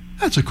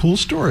 That's a cool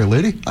story,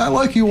 lady. I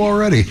like you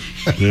already.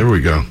 There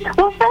we go.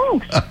 Well,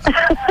 thanks.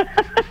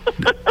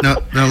 Now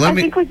I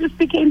think we just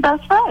became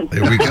best friends.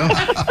 There we go.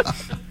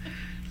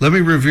 Let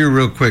me review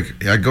real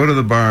quick. I go to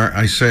the bar.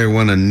 I say I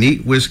want a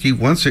neat whiskey.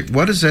 What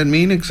does that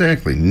mean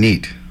exactly?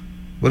 Neat.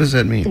 What does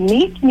that mean?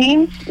 Neat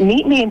means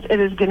it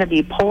is going to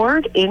be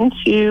poured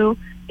into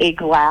a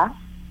glass.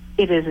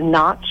 It is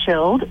not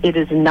chilled. It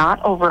is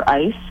not over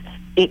ice.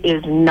 It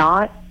is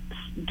not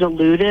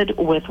diluted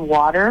with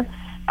water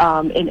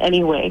in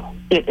any way.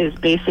 It is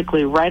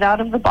basically right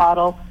out of the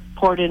bottle,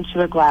 poured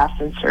into a glass,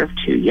 and served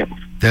to you.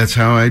 That's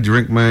how I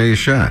drink my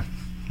shot,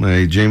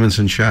 my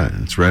Jameson shot.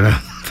 It's right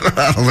out of the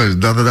bottle. There's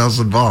nothing else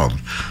involved.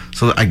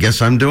 So I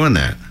guess I'm doing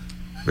that.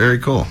 Very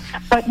cool.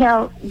 But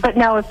now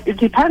it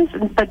depends.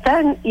 But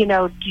then,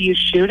 do you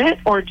shoot it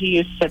or do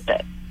you sip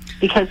it?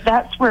 Because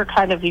that's where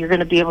kind of you're going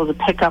to be able to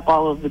pick up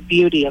all of the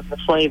beauty of the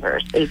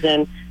flavors, is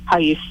in how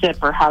you sip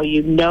or how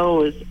you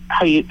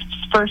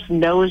first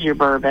nose your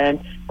bourbon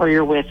or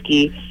your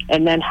whiskey,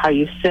 and then how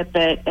you sip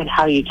it and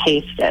how you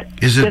taste it.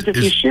 Because if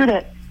you shoot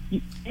it,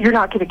 you're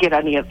not going to get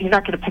you're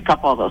not going to pick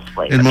up all those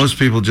flavors. And most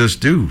people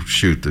just do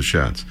shoot the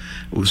shots.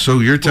 So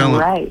you're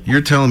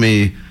telling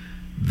me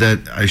that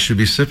I should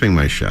be sipping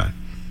my shot.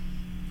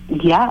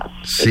 Yes.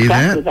 See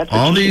exactly. that? That's what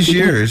all you these should be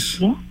doing. years,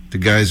 Yeah. the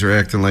guys are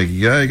acting like,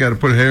 you got to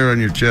put hair on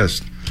your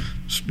chest.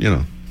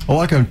 Well,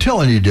 like I'm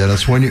telling you,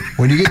 Dennis, when you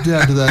get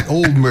down to that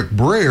old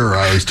McBrayer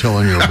I was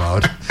telling you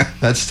about,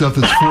 that stuff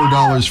that's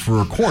 $4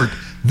 for a quart,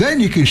 then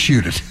you can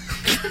shoot it.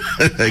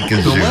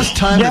 The less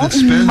time that it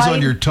spends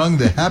on your tongue,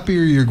 the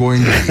happier you're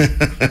going to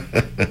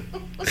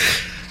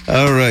be.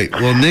 All right.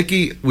 Well,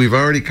 Nikki, we've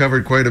already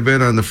covered quite a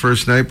bit on the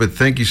first night, but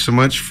thank you so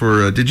much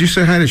for... did you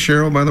say hi to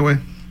Cheryl, by the way?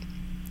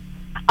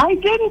 I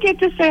didn't get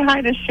to say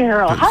hi to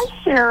Cheryl. Hi,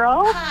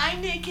 Cheryl. Hi,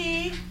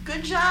 Nikki.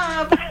 Good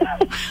job.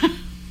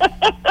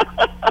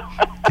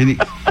 You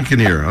can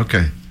hear her.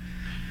 Okay.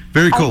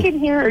 Very cool. I can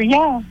hear her,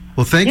 yeah.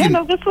 Well, thank you.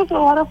 No, this was a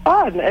lot of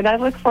fun, and I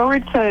look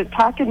forward to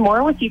talking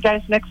more with you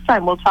guys next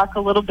time. We'll talk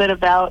a little bit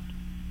about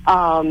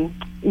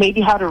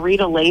maybe how to read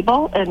a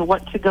label and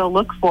what to go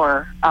look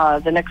for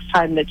the next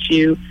time that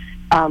you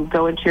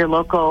go into your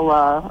local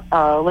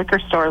liquor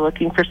store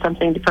looking for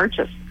something to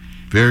purchase.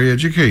 Very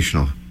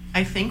educational.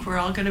 I think we're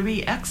all going to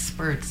be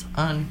experts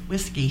on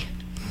whiskey.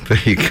 There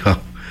you go.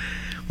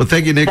 Well,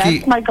 thank you, Nikki.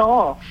 That's my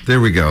goal. There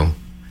we go.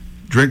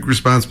 Drink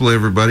responsibly,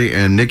 everybody.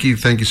 And Nikki,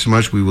 thank you so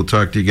much. We will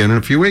talk to you again in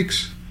a few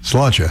weeks.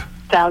 Sláinte.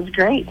 Sounds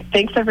great.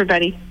 Thanks,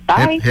 everybody.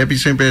 Bye. Happy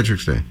St.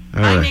 Patrick's Day.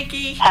 All Bye, right.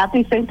 Nikki.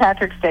 Happy St.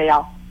 Patrick's Day,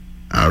 y'all.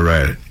 All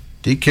right.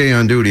 DK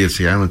on duty. It's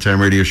the Island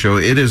Time Radio Show.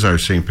 It is our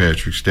St.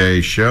 Patrick's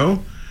Day show.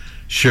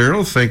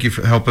 Cheryl, thank you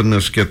for helping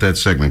us get that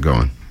segment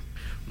going.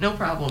 No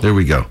problem. There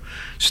we go.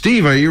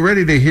 Steve, are you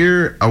ready to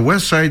hear a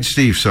West Side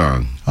Steve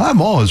song?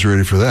 I'm always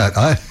ready for that.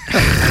 I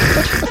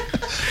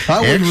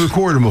wouldn't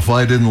record them if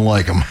I didn't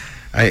like them.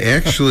 I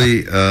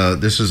actually,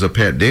 this is a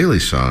Pat Daly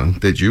song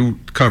that you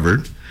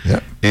covered.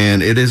 Yep.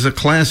 And it is a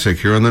classic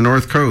here on the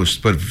North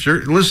Coast. But if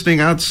you're listening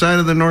outside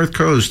of the North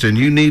Coast and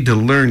you need to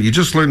learn, you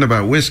just learned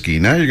about whiskey.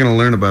 Now you're going to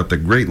learn about the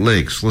Great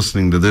Lakes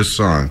listening to this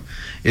song.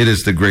 It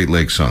is the Great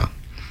Lakes song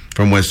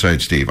from West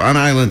Side Steve on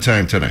Island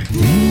Time tonight.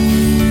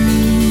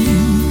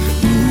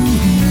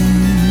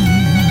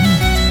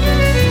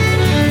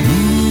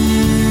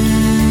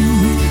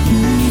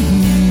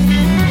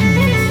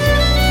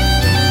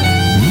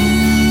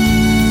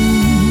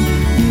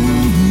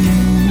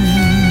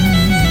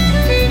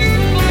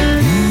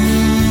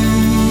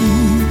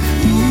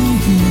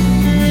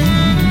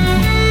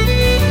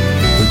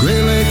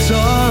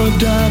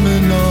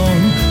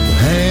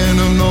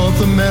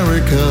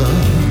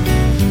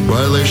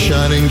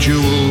 Shining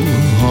jewel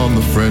on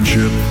the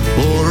friendship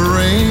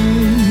bordering.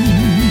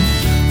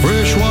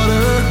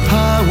 Freshwater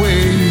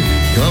highway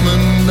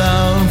coming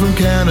down from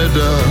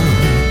Canada.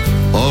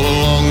 All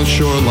along the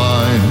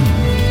shoreline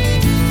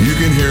you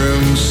can hear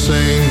him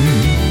sing.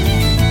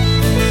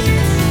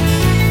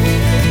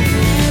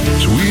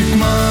 Sweet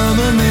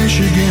Mother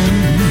Michigan,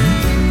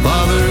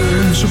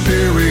 Father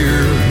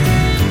Superior,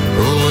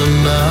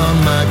 rolling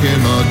down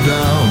Mackinac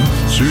down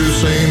through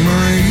St.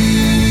 Marie.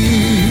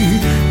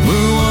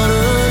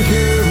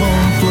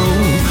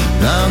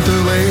 Down to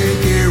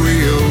Lake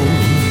Erie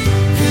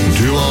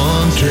to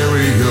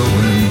Ontario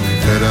and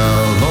head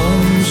out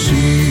on the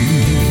sea.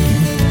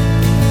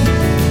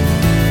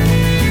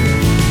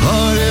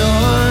 Hardy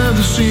are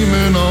the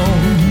seamen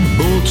on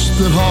boats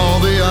that haul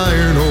the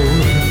iron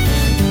ore,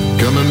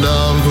 coming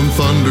down from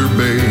Thunder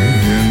Bay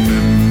and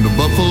into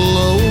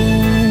Buffalo.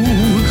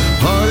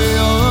 Hardy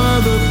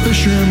are the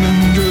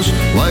fishermen just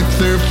like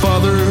their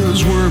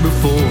fathers were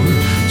before,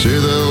 say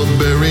they'll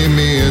bury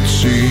me at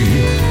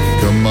sea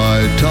come my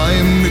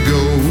time to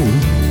go.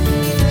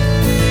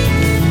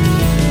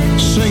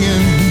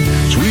 Singing,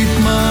 Sweet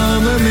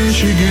Mother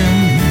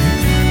Michigan,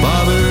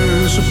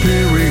 Father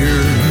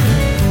Superior,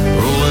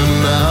 rolling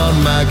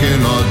down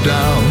Mackinac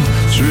down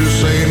through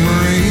St.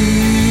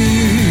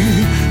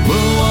 Marie.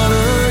 Blue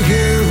water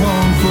here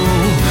on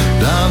full,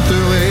 down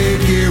through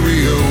Lake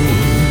Erie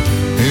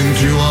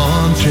into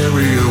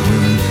Ontario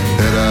and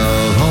head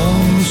out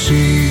on the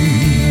sea.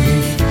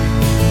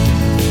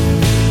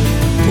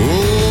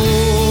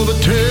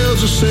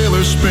 Tales of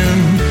sailors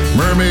spin,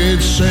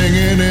 mermaids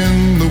singing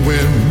in the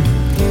wind,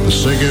 the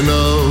sinking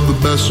of the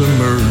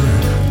Bessemer,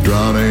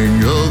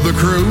 drowning of the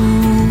crew.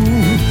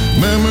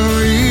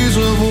 Memories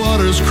of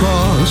waters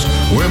crossed,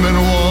 women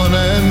won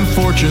and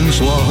fortunes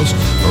lost,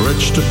 are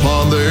etched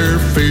upon their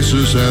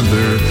faces and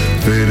their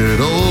faded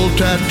old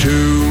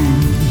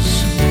tattoos.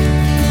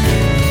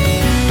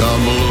 Down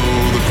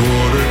below the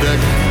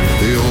quarterdeck,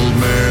 the old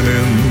man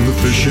in the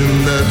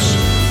fishing nets.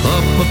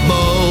 Up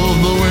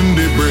above the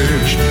windy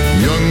bridge,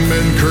 young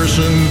men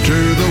cursing to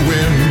the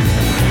wind.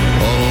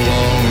 All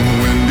along the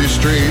windy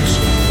streets,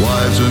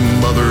 wives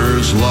and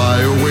mothers lie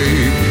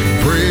awake.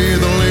 Pray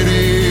the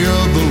Lady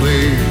of the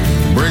Lake,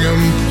 bring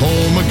 'em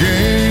home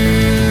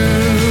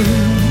again.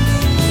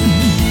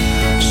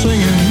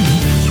 Singing,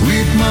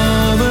 Sweet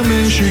Mother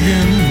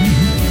Michigan,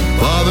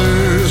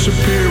 Father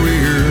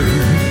Superior,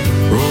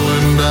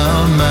 rolling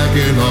down Mackinac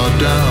backing on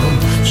down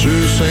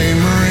through St.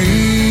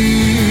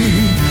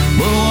 Marie.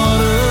 But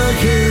water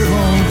here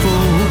home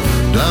full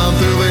down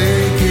through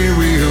Lake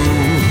Erie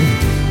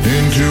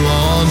into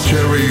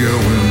Ontario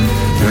and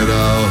head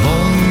out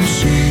on the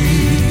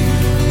sea.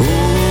 Oh,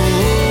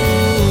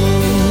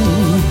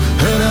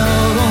 head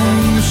out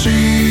on the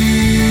sea.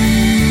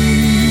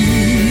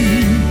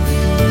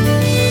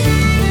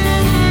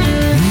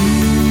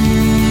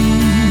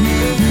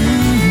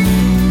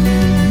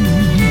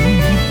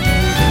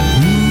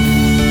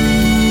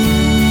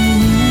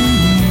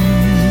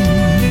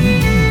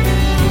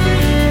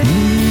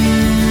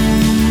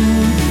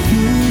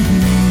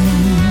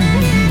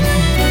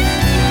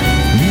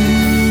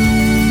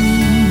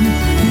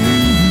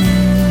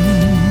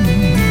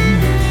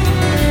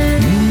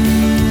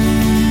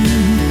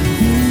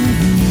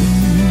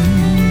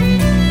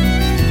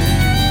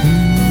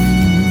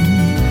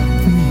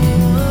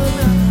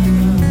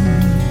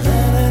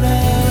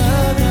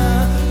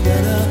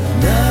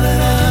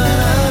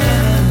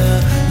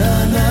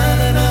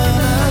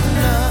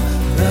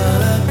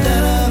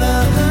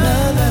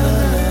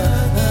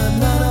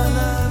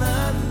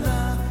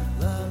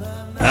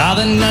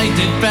 The night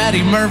that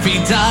Patty Murphy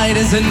died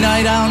is a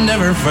night I'll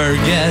never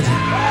forget.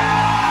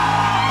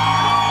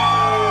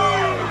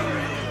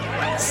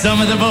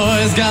 Some of the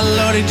boys got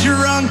loaded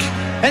drunk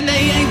and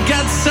they ain't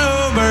got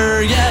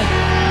sober yet.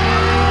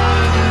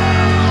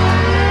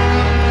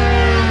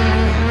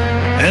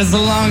 As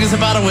long as the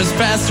bottle was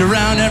passed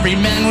around, every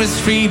man was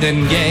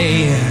feeling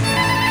gay.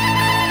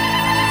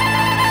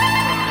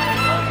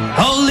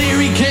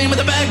 O'Leary came with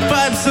the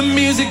bagpipes, some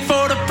music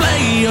for to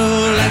play.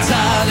 Oh, that's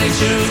how they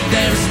showed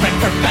their respect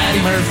for Patty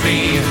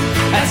Murphy.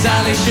 That's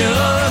how they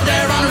showed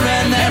their honor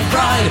and their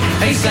pride.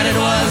 They said it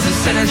was a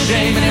sinner's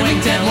shame and they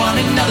winked at one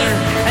another.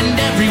 And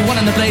everyone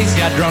in the place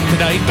got drunk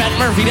tonight. Pat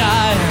Murphy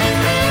died.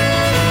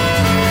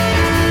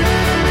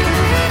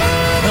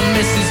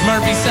 Mrs.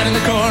 Murphy sat in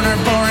the corner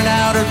pouring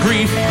out her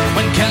grief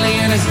when Kelly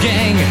and his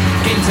gang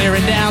came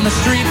tearing down the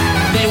street.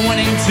 They went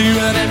into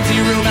an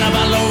empty room and a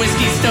bottle of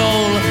whiskey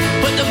stole.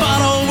 Put the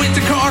bottle with the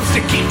corpse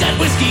to keep that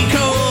whiskey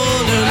cold.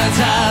 Oh, that's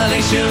how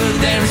they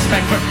showed their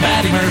respect for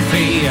Patty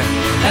Murphy.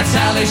 That's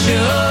how they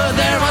showed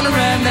their honor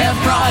and their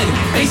pride.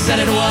 They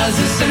said it was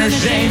a sinner's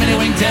shame and they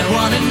winked at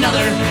one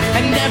another.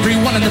 And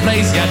everyone in the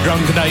place got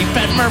drunk tonight.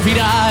 Pat Murphy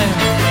died.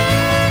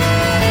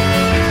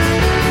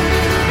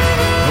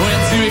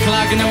 2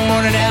 o'clock in the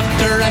morning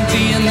after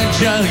emptying the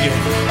jug,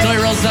 Toy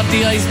rolls up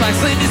the icebox,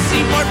 laid to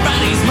Seaport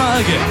Patty's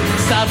mug.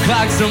 Stop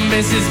clock so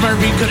Mrs.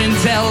 Murphy couldn't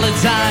tell the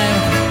time.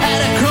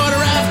 At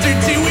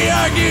 2:15 we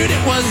argued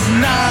it was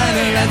 9.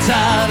 And that's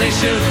how they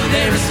showed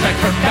their respect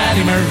for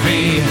Patty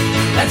Murphy.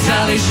 That's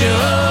how they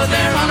showed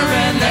their honor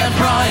and their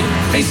pride.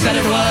 They said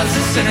it was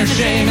a sinner's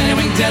shame and they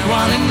winked at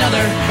one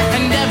another.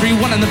 And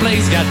everyone in the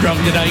place got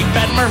drunk tonight.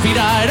 Pat Murphy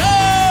died.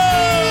 Oh!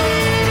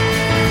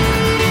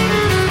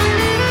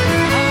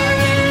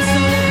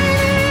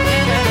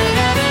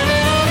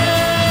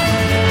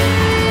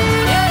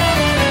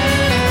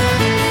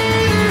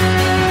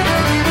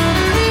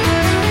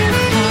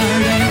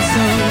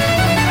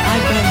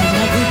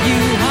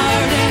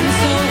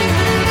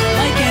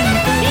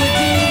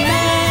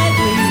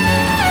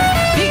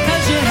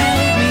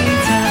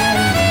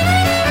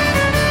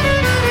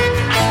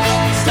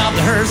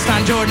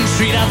 On Jordan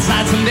Street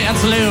outside some dance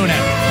saloon.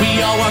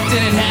 We all walked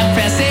in at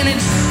 8:30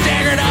 and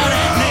staggered out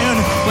at noon.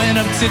 Went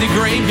up to the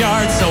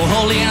graveyard so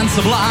holy and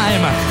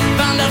sublime.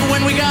 Found out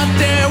when we got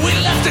there we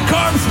left a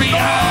corpse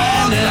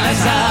behind. And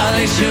that's how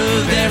they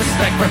showed their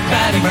respect for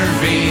Patty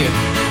Murphy.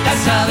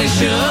 That's how they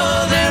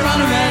showed their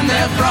honor and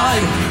their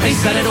pride. They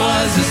said it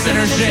was a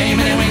sinner's shame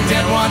and they winked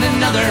at one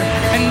another.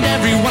 And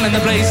everyone in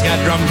the place got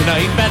drunk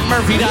tonight. Pat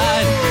Murphy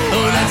died.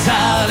 Oh, that's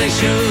how they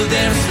showed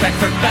their respect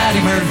for Patty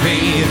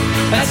Murphy.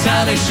 That's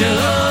how they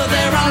showed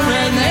their honor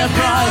and their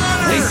pride.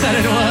 They said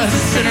it was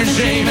a sinner's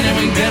shame and they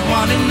winked at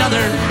one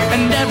another.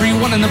 And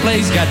everyone in the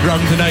place got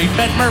drunk tonight.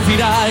 Pat Murphy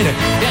died.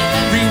 Yeah,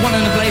 everyone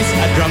in the place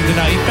got drunk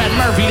tonight. Pat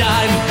Murphy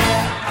died.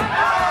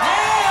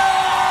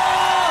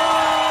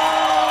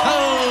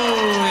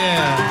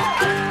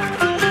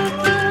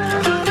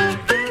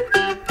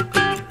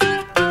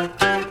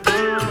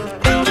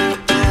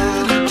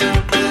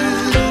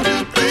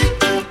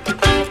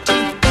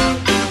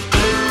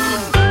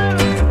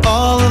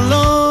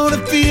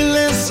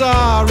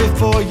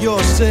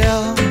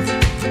 Yourself.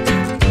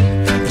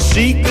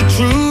 Seek the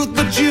truth,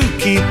 but you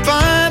keep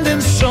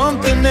finding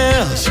something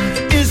else.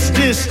 It's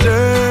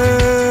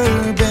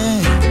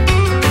disturbing.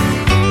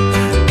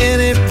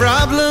 Any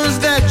problems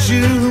that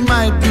you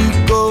might be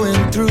going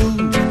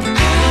through,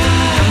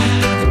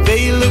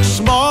 they look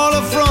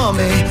smaller from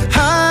a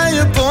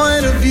higher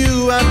point of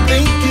view. I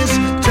think it's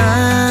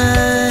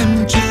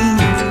time to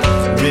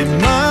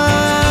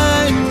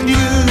remind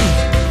you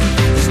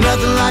there's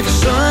nothing like a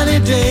sunny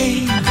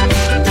day.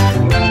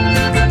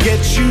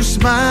 Get you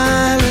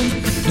smiling,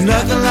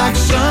 nothing like a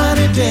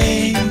sunny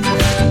day.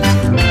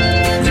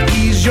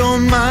 Ease your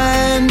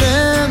mind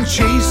and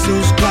chase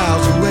those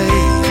clouds away.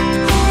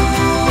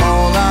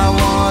 All I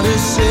want to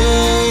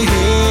say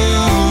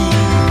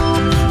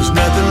is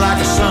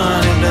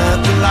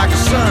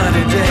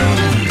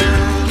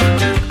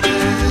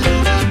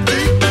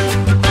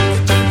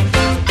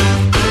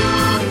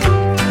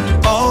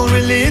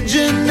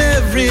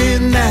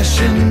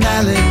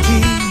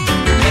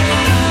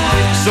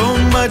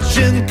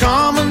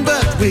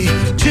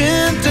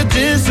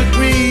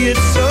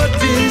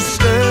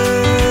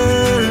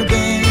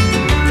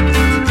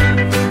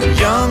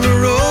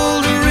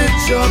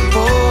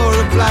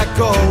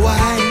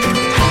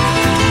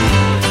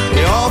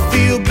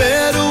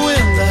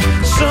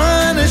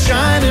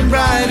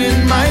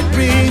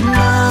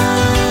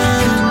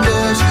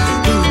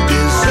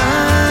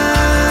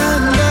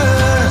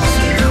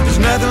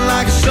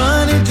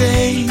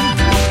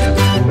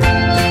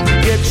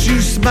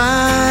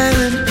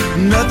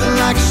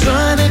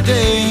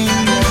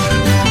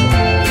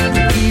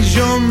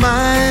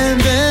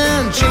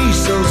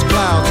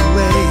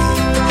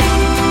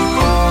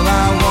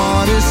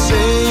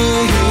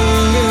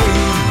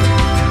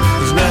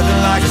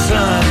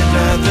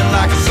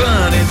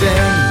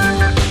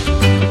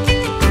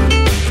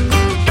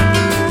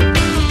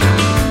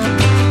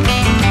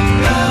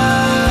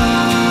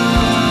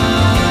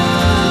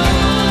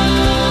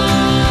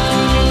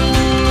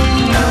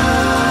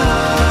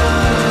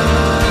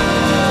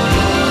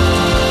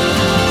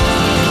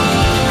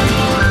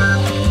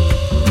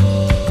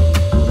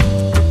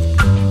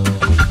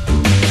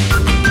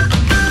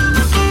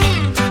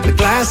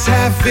glass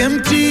half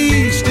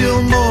empty,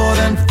 still more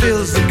than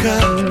fills the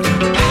cup.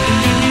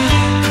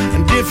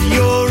 And if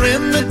you're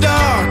in the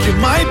dark, you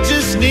might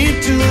just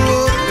need to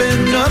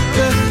open up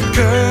the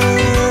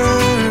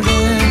curtain.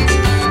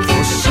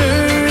 For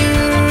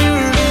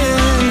certain,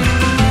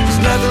 it's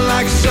nothing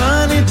like a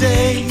sunny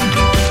day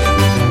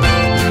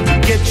to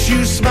get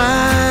you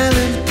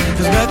smiling.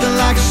 There's nothing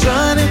like a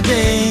sunny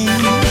day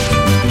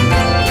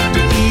to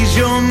ease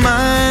your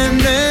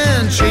mind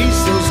and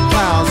chase those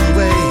clouds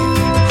away.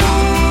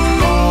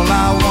 All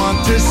I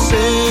want to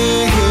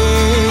say,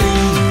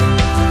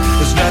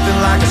 there's nothing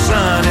like a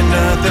sunny,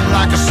 nothing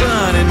like a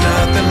sunny,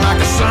 nothing like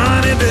a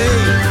sunny day.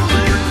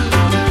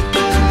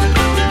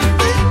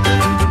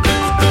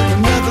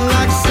 Nothing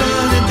like a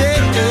sunny day.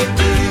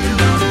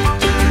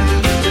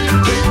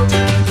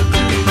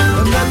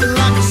 Nothing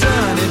like a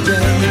sunny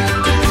day.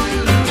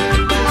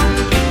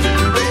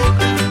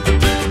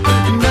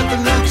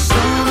 Nothing like a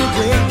sunny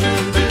day.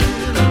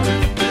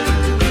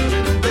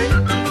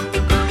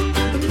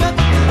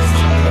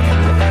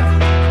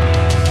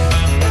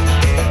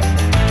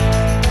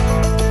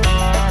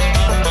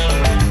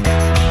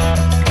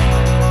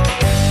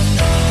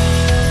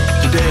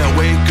 Today I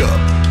wake up,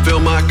 fill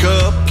my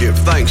cup, give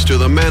thanks to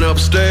the man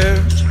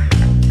upstairs.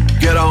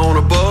 Get on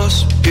a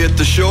bus, hit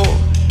the shore,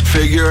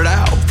 figure it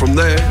out from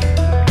there.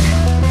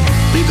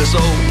 Leave this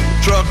old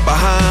truck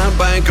behind,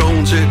 bank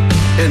owns it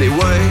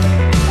anyway.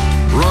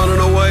 Running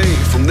away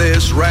from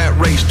this rat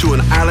race to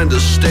an island to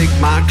stake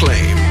my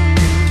claim.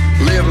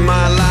 Live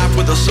my life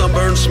with a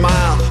sunburned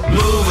smile,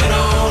 moving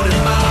on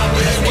in my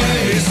best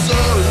way.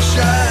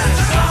 Sunshine,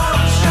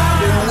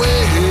 and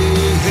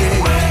waves,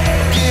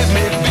 give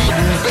me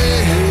beating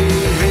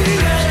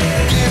babes,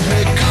 give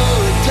me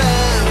good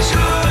times,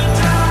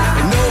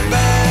 and no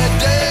bad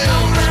days.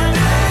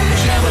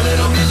 Jam a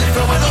little music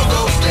from an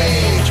old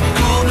stage,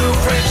 cool new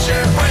French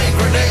champagne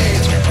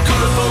grenades,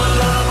 cooler full of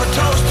love, a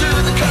toast to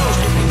the coast,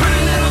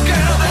 pretty little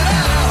girl that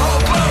I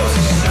hold close.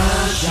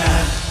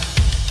 Sunshine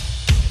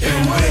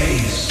and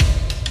waves.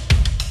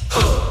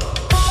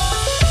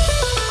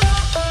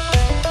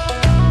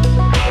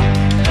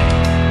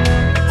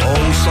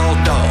 Old salt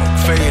dog,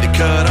 faded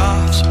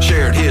cut-offs,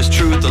 shared his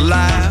truth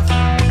alive.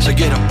 So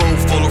get a boat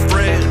full of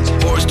friends,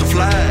 hoist a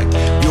flag,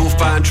 you'll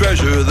find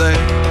treasure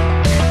there.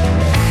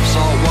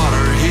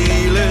 Saltwater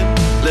healing,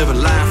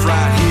 living life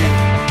right here,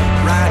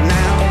 right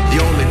now. The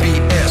only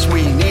BS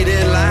we need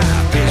in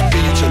life is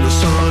beach and the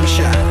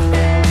sunshine.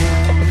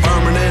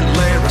 Permanent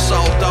layer of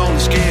salt on the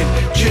skin,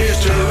 cheers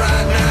to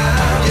right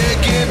now. Yeah,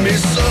 give me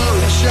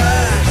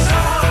sunshine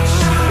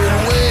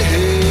and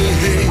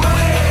waves,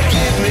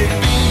 give me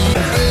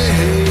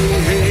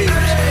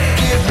babes,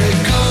 give me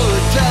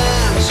good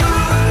times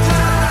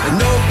and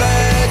no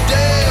bad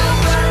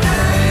days.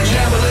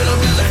 Jam a little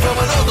music from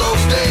an old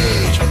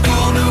stage,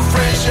 cool new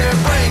French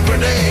champagne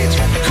grenades,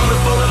 cooler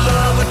full of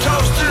love, a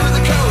toast to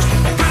the coast,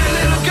 pretty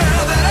little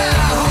girl that I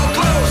hold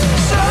close.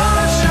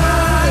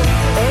 Sunshine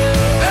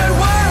and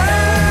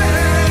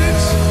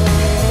waves.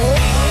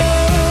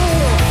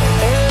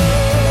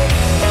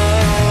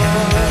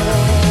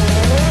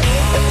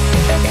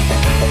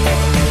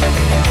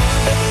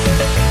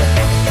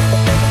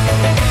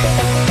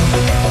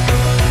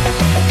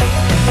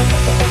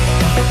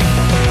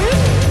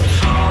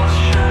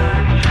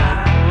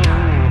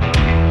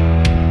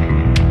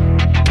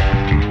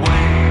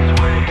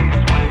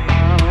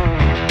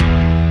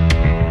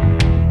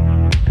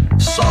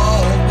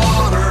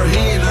 Saltwater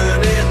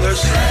healing in the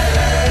sand.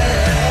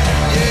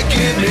 Yeah,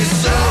 give me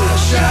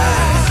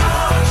sunshine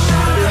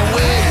and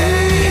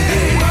waves.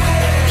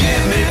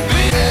 Give me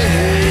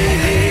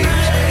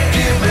babes.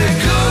 Give me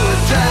good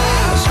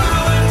times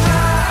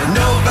and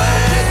no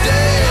bad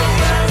days.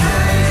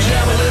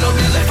 Jam a little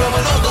music from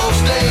an old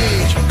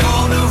stage.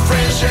 Cool new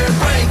French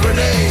champagne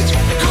grenades.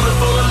 Cooler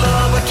full of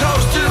love, a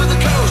toast to the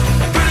coast.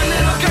 Pretty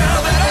little girl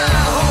that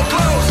I hold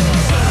close.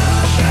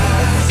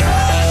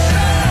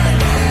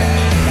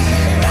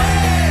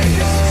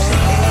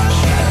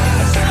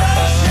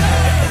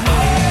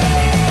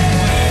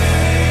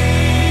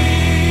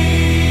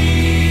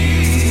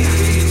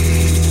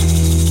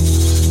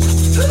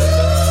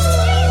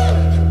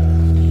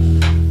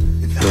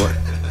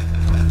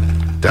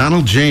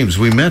 Donald James,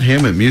 we met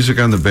him at Music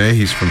on the Bay.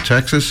 He's from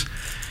Texas.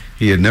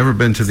 He had never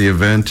been to the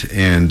event,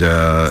 and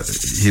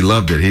he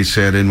loved it. He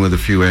sat in with a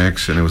few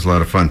acts, and it was a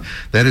lot of fun.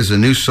 That is a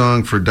new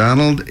song for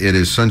Donald. It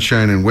is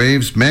Sunshine and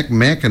Waves. Mac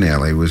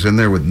McAnally was in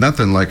there with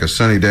Nothing Like a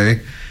Sunny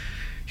Day.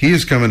 He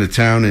is coming to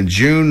town in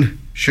June.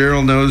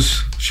 Cheryl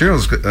knows.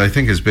 Cheryl's, I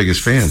think, his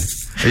biggest fan.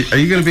 Are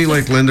you going to be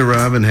like Linda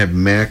Robb and have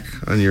Mac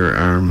on your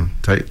arm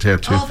tattoo?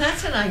 Oh,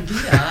 that's an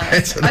idea.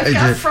 That's an I've idea.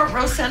 got front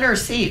row center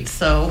seats,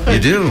 so. You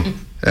do?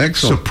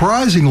 Excellent.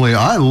 Surprisingly,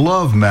 I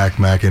love Mac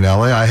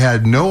McAnally. I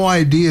had no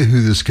idea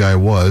who this guy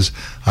was.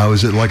 I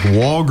was at like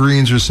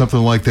Walgreens or something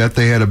like that.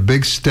 They had a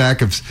big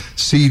stack of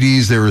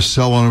CDs. They were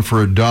selling them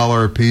for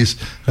 $1 a piece.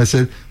 I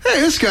said,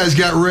 hey, this guy's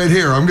got red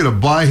hair. I'm going to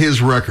buy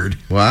his record.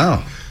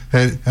 Wow.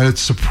 And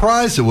it's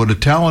surprised at what a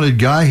talented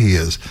guy he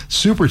is.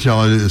 Super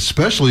talented,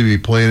 especially to be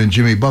playing in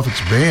Jimmy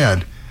Buffett's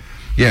band.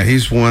 Yeah,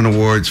 he's won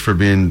awards for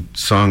being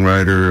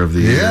songwriter of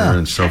the year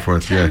and so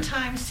forth. 10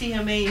 times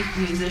CMA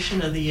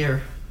Musician of the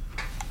Year.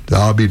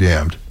 I'll be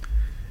damned.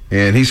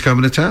 And he's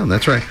coming to town.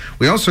 That's right.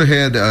 We also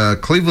had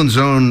Cleveland's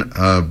own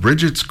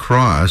Bridget's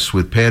Cross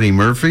with Patty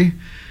Murphy.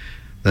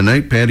 The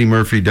night Patty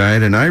Murphy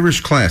died, an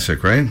Irish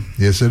classic, right?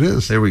 Yes, it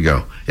is. There we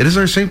go. It is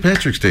our St.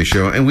 Patrick's Day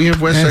show, and we have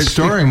West Side And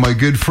starring my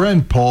good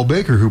friend Paul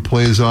Baker, who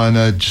plays on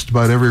just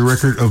about every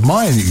record of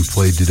mine that you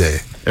played today.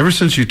 Ever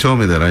since you told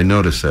me that, I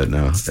noticed that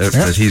now,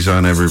 that he's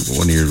on every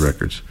one of your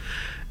records.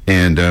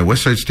 And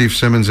West Side Steve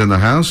Simmons in the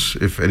house.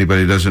 If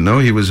anybody doesn't know,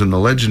 he was in the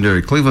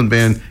legendary Cleveland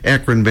band,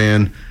 Akron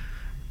band,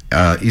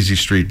 Easy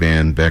Street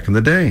band back in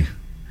the day.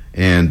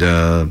 And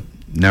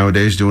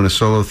nowadays doing a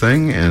solo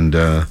thing, and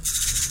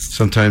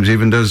sometimes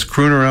even does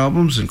crooner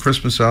albums and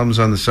Christmas albums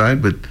on the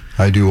side. But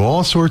I do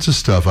all sorts of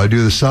stuff. I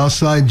do the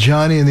Southside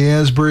Johnny and the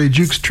Asbury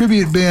Jukes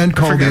tribute band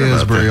called the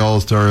Asbury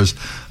All-Stars.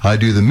 I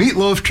do the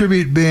Meatloaf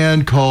tribute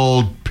band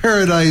called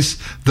Paradise,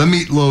 the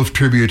Meatloaf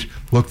Tribute.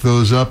 Look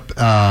those up.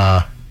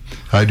 I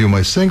do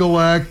my single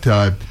act.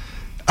 I'm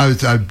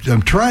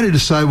trying to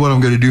decide what I'm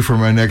going to do for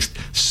my next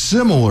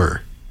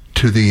similar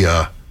to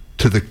the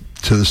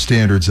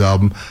Standards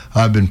album.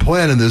 I've been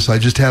planning this. I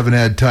just haven't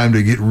had time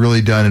to get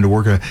really done into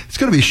working on it. It's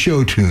going to be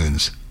show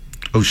tunes.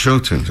 Oh, show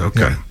tunes.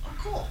 Okay. Yeah. Oh,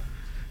 cool.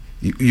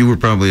 You were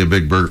probably a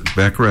big Burt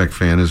Bacharach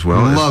fan as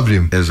well. Loved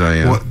him. As I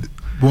am.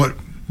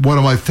 One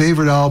of my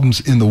favorite albums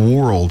in the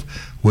world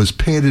was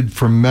Painted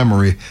from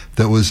Memory.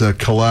 That was a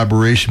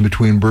collaboration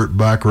between Burt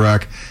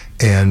Bacharach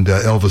and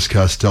Elvis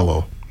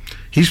Costello.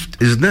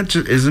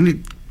 Isn't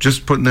he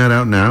just putting that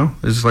out now?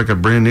 It's like a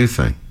brand new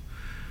thing.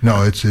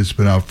 No, it's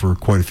been out for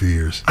quite a few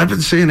years. I've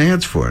been seeing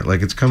ads for it,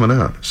 like it's coming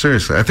out.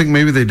 Seriously, I think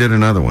maybe they did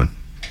another one,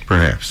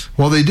 perhaps.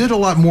 Well, they did a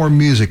lot more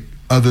music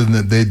other than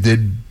that. They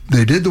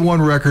did the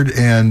one record,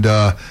 and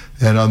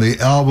on the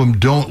album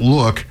Don't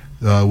Look,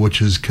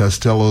 which is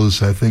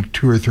Costello's, I think,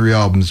 2 or 3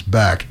 albums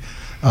back,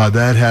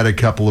 that had a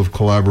couple of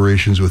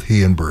collaborations with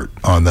he and Burt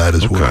on that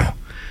as well.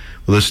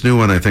 Well, this new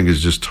one, I think,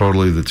 is just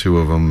totally the two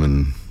of them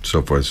and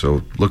so forth.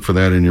 So look for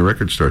that in your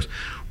record stores.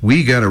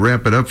 We got to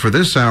wrap it up for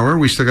this hour.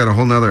 We still got a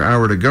whole nother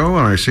hour to go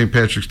on our St.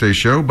 Patrick's Day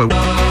show, but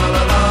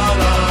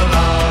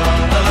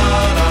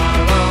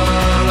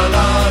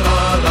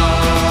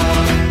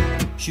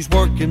she's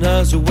working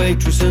as a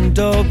waitress in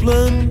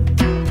Dublin,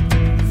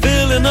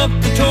 filling up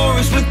the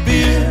tourists with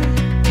beer,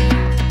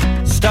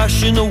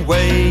 stashing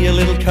away a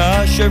little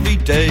cash every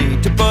day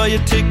to buy a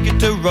ticket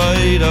to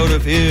ride out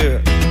of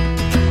here.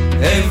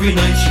 Every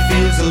night she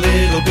feels a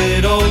little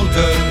bit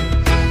older.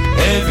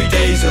 Every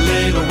day's a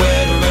little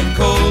wetter and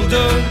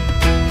colder.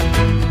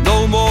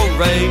 No more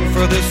rain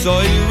for this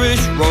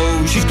Irish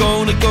rose. She's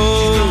gonna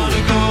go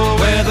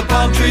where the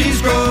palm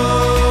trees grow.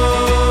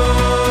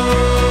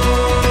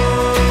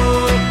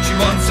 She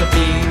wants a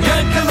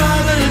pina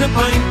colada in a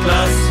pint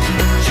glass.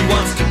 She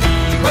wants to be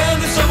where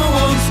the summer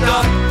won't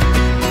stop.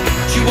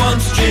 She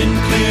wants gin,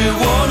 clear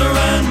water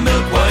and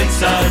milk white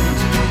sand,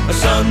 a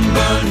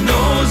sunburned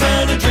nose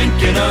and a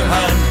drink in her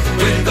hand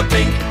with a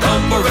pink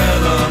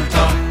umbrella on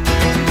top.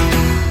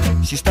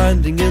 She's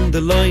standing in the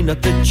line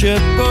at the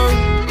chipper,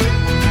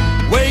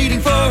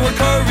 waiting for her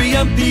curry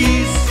and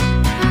peas.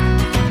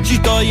 She's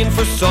dying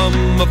for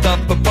some of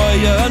that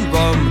papaya and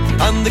rum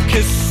and the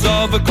kiss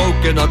of a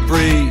coconut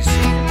breeze.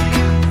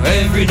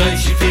 Every night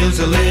she feels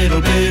a little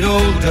bit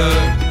older.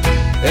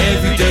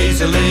 Every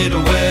day's a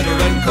little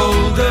wetter and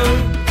colder.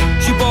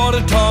 She bought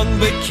a tongue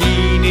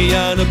bikini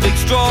and a big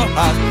straw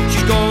hat.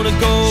 She's gonna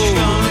go,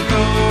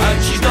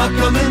 and she's not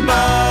coming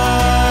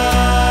back.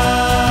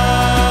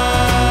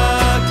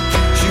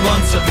 She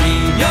wants a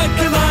pina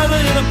colada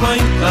in a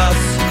pint glass.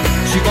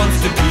 She wants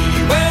to be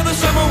where the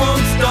summer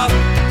won't stop.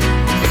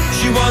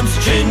 She wants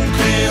gin,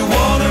 clear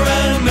water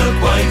and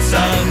milk white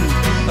sand,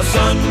 a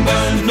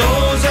sunburned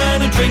nose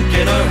and a drink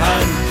in her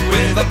hand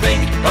with a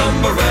pink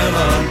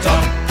umbrella on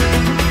top.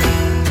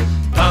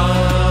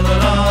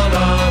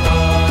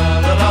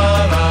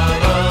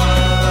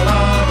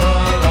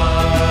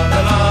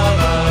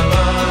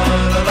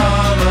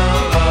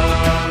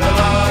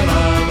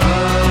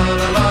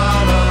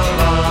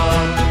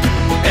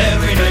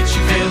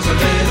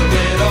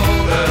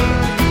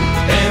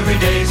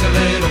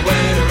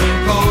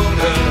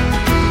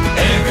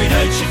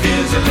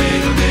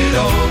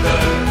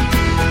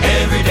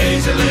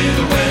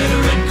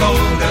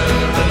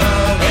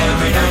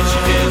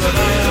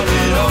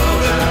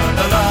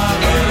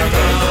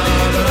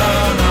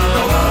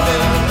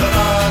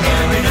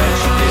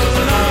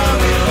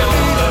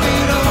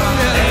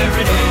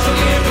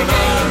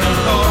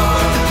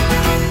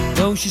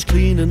 She's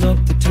cleaning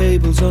up the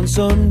tables on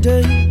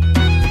Sunday,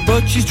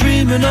 but she's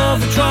dreaming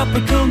of a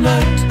tropical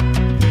night.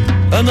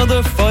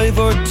 Another 5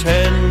 or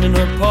 10 in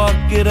her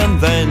pocket and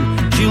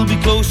then she'll be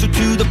closer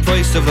to the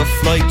price of a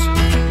flight.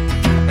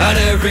 And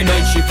every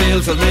night she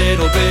feels a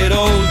little bit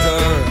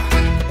older.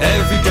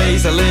 Every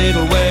day's a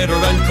little wetter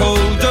and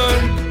colder.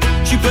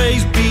 She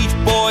plays Beach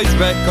Boys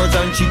records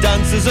and she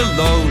dances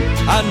alone.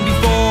 And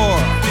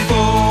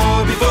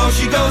before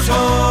she goes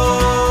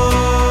home,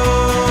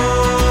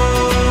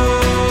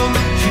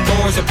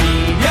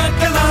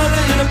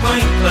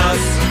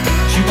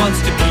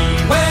 wants to be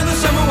where the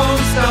summer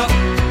won't stop.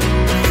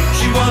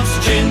 She wants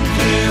gin,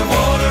 clear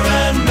water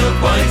and milk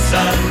white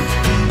sand,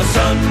 a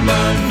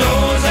sunburned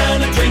nose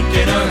and a drink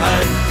in her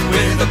hand,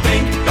 with a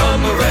pink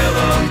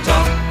umbrella on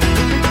top.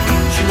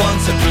 She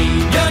wants a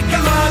pina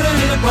colada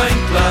in a pint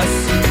glass.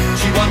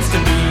 She wants to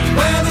be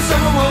where the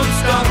summer won't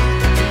stop.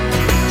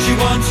 She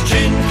wants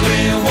gin,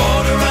 clear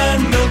water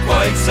and milk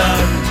white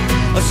sand,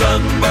 a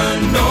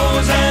sunburned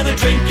nose and a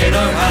drink in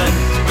her hand,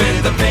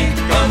 with a pink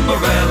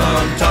umbrella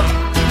on top.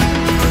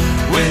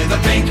 With a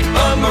pink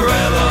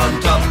umbrella on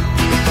top.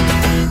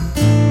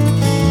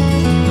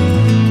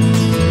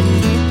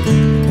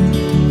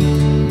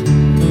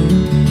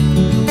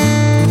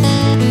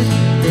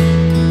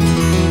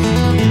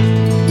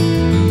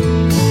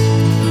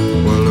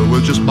 Well, it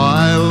was just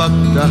my luck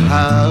to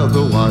have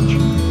the watch,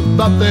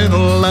 nothing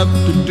left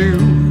to do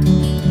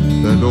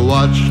than to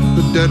watch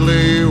the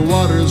deadly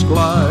waters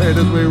glide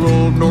as we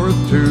rolled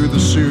north to the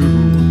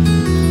Sioux,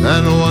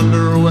 and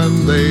wonder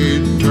when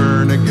they'd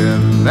turn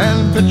again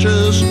and pitch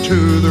us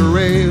to the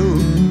rail.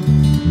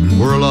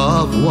 Whirl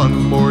off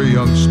one more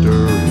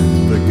youngster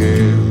in the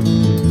gale.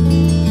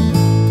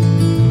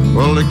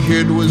 Well, the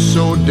kid was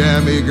so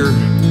damn eager,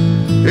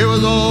 it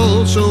was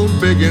all so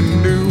big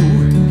and new.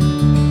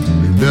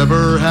 We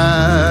never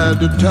had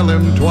to tell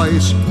him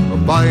twice or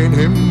find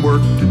him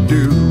work to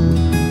do.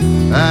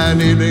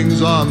 And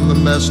evenings on the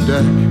mess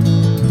deck,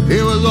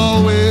 he was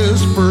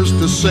always first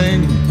to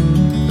sing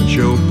and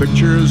show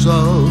pictures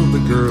of the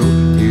girl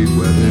he'd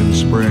wed in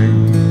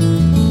spring.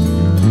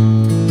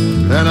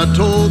 And I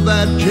told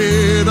that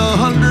kid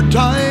 100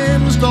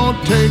 times,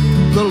 don't take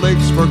the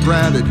lakes for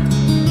granted.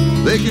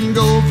 They can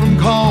go from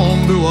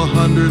calm to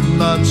 100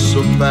 knots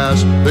so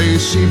fast they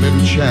seem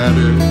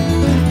enchanted.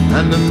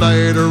 And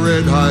tonight a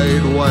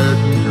red-eyed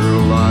Wyerton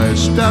girl lies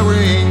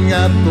staring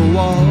at the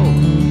wall,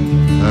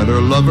 and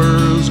her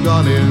lover's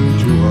gone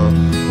into a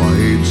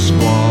white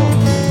squall.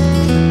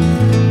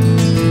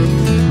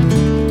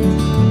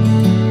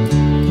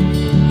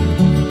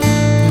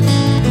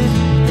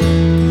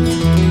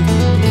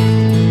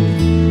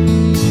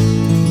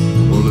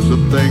 Well, it's a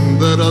thing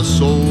that us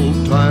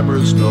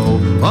old-timers know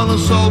on a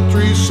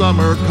sultry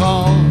summer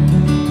call,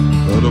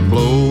 that a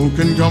blow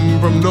can come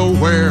from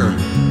nowhere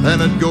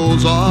and it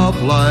goes off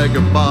like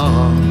a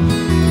bomb.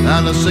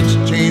 And a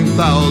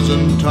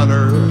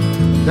 16,000-tonner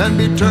can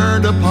be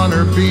turned upon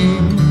her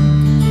beam,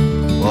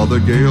 while the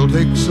gale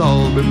takes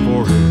all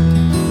before it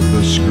with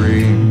a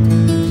scream.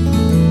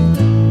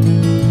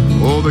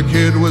 Oh, the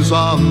kid was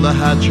on the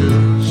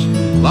hatches,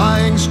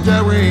 lying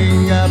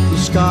staring at the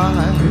sky,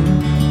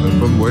 and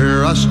from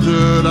where I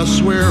stood I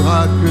swear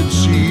I could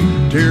see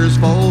tears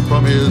fall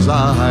from his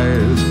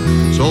eyes.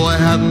 So I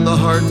hadn't the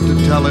heart to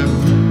tell him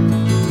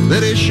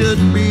that he should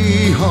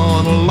be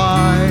on a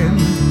line,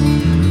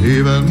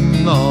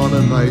 even on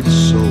a night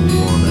so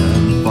warm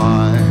and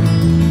fine.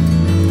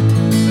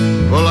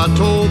 Well, I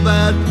told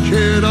that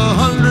kid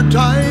 100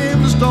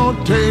 times,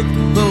 don't take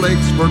the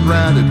lakes for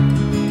granted.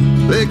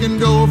 They can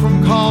go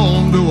from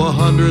calm to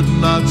 100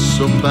 knots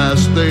so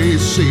fast they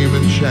seem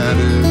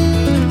enchanted.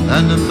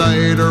 And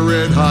tonight a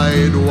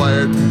red-eyed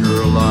Wyerton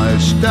girl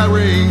lies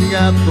staring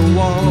at the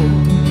wall,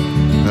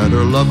 and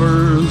her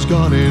lover's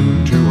gone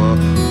into a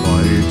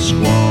white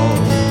squall.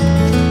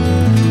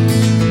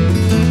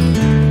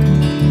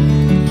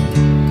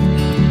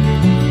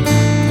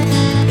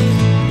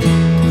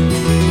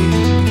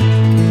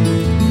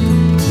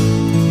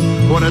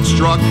 When it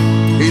struck,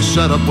 he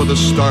sat up with a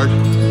start.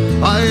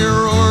 I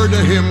roared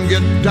to him,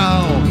 get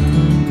down.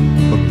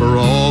 But for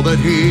all that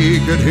he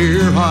could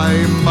hear,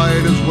 I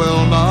might as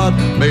well not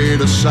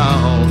made a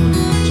sound.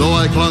 So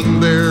I clung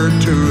there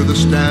to the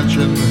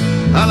stanchion,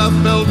 and I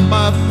felt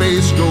my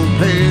face go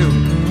pale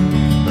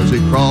as he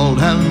crawled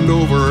hand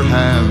over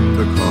hand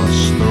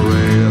across the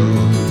rail.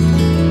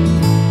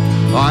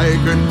 I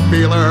could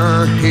feel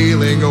her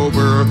heeling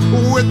over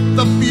with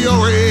the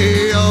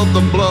fury of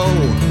the blow,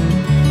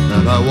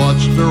 and I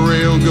watched the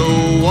rail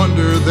go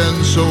under,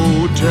 then so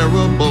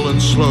terrible and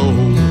slow.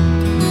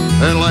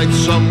 And like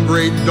some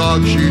great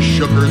dog she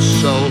shook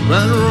herself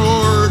and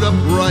roared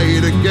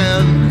upright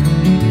again.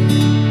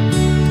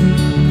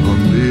 On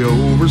the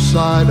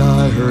overside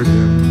I heard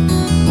him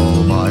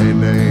call my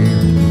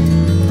name.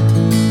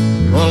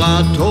 Well,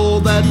 I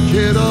told that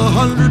kid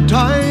 100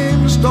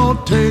 times, don't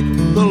take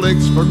the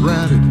lakes for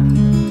granted.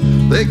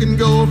 They can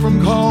go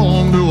from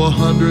calm to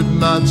 100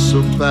 knots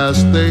so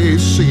fast they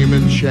seem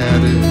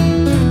enchanted.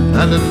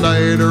 And at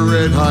night a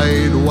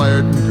red-eyed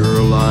Wyerton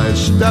girl lies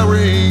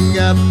staring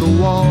at the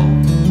wall,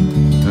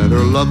 and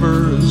her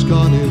lover's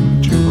gone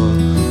into a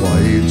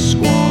white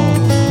squall.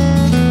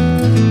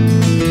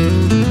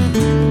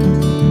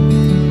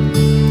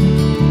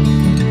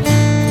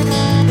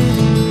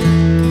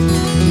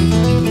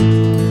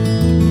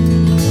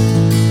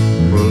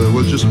 Well, it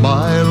was just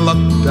my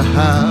luck to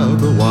have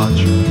the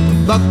watch,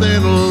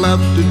 nothing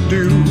left to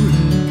do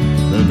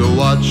than to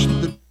watch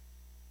the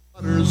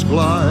waters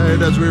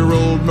glide as we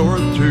rolled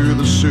north to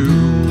the Sioux,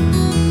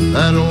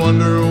 and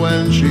wonder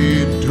when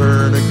she'd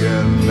turn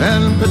again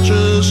and pitch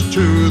us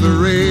to the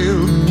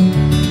rail.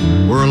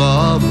 whirl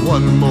of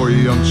one more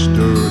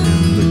youngster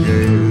in the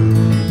gale.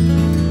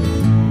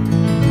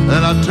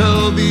 And I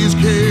tell these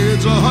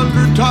kids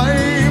 100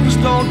 times,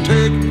 don't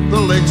take the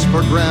lakes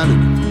for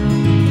granted.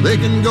 They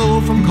can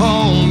go from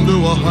calm to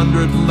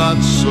 100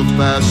 knots so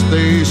fast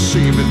they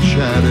seem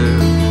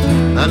enchanted.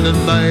 And at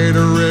night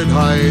a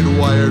red-eyed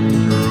wired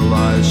girl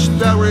lies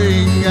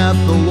staring at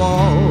the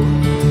wall,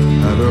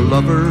 and her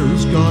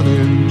lover's gone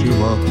into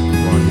a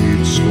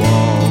one-heat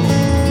squall.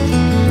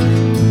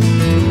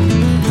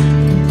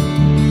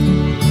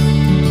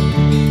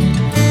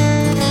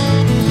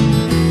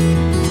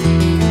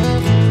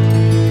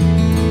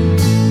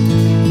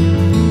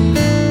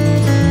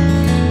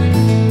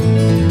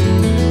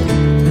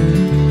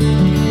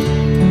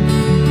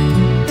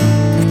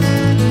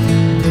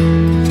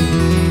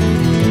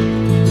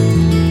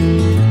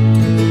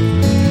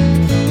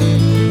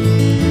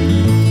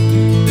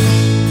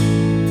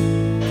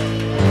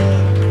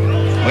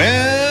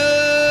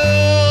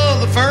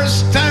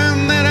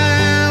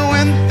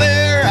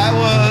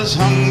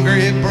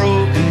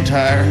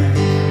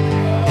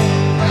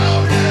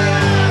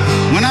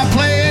 When I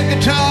played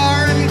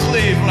guitar in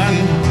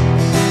Cleveland,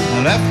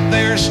 I left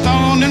there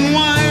stoned and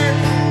wired.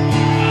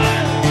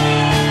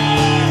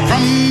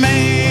 From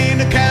Maine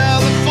to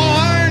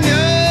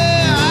California,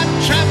 I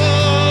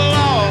travel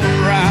all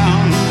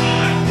around.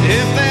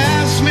 If they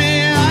ask me,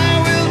 I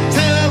will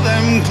tell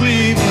them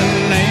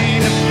Cleveland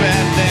ain't a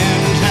bad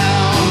damn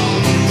town.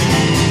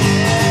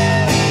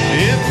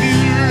 If you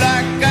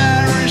like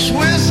Irish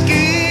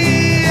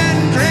whiskey and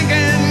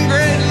drinking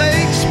Great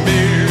Lakes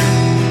beer,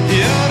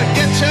 you ought to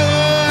get your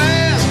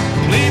ass to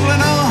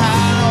Cleveland,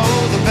 Ohio.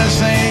 The best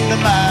thing to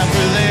life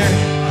are there.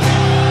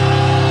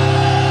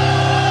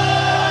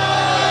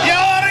 You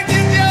ought to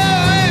get your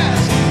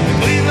ass to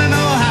Cleveland,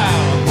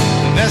 Ohio.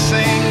 The best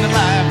thing to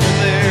life are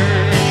there.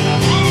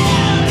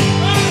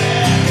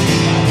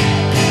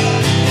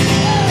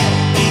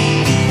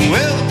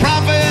 Well, the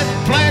prophet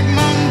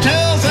Plagmon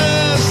tells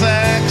us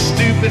act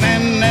stupid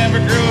and never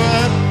grow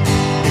up.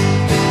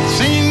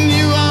 Seen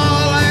you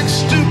all act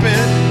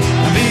stupid,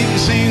 I've even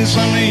seen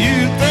some of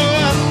you throw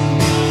up.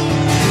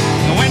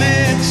 When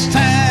it's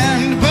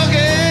time to boogie,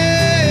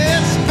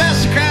 it's the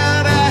best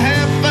crowd I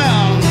have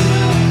found.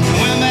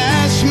 When they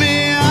ask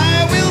me,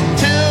 I will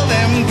tell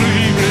them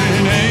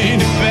Cleveland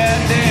ain't a bad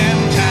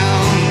damn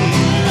town.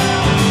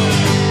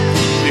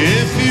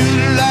 If you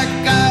like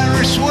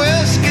Irish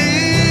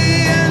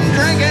whiskey and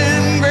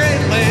drinking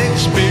Great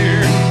Lakes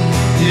beer,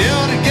 you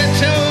ought to get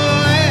your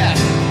ass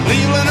to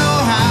Cleveland,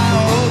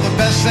 Ohio. The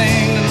best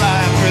thing in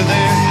life are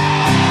there.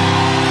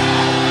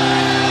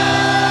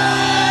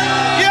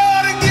 You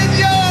ought to get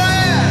your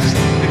ass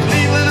to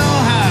Cleveland,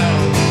 Ohio.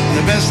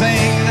 The best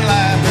thing in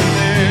life are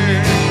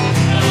there.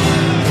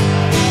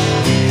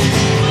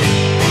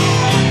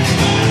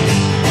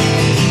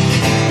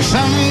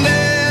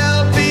 Someday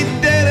I'll be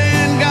dead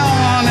and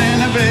gone, and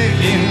I beg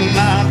you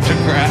not to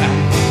cry.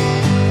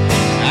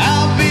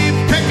 I'll be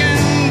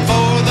picking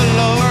for the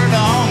Lord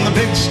on the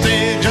big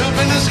stage up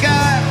in the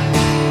sky.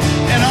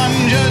 And on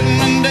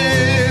Judgment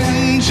Day,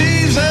 when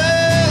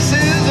Jesus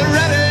is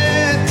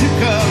ready to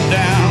come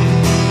down,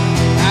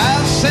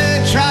 I'll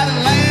say try to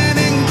land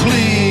in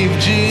Cleve,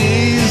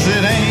 geez,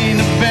 it ain't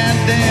a bad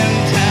damn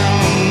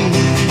town.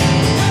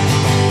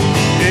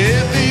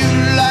 If you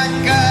like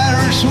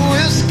Irish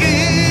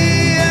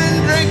whiskey and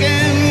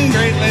drinking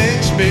Great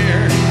Lakes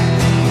beer,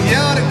 you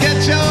ought to get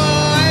your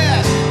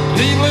ass to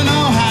Cleveland,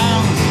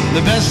 Ohio.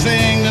 The best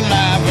thing in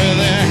life are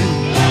there.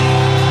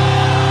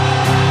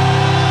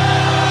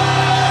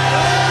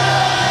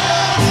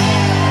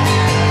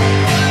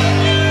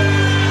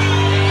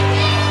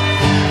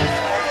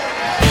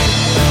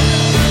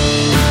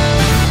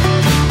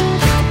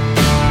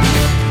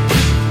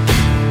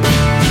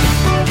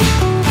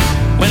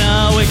 When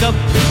I wake up,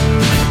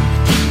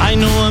 I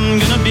know I'm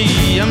gonna be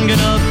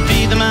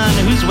the man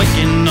who's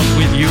waking up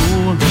with you.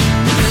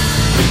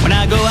 When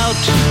I go out,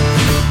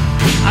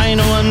 I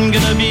know I'm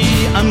gonna be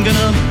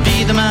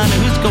the man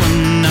who's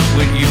going out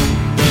with you.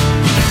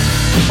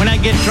 When I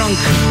get drunk,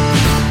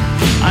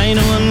 I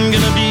know I'm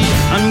gonna be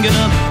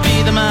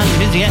the man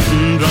who's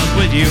getting drunk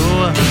with you.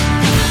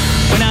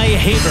 When I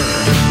haver,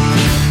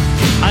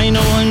 I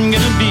know I'm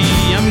gonna be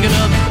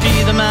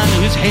the man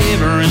who's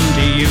havering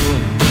to you.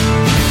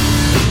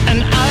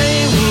 And I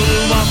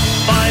will walk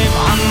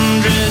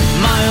 500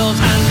 miles,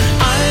 and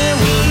I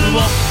will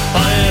walk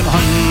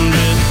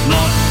 500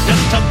 more,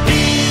 just to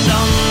be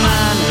the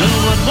man who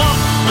would walk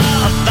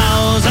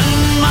 1,000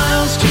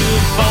 miles to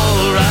fall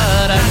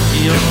right at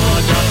your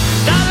door.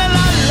 La la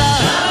la la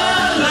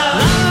la la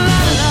la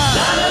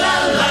la la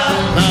la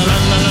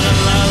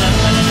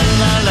la la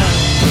la la.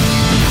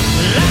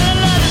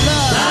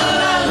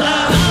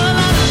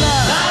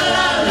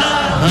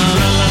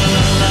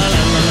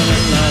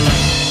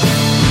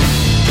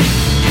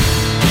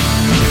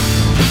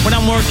 When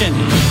I'm working,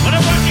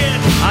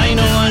 I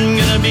know I'm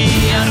gonna be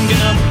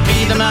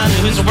the man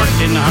who's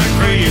working hard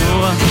for you.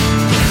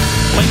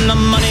 When the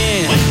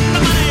money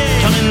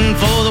coming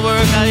for the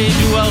work I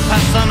do, I'll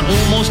pass on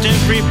almost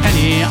every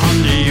penny on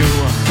to you.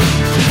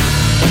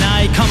 When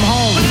I come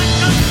home,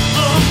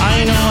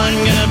 I know I'm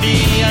gonna be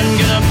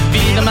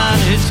the man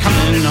who's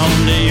coming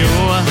home to you.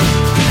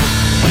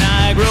 When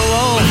I grow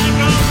old,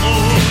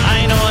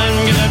 I know I'm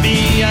gonna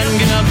be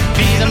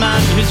the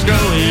man who's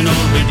growing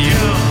old with you.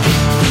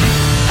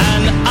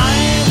 And I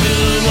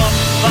will walk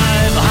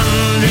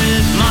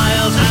 500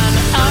 miles, and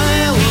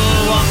I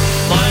will walk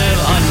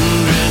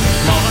 500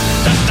 more,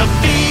 just to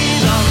be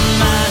the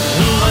man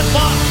who would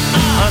walk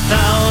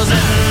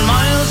 1,000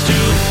 miles to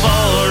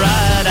fall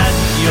right at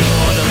your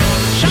door.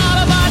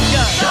 Shot of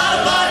vodka, shot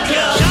of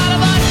vodka, shot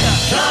of vodka,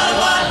 shot of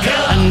vodka,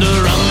 and a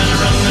rum and a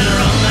rum and a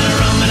rum and a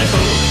rum and a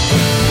coke.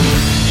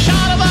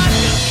 Shot of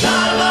vodka,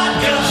 shot of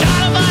vodka,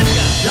 shot of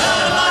vodka, shot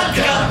of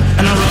vodka,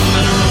 and a rum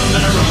and a rum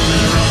and a rum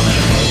and a rum and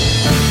a coke.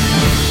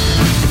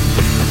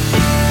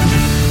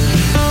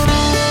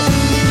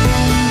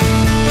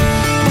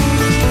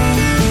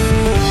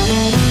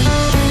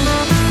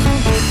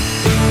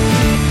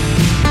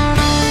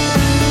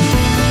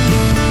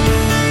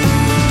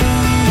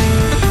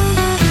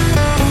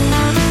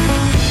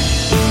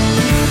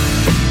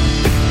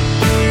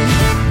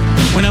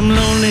 When I'm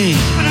lonely,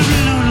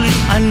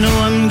 I know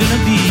I'm gonna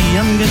be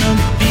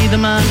the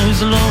man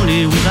who's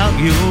lonely without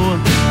you.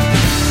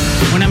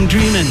 When I'm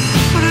dreaming,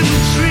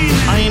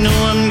 I know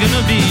I'm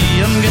gonna be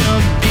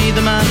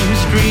the man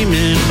who's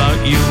dreaming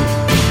about you.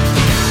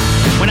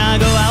 When I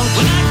go out,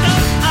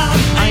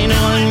 I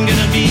know I'm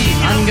gonna be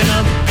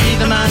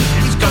the man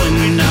who's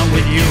going out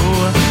with you.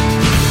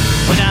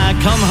 When I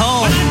come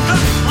home,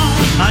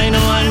 I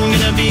know I'm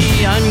gonna be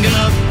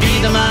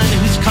the man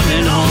who's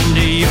coming home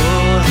to you.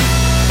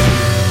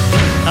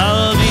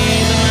 I'll be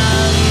the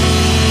man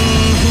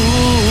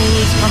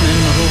who's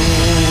coming home.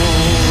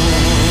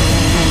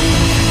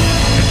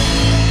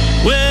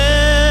 Well,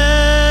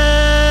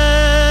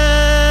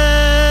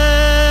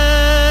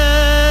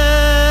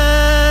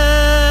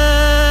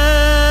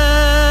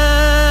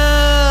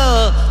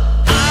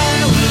 I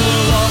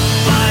will walk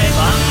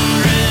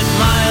 500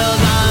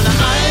 miles, and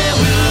I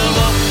will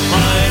walk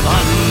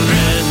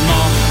 500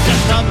 more,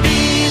 just to be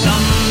the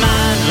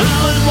man who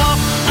would walk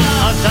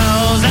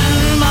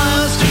 1,000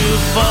 miles to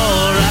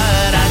fall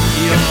right at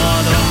your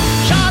door.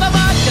 Shot of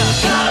vodka,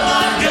 shot of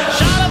vodka,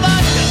 shot of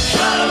vodka,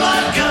 shot of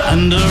vodka,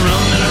 and a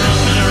rum and a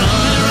rum and a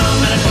rum and a rum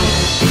and a coke.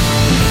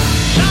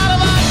 Shot of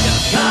vodka,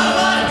 shot of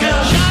vodka,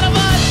 shot of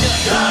vodka,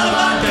 shot of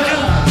vodka,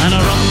 and a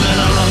rum and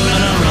a rum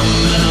and a rum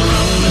and a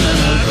rum and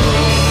a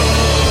coke.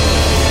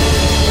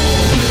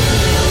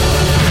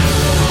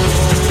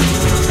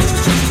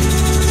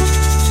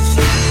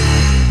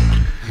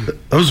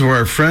 Those were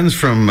our friends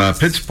from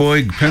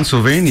Pittsburgh,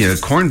 Pennsylvania,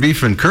 Corned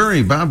Beef and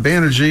Curry, Bob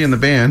Banerjee and the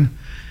band,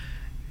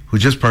 who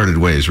just parted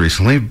ways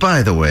recently,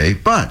 by the way.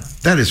 But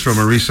that is from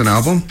a recent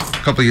album a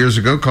couple of years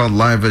ago called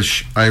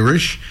Live-ish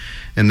Irish,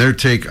 and their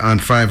take on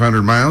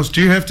 500 Miles.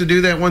 Do you have to do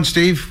that one,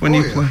 Steve, when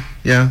you play?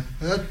 Yeah.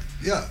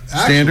 Yeah.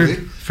 Standard?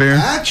 Actually, Fair?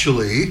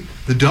 Actually,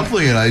 the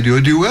Dumpling and I do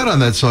a duet on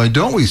that song,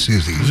 don't we,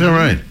 Susie? Is that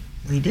right?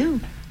 We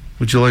do.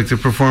 Would you like to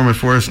perform it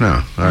for us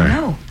now? All right.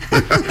 No.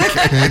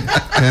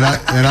 and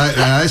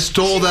I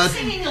stole that.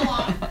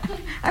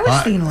 I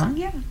was singing along,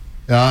 yeah.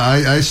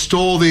 I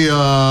stole the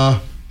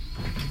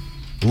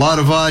lot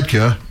of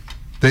vodka.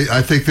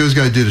 I think those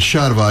guys did a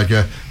shot of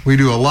vodka. We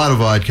do a lot of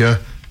vodka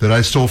that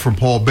I stole from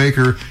Paul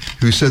Baker,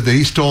 who said that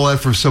he stole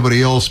that from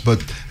somebody else,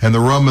 and the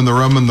rum and the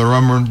rum and the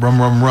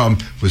rum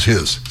was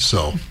his.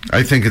 So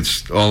I think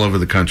it's all over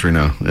the country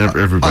now.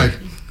 Everybody.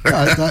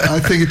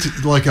 I think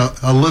it's like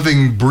a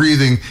living,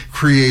 breathing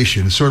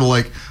creation. Sort of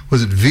like,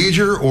 was it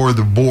V'ger or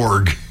the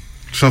Borg?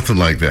 Something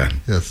like that.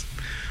 Yes.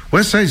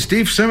 Westside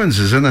Steve Simmons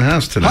is in the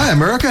house tonight. Hi,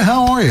 America.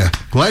 How are you?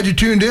 Glad you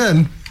tuned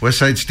in.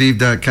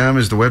 WestsideSteve.com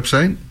is the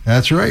website.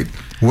 That's right.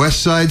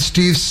 Westside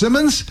Steve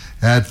Simmons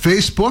at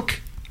Facebook.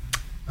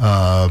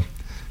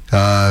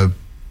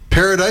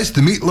 Paradise,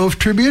 the Meatloaf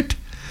Tribute.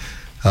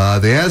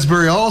 The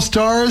Asbury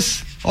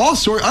All-Stars. All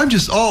sorts. I'm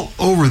just all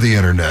over the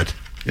internet.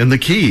 In the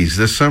Keys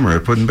this summer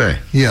at Puddin' Bay.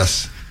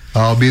 Yes,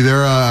 I'll be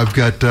there. I've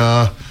got.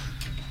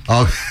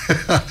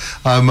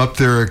 I'm up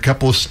there a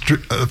couple of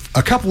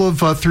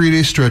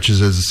 3-day stretches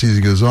as the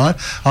season goes on.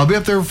 I'll be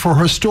up there for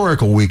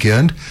Historical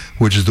Weekend,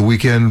 which is the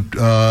weekend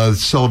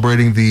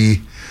celebrating the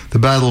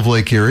Battle of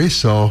Lake Erie.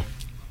 So,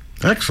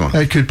 excellent.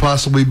 That could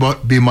possibly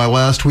be my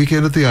last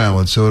weekend at the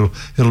island. So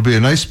it'll be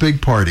a nice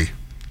big party.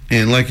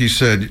 And like you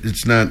said,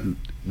 it's not.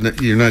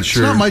 You're not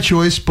sure. It's not my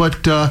choice,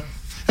 but.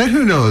 And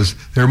who knows?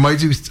 There might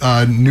be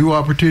new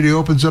opportunity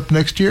opens up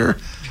next year.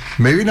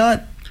 Maybe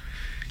not.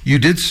 You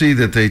did see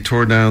that they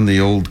tore down the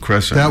old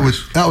Crescent.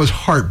 That was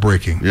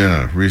heartbreaking.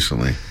 Yeah,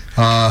 recently.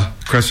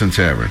 Crescent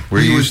Tavern,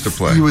 where you used to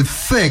play. You would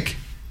think.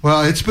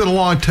 Well, it's been a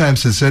long time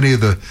since any of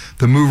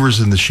the movers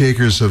and the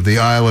shakers of the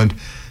island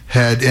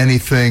had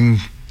anything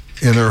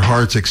in their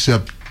hearts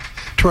except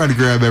trying to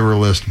grab every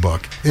last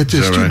buck. It's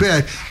too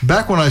bad.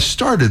 Back when I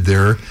started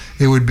there,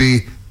 it would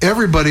be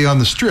everybody on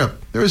the strip.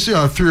 There was 3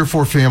 or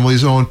 4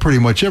 families owned pretty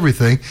much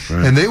everything,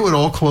 and they would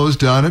all close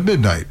down at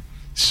midnight.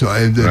 So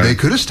they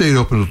could have stayed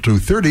open until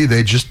 2:30.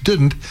 They just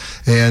didn't.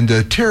 And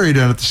Terry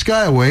down at the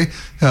Skyway,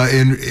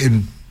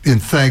 in in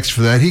thanks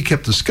for that, he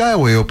kept the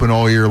Skyway open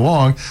all year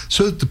long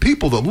so that the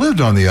people that lived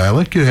on the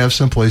island could have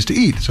someplace to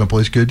eat,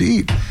 someplace good to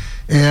eat.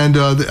 And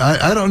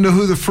I don't know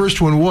who the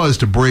first one was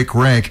to break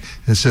rank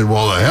and said,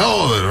 well, the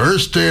hell with it, we're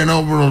staying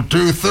open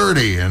till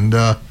 2:30. And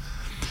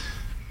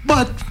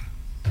but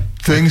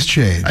things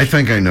change. I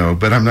think I know,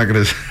 but I'm not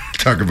going to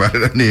talk about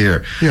it on the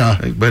air.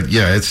 Yeah. But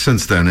yeah, it's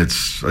since then,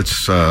 it's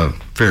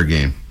fair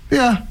game.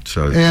 Yeah.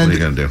 So what are you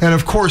going to do? And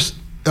of course,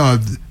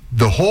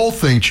 the whole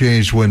thing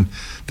changed when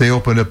they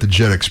opened up the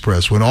Jet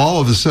Express. When all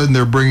of a sudden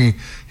they're bringing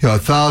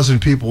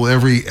 1,000 people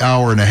every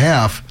hour and a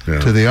half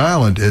to the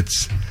island.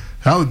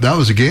 That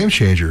was a game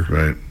changer.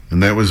 Right.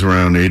 And that was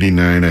around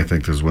 89, I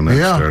think, is when that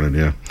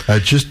started,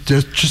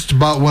 Just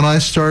about when I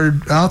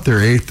started out there.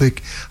 I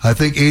think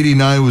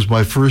 89 was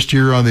my first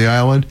year on the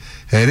island.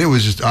 And it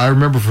was just, I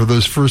remember for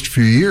those first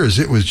few years,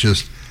 it was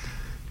just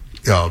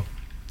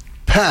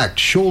packed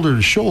shoulder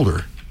to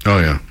shoulder. Oh,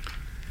 yeah.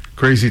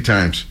 Crazy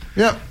times.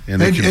 Yep. And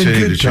they continue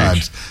good to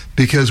change. times.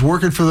 Because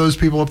working for those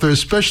people up there,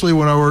 especially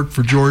when I worked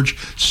for George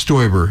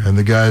Stoiber and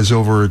the guys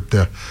over at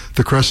the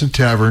Crescent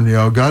Tavern,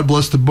 God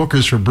bless the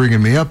bookers for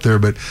bringing me up there,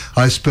 but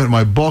I spent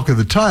my bulk of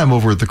the time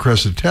over at the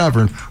Crescent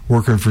Tavern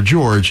working for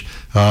George,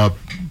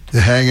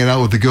 hanging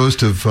out with the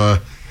ghost of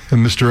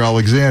Mr.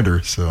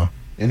 Alexander. So,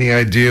 any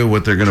idea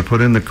what they're going to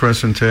put in the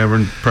Crescent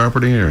Tavern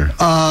property? Or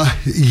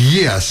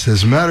yes,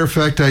 as a matter of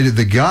fact, I did.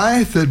 The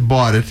guy that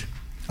bought it,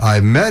 I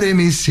met him.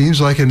 He seems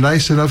like a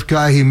nice enough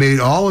guy. He made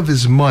all of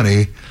his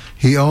money.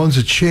 He owns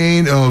a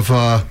chain of,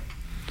 I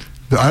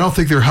don't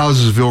think they're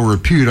Housesville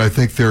Repute. I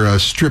think they're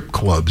strip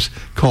clubs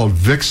called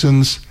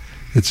Vixens.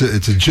 It's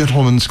a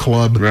gentleman's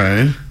club.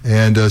 Right.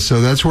 And so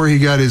that's where he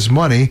got his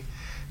money.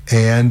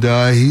 And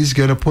he's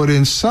going to put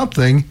in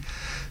something.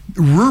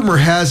 Rumor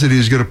has it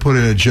he's going to put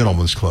in a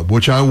gentleman's club,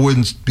 which I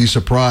wouldn't be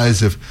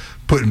surprised if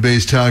put in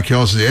Baystown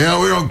Council says,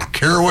 we don't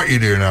care what you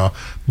do now.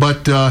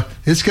 But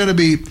it's going to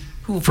be,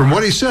 from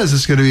what he says,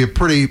 it's going to be a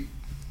pretty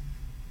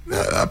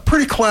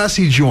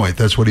classy joint.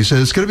 That's what he said.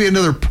 It's going to be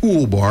another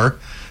pool bar,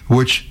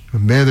 which,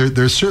 man,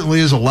 there certainly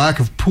is a lack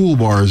of pool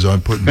bars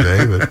on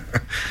Put-in-Bay, but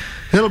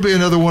it'll be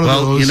another one of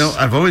those. Well,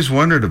 I've always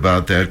wondered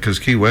about that because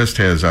Key West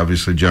has,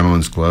 obviously,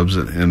 gentlemen's clubs,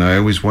 and I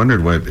always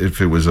wondered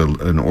if it was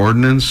an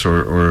ordinance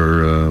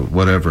or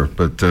whatever,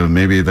 but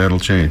maybe that'll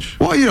change.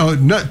 Well,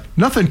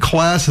 nothing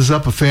classes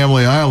up a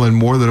family island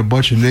more than a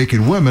bunch of naked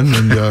women,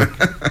 and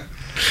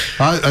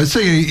I'd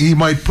say he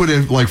might put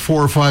in like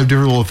 4 or 5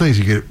 different little things.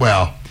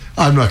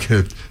 I'm not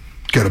going to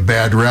get a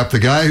bad rap. The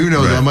guy, who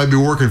knows? Right. I might be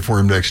working for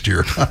him next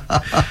year.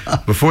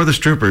 Before the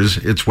strippers,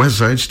 it's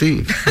Westside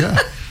Steve. Yeah.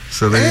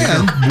 So there you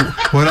go.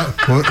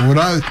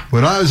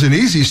 When I was in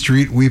Easy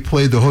Street, we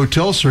played the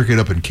hotel circuit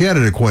up in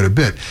Canada quite a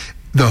bit.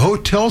 The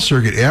hotel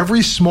circuit,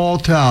 every small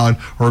town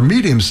or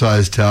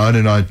medium-sized town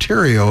in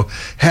Ontario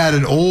had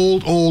an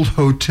old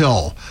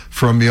hotel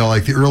from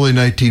like the early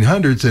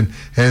 1900s,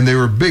 and they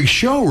were big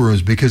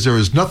showrooms because there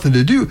was nothing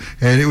to do,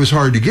 and it was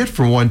hard to get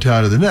from one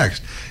town to the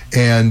next.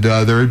 And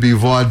there would be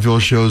vaudeville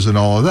shows and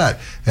all of that.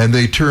 And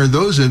they turned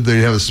those in. They'd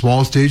have a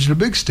small stage and a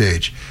big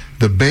stage.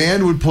 The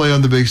band would play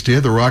on the big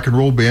stage, the rock and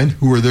roll band,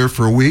 who were there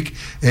for a week.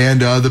 And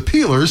the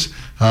peelers,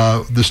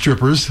 the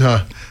strippers,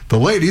 the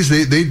ladies,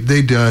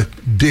 they'd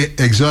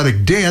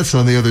exotic dance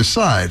on the other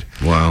side.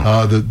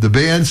 Wow. The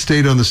band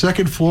stayed on the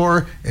second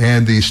floor,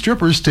 and the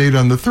strippers stayed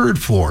on the third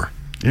floor.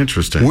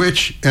 Interesting.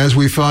 Which, as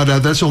we found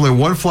out, that's only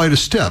one flight of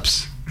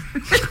steps.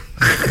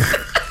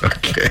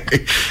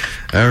 Okay.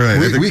 All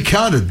right. We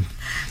counted.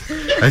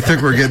 I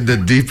think we're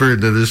getting deeper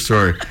into this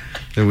story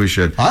than we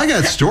should. I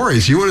got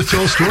stories. You want to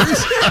tell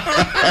stories?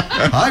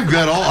 I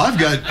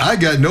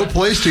got no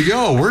place to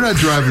go. We're not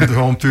driving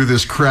home through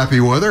this crappy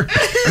weather.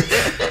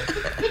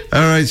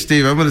 All right,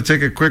 Steve, I'm going to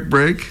take a quick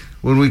break.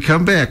 When we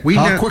come back,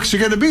 how quick's it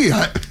going to be?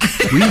 I'm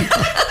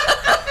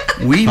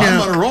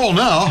on a roll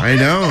now. I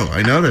know.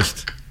 I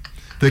noticed.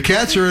 The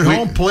cats are at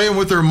home playing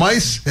with their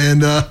mice,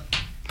 and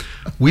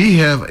we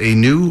have a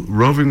new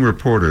roving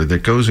reporter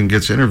that goes and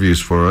gets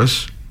interviews for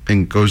us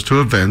and goes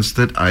to events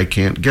that I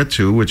can't get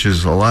to, which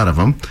is a lot of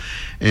them.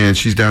 And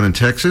she's down in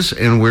Texas,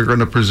 and we're going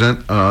to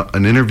present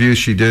an interview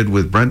she did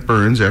with Brent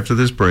Burns after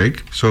this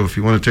break. So if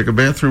you want to take a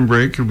bathroom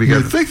break,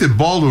 you'd think that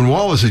Baldwin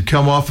Wallace had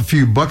come off a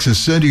few bucks and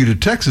send you to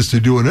Texas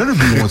to do an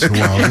interview once in a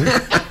while.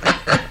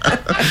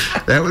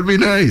 That would be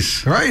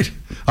nice. Right.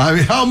 I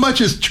mean, how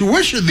much is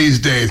tuition these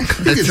days?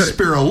 You can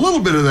spare a little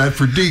bit of that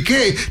for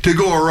DK to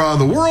go around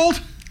the world.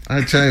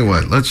 I tell you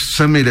what, let's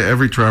send me to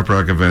every Trop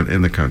Rock event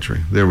in the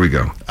country. There we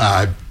go.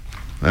 All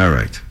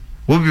right.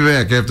 We'll be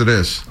back after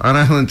this on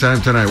Island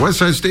Time tonight.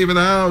 Westside Steve in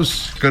the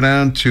house. Go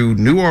down to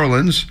New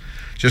Orleans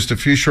just a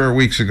few short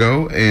weeks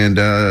ago, and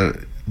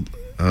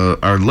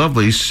our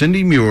lovely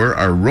Cindy Muir,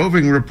 our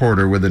roving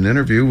reporter, with an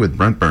interview with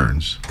Brent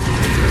Burns.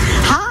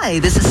 Hi,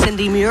 this is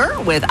Cindy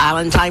Muir with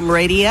Island Time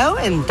Radio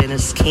and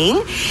Dennis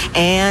King,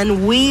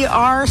 and we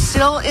are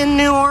still in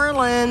New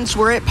Orleans.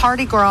 We're at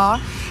Party Gras,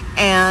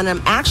 and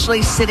I'm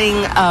actually sitting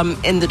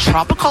in the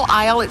tropical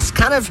aisle. It's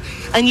kind of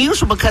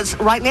unusual because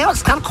right now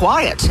it's kind of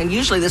quiet, and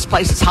usually this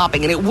place is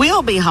hopping, and it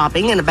will be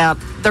hopping in about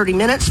 30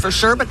 minutes for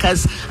sure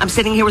because I'm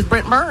sitting here with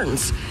Brent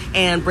Burns,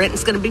 and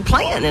Brent's going to be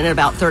playing in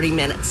about 30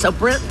 minutes. So,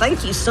 Brent,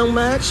 thank you so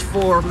much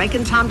for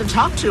making time to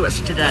talk to us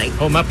today.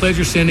 Oh, my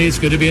pleasure, Cindy. It's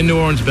good to be in New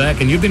Orleans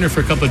back, and you've been here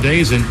for a couple of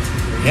days, and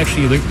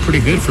actually you look pretty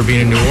good for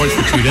being in New Orleans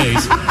for 2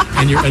 days,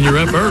 and you're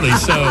up early,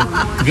 so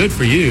good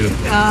for you.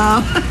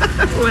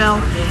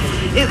 Well,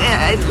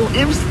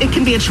 it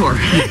can be a chore.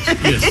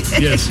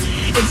 Yes.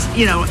 It's,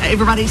 you know,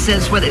 everybody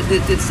says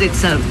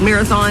it's a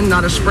marathon,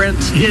 not a sprint,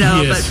 you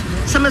know, Yes.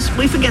 but some of us,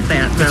 we forget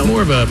that, though. It's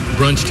more of a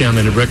brunch town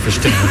than a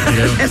breakfast town, you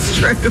know? That's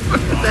true.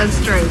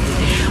 That's true.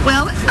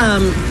 Well,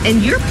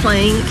 and you're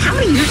playing, how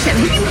many years have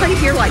you played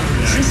here, like,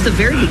 since the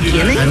very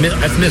beginning?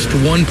 I've missed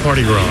one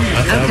Party Gras.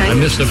 I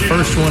missed the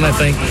first one, I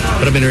think,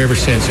 but I've been here ever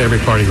since, every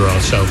Party Gras.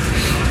 So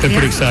it's been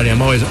pretty exciting.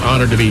 I'm always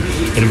honored to be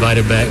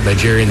invited back by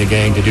Jerry and the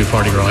gang to do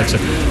Party Gras.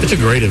 It's a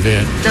great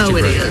event.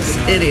 It is.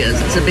 It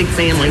is. It's a big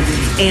family.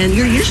 And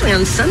you're usually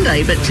on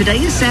Sunday, but today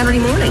is Saturday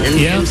morning.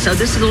 And so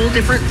this is a little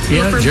different.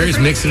 Yeah, Jerry's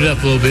mixing it up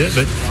a little bit,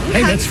 but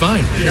hey, that's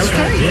fine.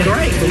 Okay,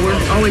 great. Well,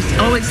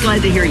 we're always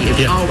glad to hear you.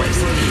 Yeah. Always.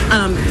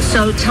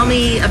 So tell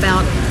me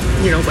about,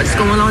 you know, what's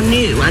going on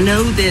new. I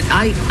know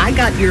that I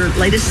got your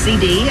latest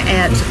CD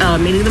at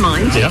Meeting of the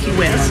Minds in Key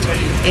West.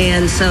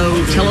 And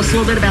so tell us a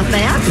little bit about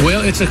that.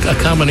 Well, it's a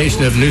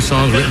combination of new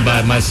songs written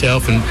by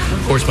myself and,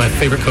 of course, my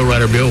favorite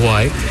co-writer, Bill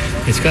White.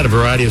 It's got a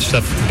variety of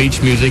stuff,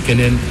 beach music, and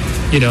then,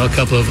 you know, a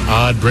couple of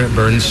odd Brent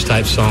Burns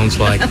type songs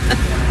like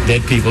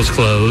Dead People's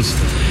Clothes.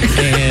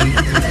 And,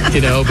 you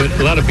know, but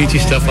a lot of beachy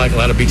stuff like A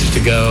Lot of Beaches to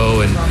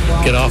Go and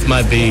Get Off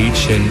My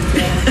Beach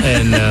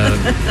and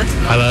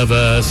I Love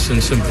Us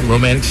and some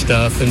romantic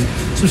stuff and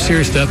some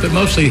serious stuff, but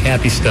mostly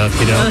happy stuff,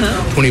 you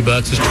know.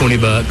 $20 is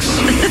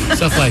 $20,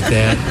 stuff like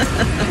that.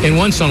 And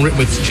one song written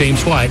with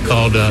James White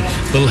called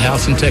Little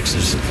House in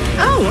Texas.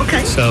 Oh,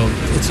 okay. So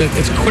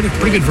it's quite a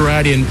pretty good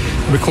variety, and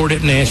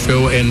recorded in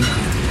Nashville, and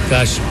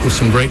gosh, with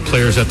some great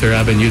players up there.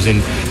 I've been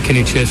using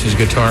Kenny Chesney's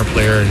guitar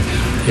player,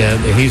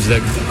 and he's the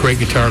great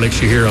guitar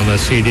licks you hear on the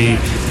CD.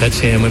 That's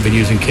him. I've been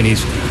using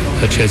Kenny's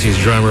Chesney's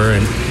drummer,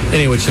 and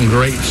anyway, some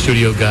great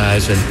studio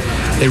guys, and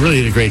they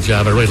really did a great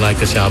job. I really like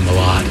this album a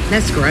lot.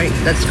 That's great.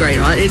 That's great.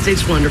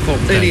 It's wonderful.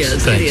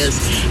 Thanks. It is.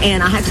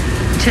 And I have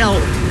to tell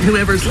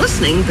whoever's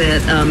listening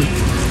that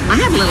I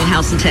have a little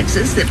house in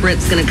Texas that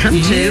Brent's going to come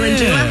to and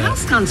do a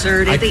house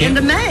concert at the end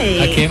of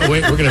May. I can't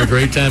wait. We're going to have a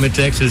great time in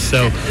Texas.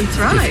 So That's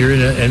right. if you're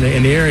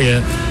in the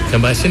area,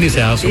 come by Cindy's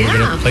house, and we're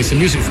going to play some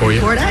music for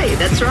you. Corday.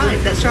 That's right.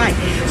 That's right.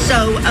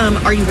 So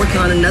are you working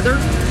on another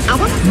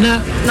album?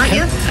 No. Not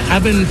yet?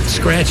 I've been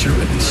scratching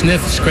and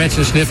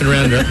sniffing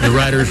around the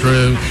writer's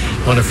room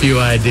on a few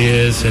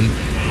ideas, and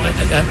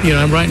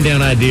I'm writing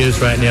down ideas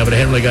right now, but I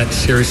haven't really got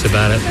serious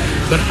about it.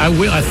 But I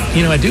will.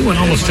 I do one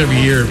almost every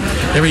year.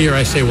 Every year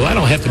I say, well, I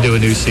don't have to do a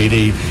new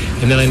CD,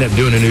 and then I end up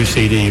doing a new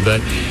CD.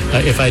 But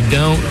if I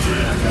don't,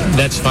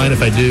 that's fine.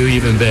 If I do,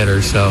 even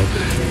better. So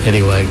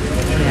anyway.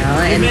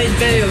 Yeah, and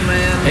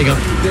There you go.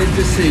 Good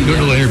to see you. Doing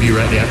a little interview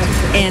right now.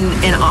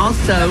 And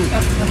also,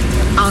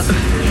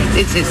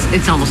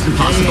 it's almost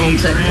impossible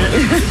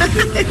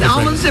to.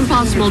 Almost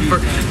impossible for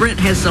Brent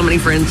has so many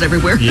friends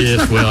everywhere.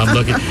 Yes, well, I'm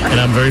lucky, and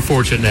I'm very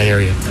fortunate in that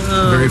area.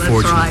 Very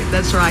fortunate.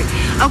 That's right.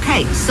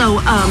 Okay, so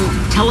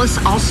tell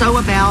us also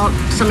about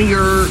some of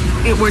your.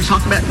 We're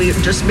talking about. We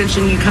just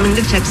mentioned you coming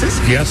to Texas.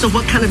 Yes. So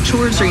what kind of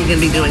tours are you going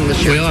to be doing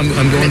this year? Well,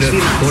 I'm going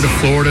to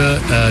Florida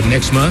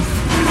next month.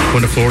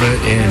 Going to Florida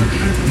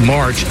in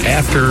March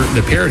after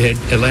the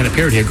Atlanta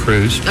Parrot Head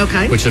cruise.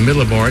 Okay. Which is the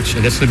middle of March,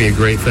 and that's going to be a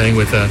great thing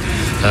with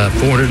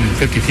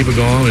 450 people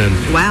going and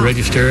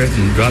Register It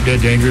and Drop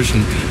Dead Dangerous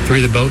and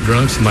 3 of the Boat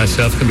Drunks and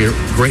myself. It's going to be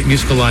a great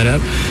musical lineup.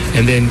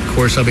 And then, of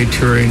course, I'll be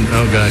touring,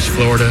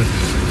 Florida,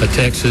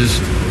 Texas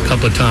a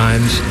couple of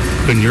times,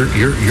 including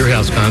your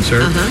house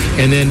concert.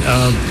 And then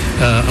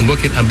I'm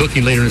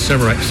booking later in the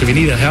summer. Right? So if you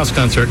need a house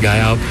concert guy,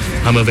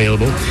 I'm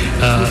available.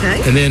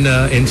 And then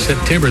in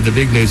September, the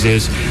big news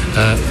is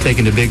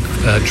taking a big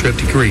trip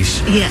to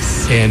Greece.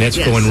 Yes. And that's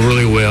going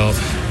really well.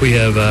 We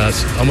have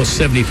almost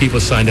 70 people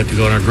signed up to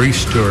go on our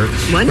Greece tour.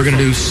 Wonderful. We're going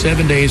to do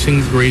 7 days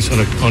in Greece on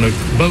a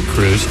boat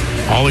cruise,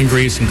 all in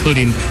Greece,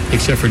 including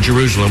except for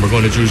Jerusalem. We're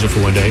going to Jerusalem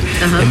for 1 day,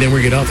 and then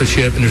we get off the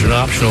ship, and there's an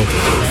optional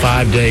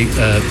 5-day,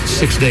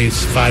 6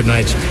 days, 5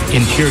 nights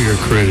interior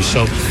cruise.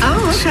 So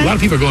a lot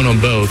of people are going on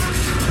both.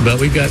 But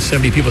we've got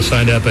 70 people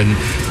signed up, and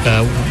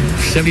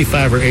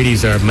 75 or 80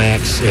 is our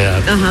max.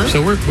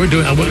 So we're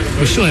doing.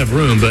 We still have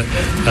room, but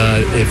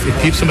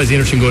if somebody's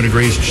interested in going to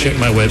Greece, check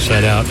my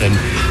website out, and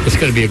it's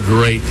going to be a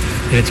great.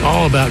 And it's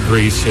all about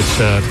Greece. It's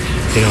the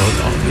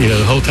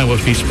whole time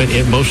we'll be spent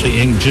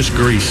mostly in just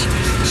Greece.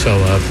 So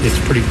it's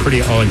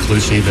pretty all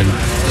inclusive. And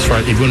as far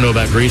as if you want to know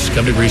about Greece,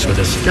 come to Greece with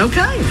us.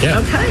 Okay. Yeah.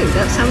 Okay.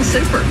 That sounds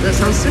super.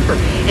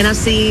 And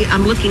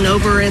I'm looking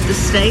over at the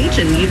stage,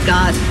 and you've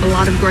got a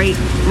lot of great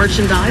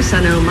merchandise.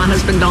 I know my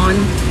husband Don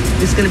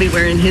is going to be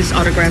wearing his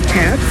autographed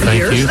hat.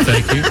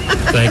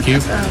 Thank you.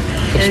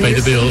 Helps pay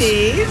the bills.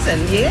 CDs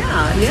and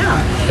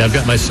yeah. I've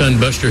got my son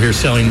Buster here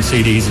selling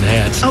CDs and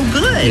hats. Oh,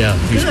 good. Yeah,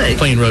 he's good.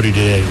 playing roadie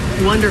today.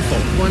 Wonderful.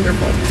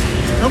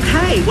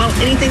 Okay, well,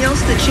 anything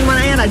else that you want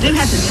to add? I do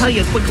have to tell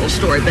you a quick little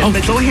story, but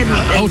go ahead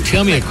and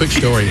tell me a quick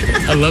story.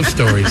 I love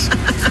stories.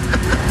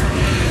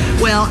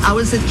 Well, I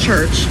was at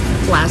church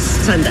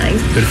last Sunday.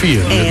 Good for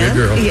you. You're a good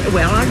girl. Yeah,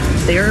 well, I'm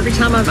there every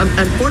time.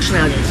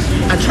 Unfortunately,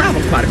 I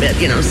travel quite a bit,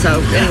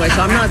 so anyway,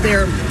 so I'm not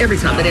there every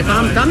time, but if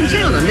I'm in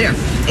town, I'm there.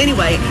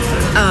 Anyway,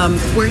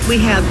 we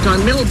have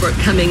John Middlebrook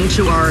coming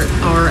to our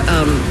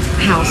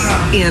house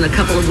in a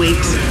couple of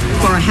weeks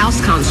for a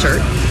house concert.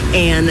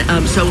 And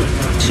so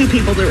two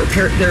people that were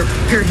they're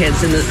parrot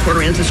heads in the Port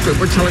Aransas group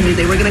were telling me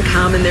they were going to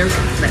come, and they've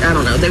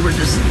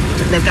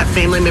got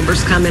family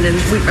members coming, and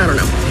I don't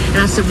know. And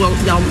I said, well,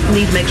 y'all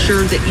need to make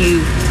sure that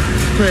you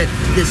put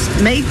this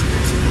May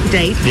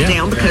date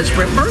down because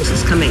Brent Burns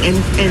is coming. And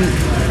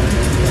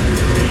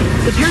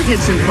the parrot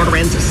heads in Port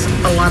Aransas,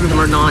 a lot of them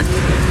are not.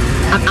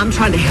 I'm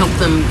trying to help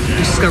them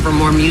discover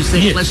more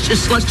music. Yeah. Let's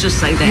just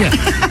say that.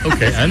 Yeah.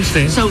 Okay, I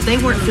understand. So they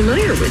weren't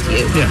familiar with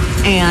you. Yeah.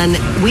 And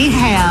we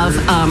have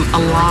a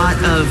lot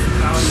of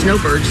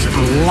snowbirds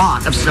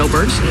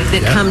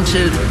that come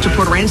to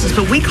Port Aransas,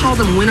 but we call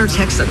them Winter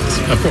Texans.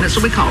 Of course. That's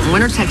what we call them,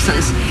 Winter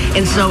Texans.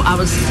 And so I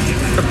was,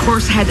 of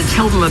course, had to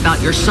tell them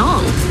about your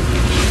song.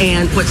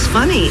 And what's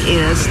funny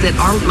is that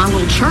my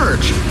little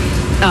church,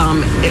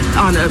 on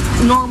a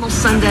normal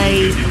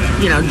Sunday,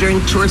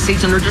 during tourist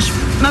season, or just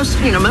most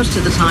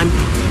of the time,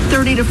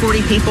 30 to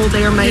 40 people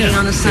there maybe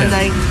on a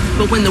Sunday. Yeah.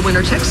 But when the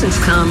Winter Texans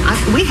come,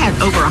 we had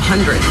over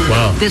 100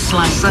 this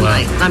last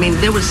Sunday. Wow. I mean,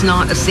 there was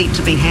not a seat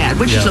to be had,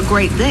 which is a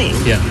great thing.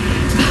 Yeah.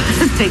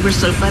 They were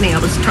so funny. I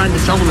was trying to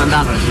tell them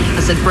about it. I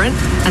said, Brent,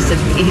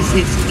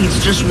 he's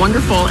just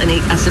wonderful. And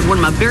I said, one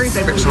of my very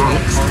favorite songs,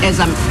 as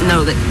I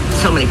know that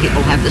so many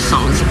people have this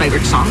song as a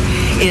favorite song,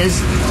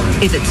 is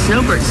if it's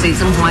snowbird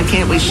season, why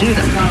can't we shoot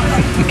them?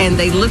 And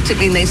they looked at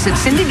me and they said,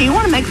 Cindy, do you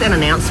want to make that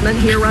announcement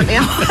here right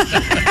now?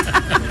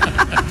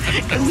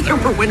 Because there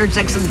were Winter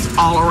Texans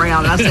all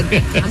around. I said,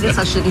 I guess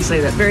I shouldn't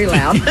say that very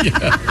loud.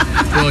 Yeah.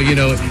 Well,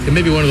 it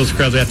may be one of those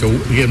crowds I have to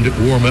get them to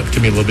warm up to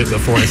me a little bit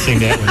before I sing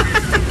that one.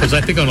 Because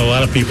I pick on a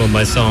lot of people in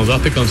my songs. I'll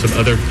pick on some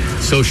other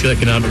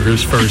socioeconomic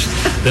groups first.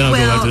 Then I'll go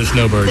after the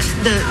snowbirds.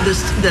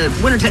 The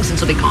Winter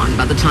Texans will be gone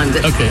by the time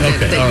that. Okay.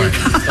 All right.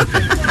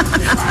 Okay.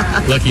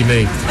 Lucky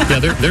me. Yeah,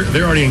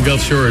 they're already in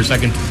Gulf Shores.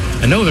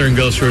 I know they're in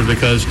Gulf Shores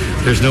because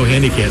there's no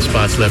handicap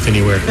spots left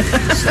anywhere.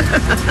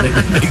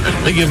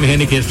 They give them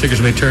handicap stickers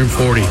when they turn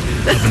 40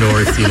 up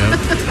north,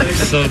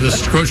 So the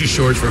grocery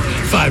stores for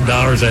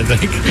 $5, I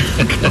think.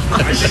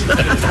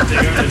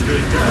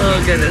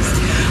 Oh, goodness.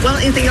 Well,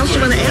 anything else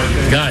you want to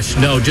add? Gosh,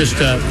 no, just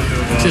check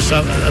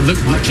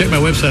my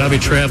website. I'll be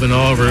traveling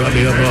all over. I'll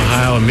be up in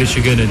Ohio and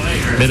Michigan and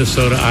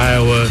Minnesota,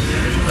 Iowa,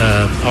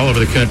 all over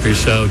the country.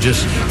 So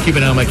just keep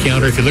an eye on my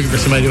calendar. If you're looking for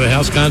somebody to do a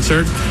house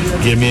concert,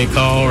 give me a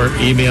call or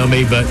email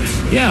me. But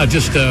yeah,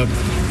 just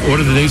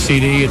order the new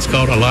CD. It's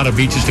called A Lot of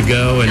Beaches to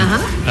Go, and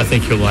I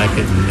think you'll like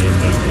it.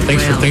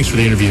 And thanks for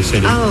the interview,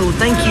 Cindy. Oh,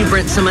 thank you,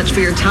 Brent, so much for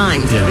your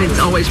time. Yeah. It's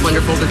always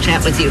wonderful to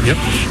chat with you. Yep.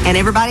 And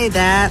everybody,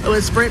 that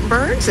was Brent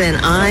Burns, and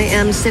I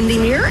am Cindy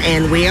Muir,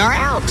 and we are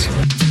out.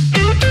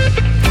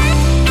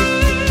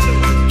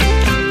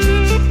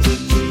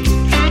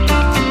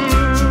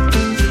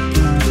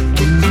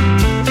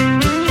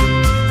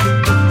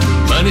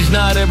 Money's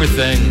not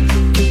everything,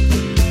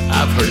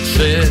 I've heard it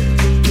said,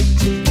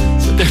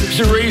 but there's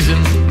a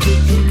reason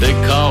they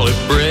call it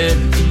bread.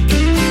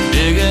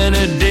 Digging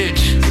a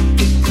ditch,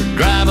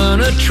 driving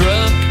a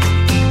truck,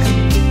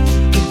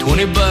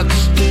 $20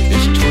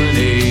 is $20.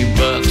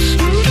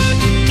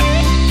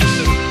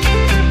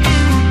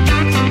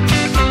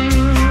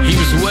 He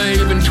was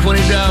waving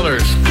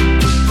 $20,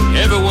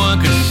 everyone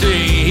could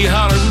see. He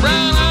hollered,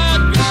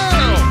 brown-eyed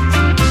girl,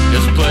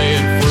 just play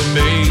it for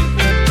me.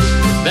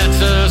 That's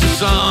a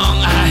song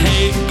I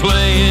hate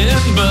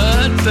playing,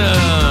 but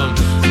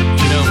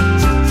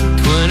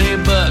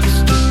 $20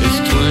 is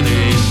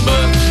 $20.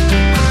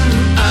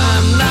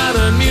 I'm not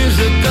a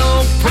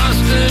musical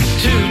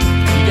prostitute.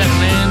 You got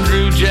an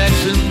Andrew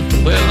Jackson?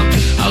 Well,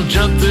 I'll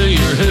jump through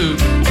your hoop,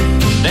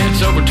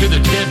 dance over to the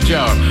tip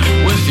jar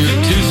with your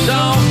 2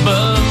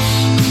 songbucks.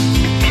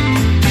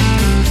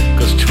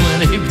 'Cause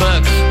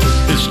 $20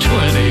 is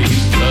 $20.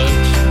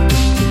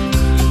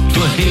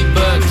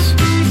 $20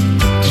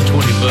 is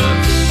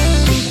 $20.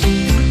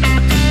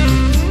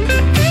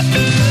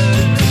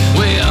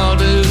 We all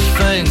do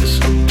things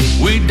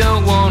we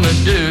don't want to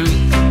do.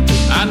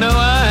 I know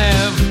I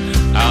have,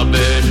 I'll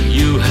bet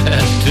you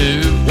have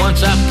too.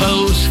 Once I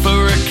posed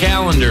for a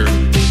calendar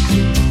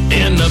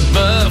in the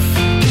buff.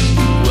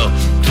 Well,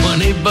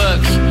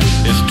 $20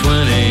 is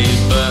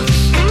 $20.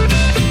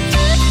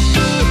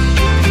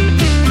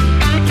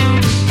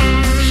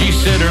 She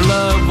said her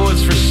love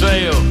was for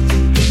sale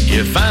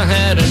if I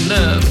had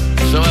enough.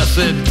 So I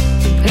said,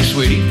 hey,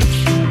 sweetie,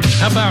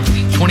 how about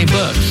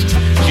 $20?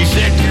 She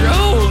said, you're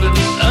old and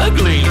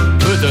ugly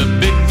with a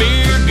big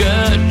beer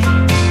gut,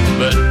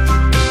 but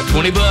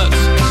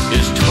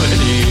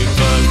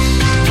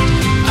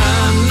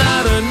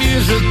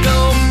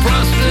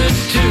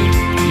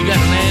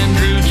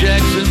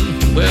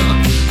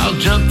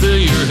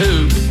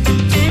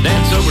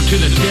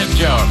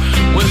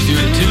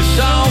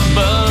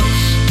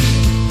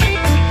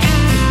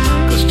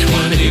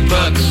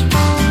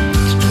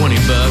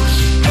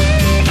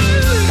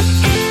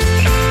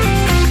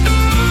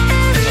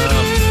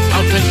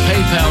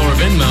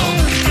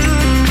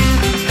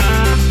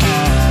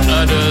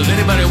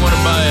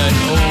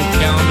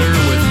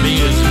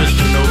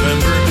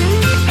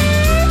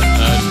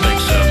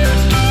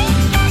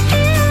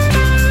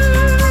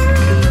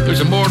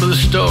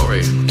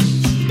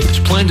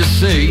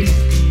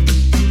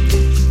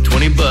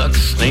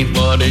 $20 ain't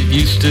what it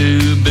used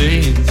to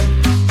be.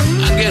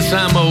 I guess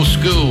I'm old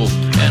school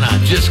and I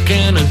just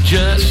can't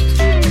adjust,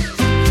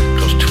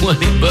 'cause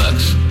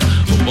 $20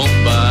 won't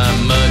buy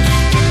much.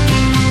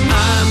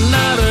 I'm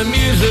not a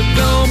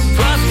musical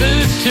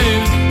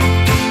prostitute,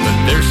 but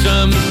there's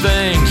some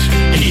things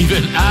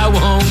even I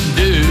won't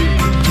do.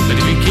 But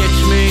if you catch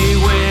me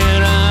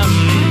when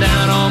I'm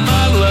down on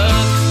my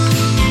luck,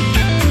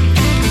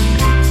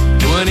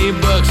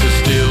 $20 is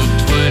still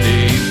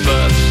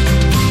 $20.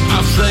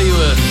 I'll sell you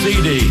a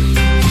CD.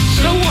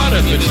 So what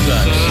if it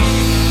sucks?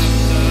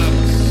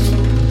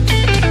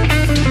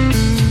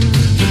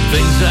 The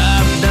things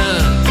I've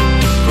done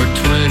for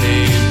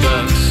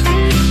 $20,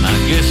 I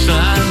guess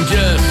I'm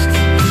just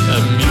a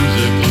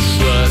musical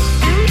slut.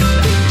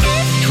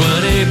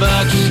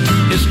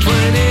 $20 is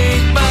 $20.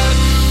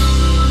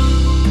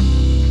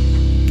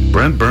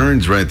 Brent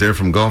Burns right there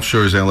from Gulf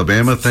Shores,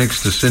 Alabama.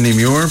 Thanks to Cindy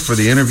Muir for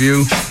the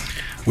interview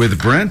with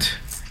Brent.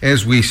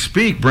 As we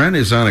speak, Brent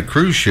is on a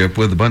cruise ship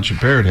with a bunch of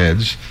parrot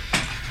heads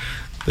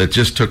that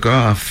just took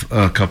off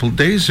a couple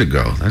days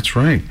ago. That's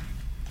right.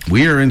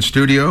 We are in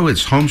studio.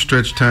 It's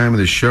homestretch time of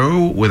the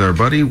show with our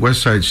buddy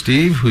Westside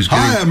Steve, who's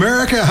Hi,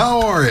 America. How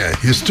are you?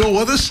 You still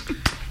with us?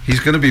 He's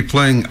going to be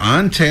playing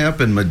On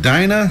Tap in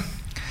Medina,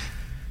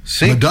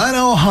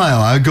 Ohio.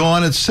 I go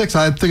on at 6.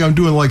 I think I'm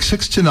doing like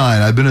 6 to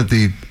 9. I've been at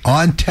the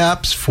On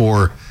Taps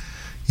for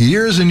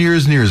years and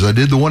years and years. I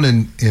did the one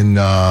in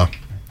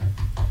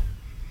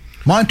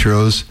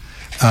Montrose,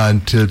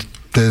 and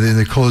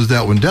they closed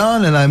that one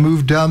down, and I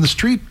moved down the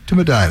street to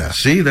Medina.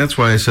 See, that's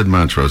why I said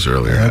Montrose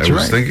earlier. That's I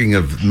was right. thinking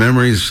of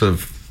memories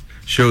of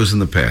shows in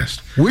the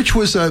past. Which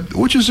is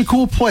a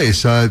cool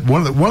place.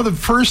 One of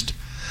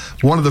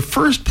the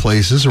first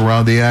places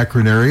around the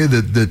Akron area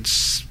that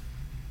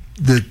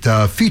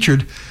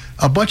featured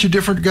a bunch of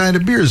different kind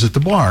of beers at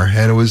the bar,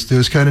 and it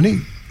was kind of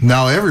neat.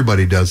 Now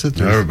everybody does it.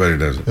 Everybody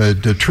does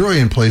it. A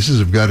trillion places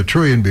have got a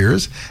trillion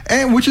beers,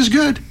 and which is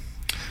good.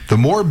 The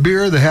more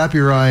beer, the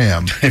happier I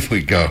am. There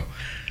we go.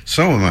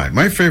 So am I.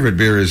 My favorite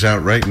beer is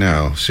out right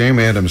now. Sam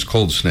Adams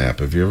Cold Snap.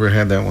 Have you ever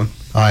had that one?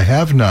 I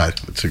have not.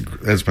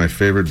 That's my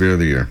favorite beer of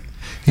the year.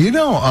 You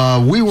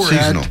know, we were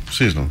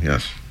seasonal.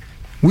 Yes.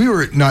 We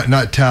were at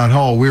not Town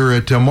Hall. We were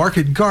at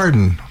Market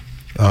Garden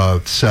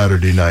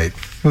Saturday night.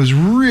 It was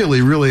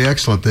really, really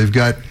excellent. They've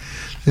got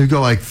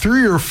like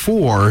 3 or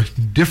 4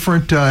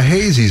 different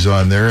hazies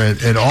on there,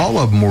 and all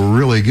of them were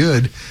really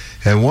good.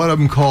 And one of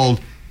them called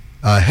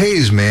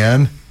Haze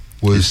Man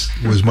was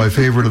my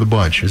favorite of the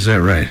bunch. Is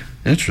that right?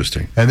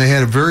 Interesting. And they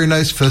had a very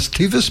nice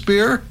Festivus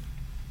beer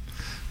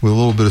with a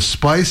little bit of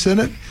spice in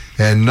it,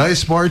 and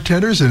nice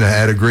bartenders, and it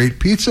had a great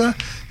pizza,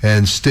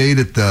 and stayed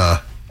at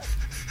the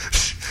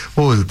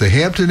the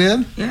Hampton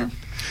Inn? Yeah.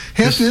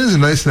 Hampton Inn is a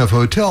nice enough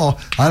hotel.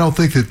 I don't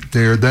think that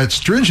they're that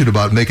stringent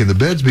about making the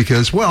beds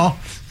because, well,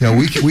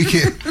 we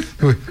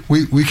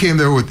came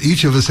there with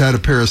each of us had a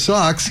pair of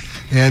socks,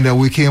 and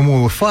we came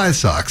home with 5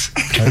 socks,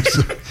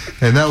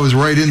 and that was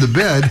right in the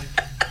bed.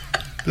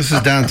 This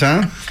is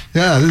downtown?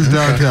 Yeah, this is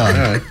downtown.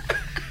 All right.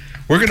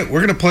 We're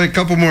gonna play a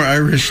couple more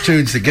Irish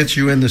tunes to get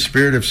you in the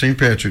spirit of St.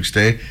 Patrick's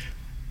Day.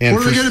 And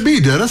what are they going to be,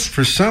 Dennis?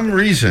 For some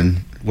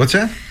reason, what's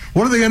that?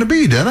 What are they going to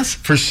be, Dennis?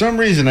 For some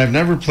reason, I've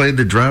never played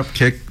the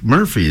Dropkick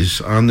Murphys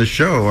on the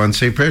show on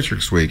St.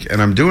 Patrick's Week,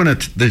 and I'm doing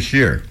it this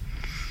year.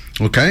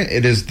 Okay?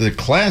 It is the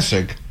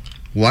classic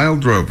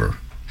Wild Rover.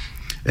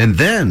 And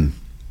then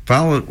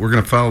we're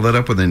going to follow that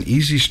up with an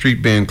Easy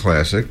Street Band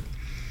classic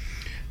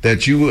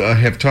that you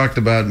have talked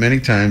about many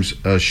times,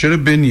 Should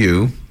Have Been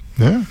You.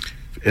 Yeah.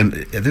 And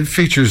it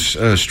features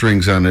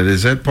strings on it.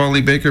 Is that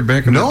Paulie Baker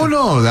back in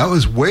No, that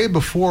was way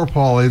before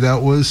Paulie.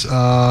 That was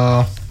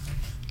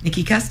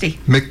Nikki Custy.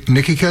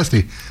 Nikki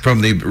Custy.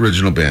 From the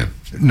original band.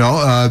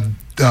 No,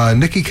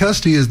 Nikki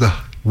Custy is the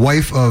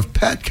wife of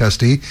Pat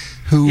Custy,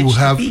 who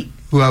have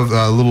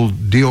a little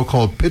deal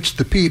called Pitch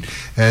the Pete,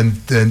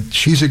 and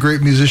she's a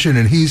great musician,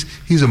 and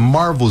he's a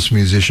marvelous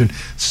musician.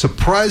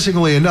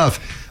 Surprisingly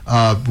enough,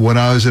 when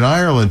I was in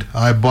Ireland,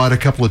 I bought a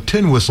couple of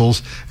tin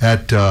whistles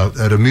at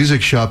a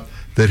music shop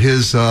that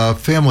his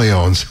family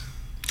owns.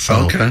 So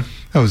okay.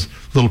 That was a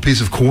little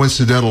piece of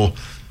coincidental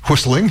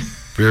whistling.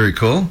 Very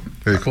cool.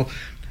 Very cool.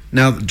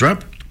 Now,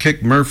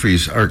 Dropkick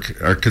Murphys are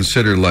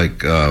considered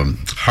like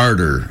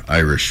harder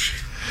Irish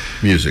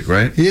music,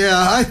 right?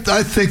 Yeah,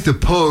 I think the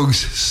Pogues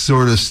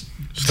sort of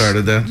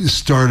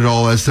started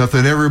all that stuff,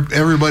 and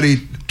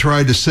everybody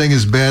tried to sing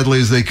as badly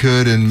as they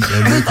could and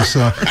make the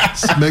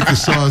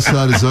song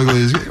sound as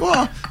ugly as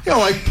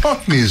like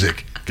punk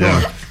music.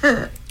 Yeah.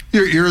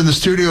 You're in the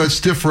studio at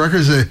Stiff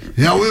Records.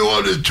 We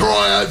wanted to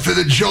try out for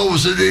the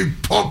Joes and the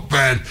punk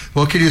band.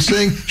 Well, can you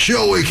sing?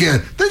 Sure we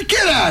can. Then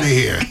get out of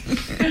here.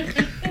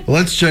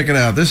 Let's check it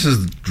out. This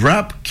is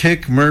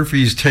Dropkick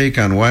Murphys' take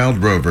on Wild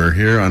Rover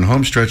here on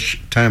Homestretch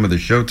time of the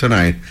show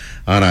tonight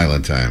on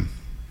Island Time.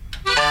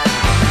 There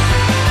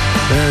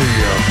you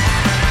go.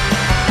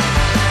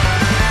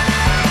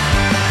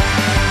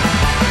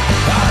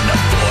 On the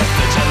 4th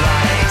of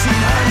July,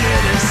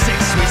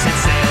 1806, we set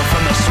sail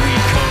from the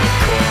sweet Cove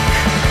Cork.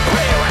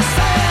 We were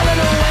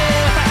sailing away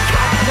with a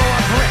cargo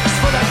of bricks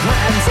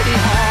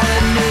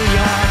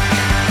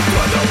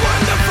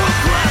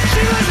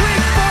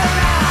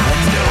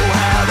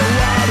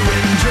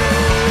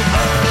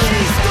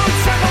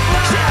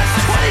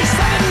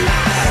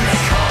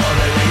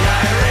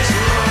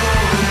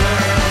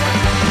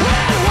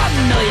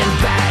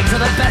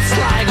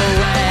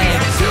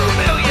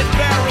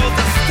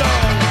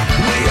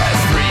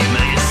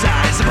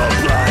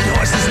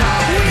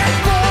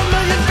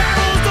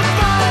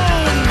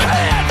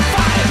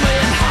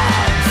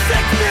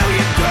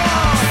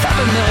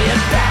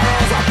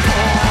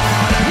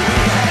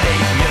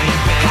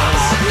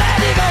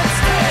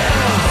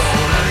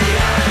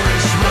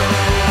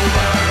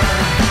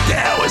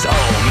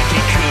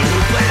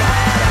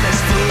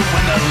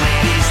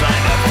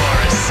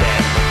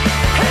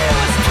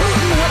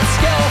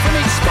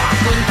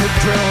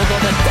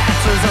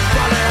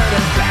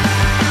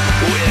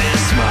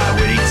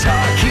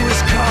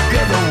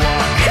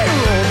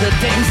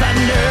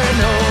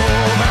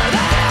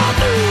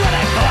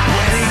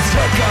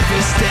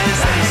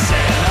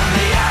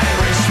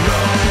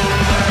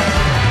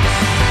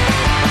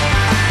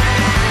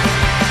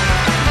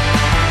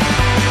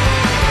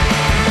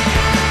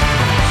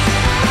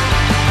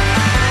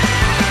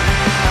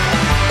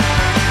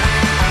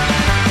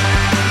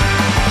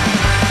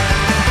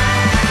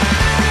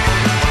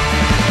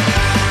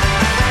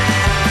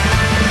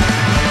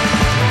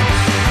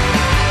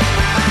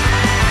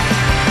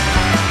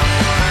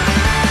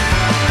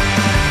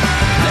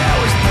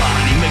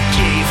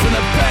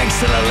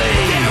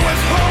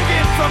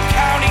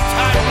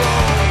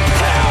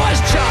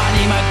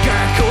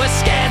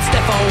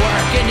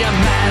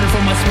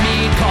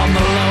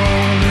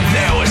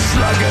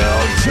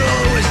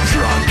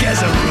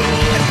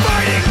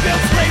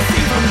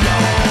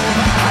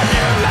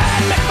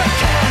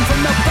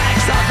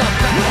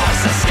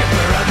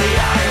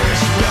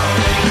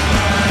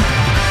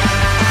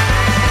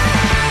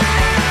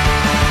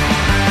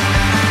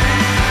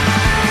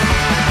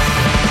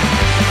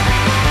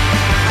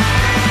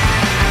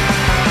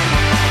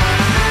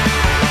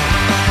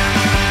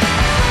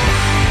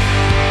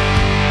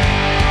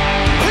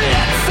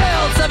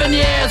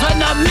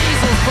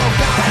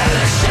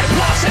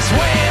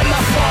way in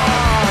the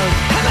fog,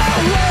 and the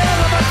will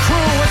of a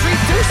crew was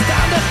reduced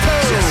down to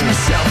two. Just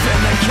myself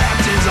and the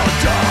captain's old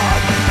dog,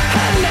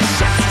 and the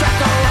ship struck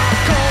a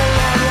rock. Oh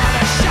Lord, what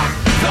a shock!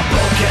 The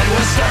bulkhead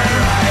was turned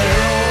right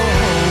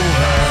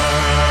over.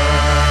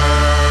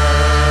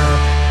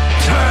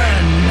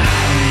 Turned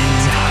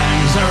 9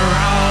 times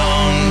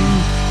around,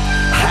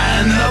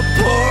 and the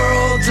poor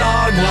old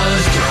dog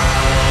was drowned.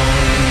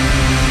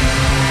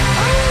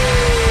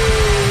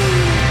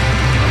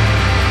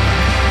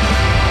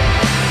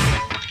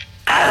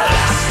 At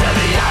last to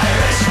the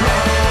Irish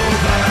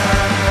Rover.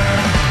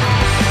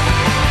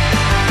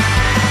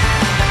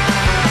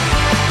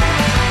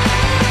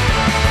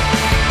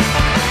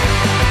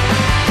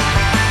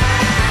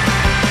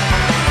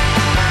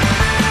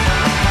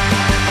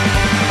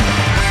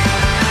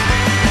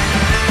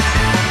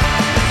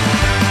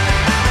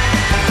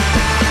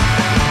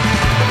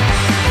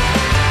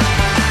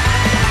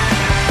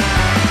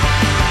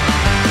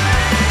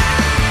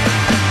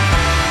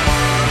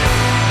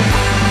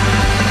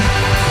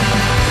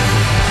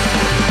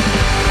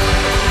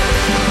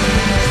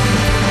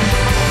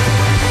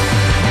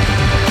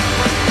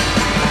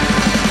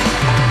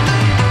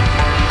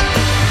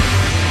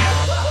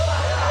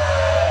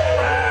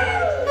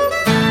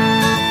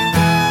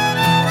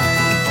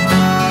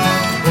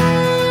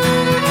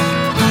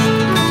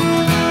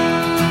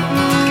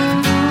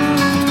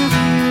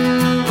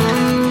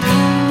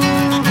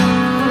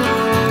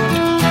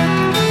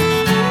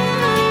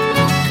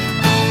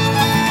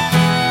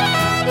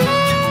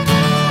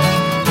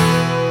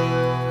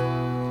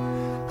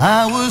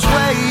 I was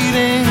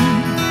waiting,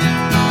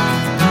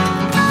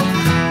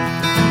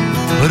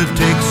 but it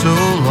takes so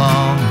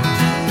long.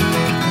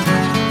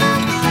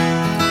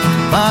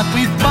 Thought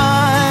we'd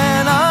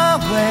find our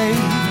way.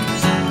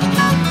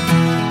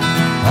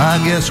 I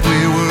guess we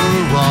were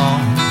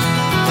wrong.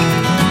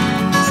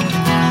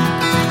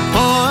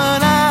 For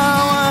an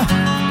hour,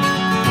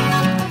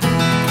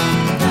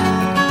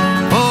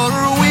 or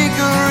a week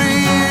or a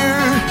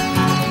year,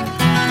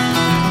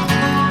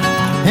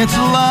 it's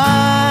a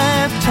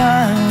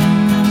lifetime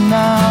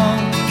now,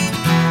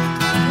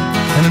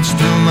 and it's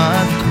still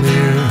not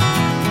clear.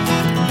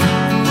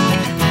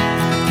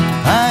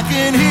 I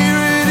can hear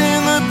it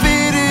in the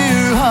beat of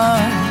your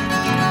heart,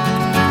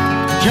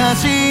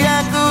 just the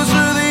echoes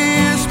of the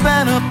years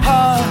spent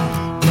apart.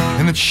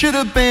 And it should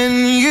have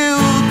been you,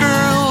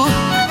 girl.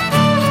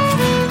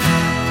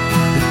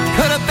 It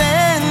could have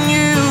been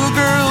you,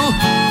 girl.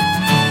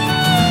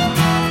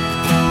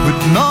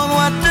 We'd known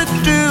what to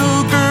do,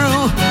 girl,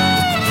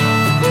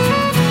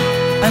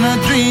 and our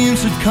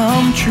dreams had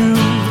come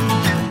true.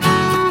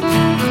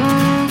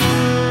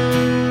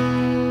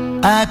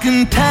 I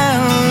can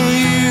tell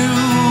you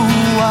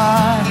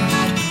why,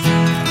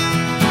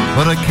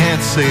 but I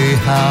can't say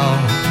how.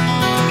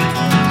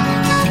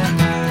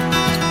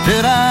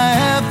 Did I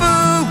ever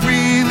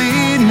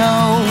really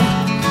know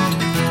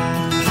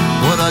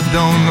what I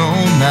don't know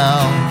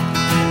now?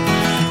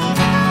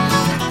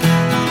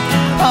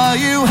 Are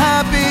you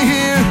happy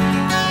here?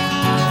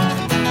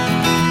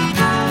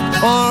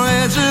 Or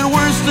is it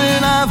worse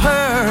than I've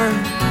heard?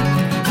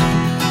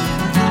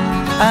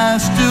 I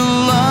still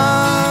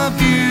love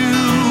you,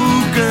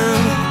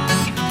 girl.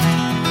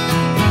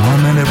 I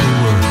meant every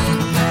word.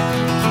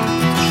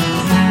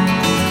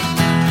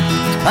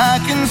 I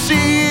can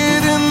see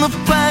it in the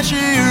flash of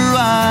your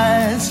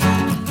eyes.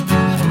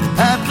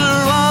 After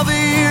all the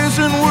years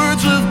and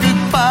words of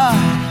goodbye,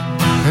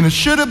 and it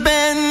should have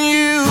been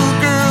you,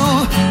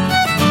 girl.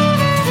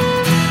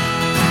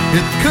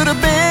 It could have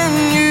been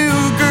you,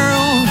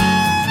 girl.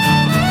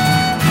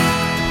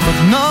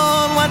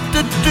 Knowing what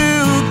to do,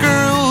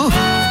 girl,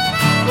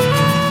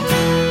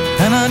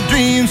 and our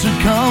dreams had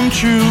come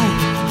true.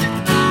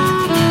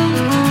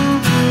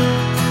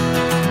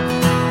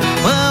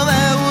 Well,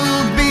 there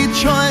will be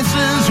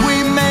choices we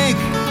make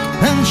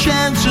and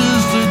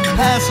chances that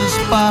pass us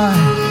by.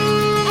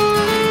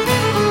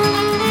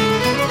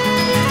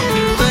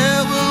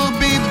 There will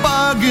be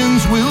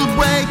bargains we'll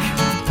break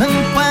and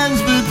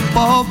plans that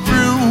fall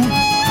through.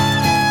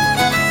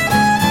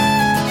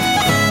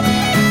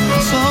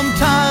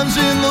 Sometimes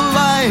in the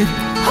light,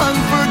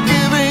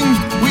 unforgiving,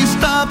 we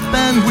stop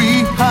and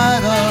we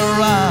hide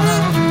our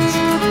eyes.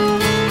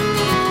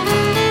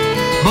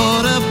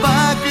 But if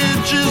I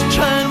could just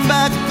turn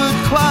back the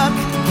clock,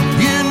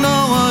 you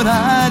know what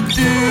I'd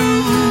do.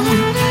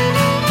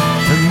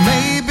 And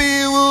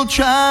maybe we'll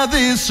try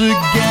this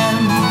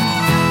again.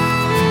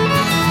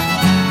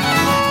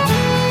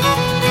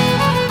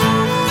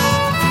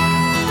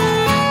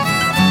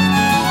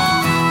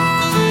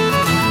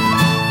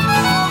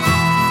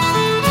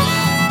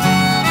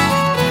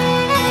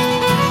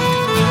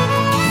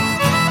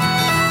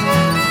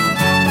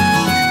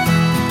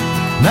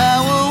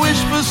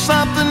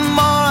 Something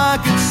more I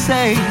could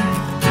say,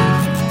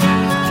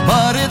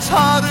 but it's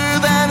harder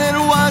than it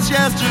was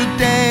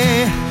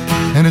yesterday.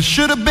 And it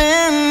should have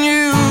been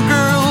you,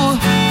 girl.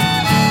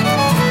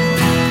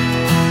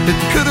 It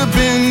could have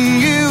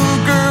been you,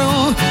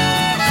 girl.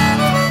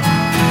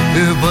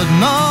 If I'd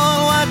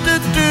known what to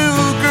do,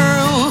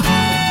 girl,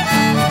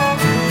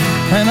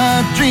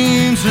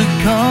 dreams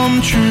had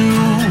come true.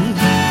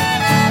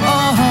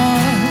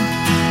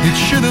 It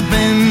should have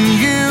been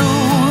you.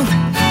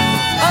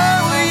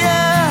 Oh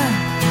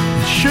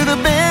yeah, it should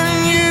have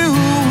been you.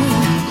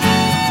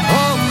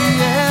 Oh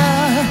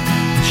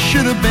yeah, it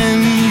should have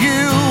been you.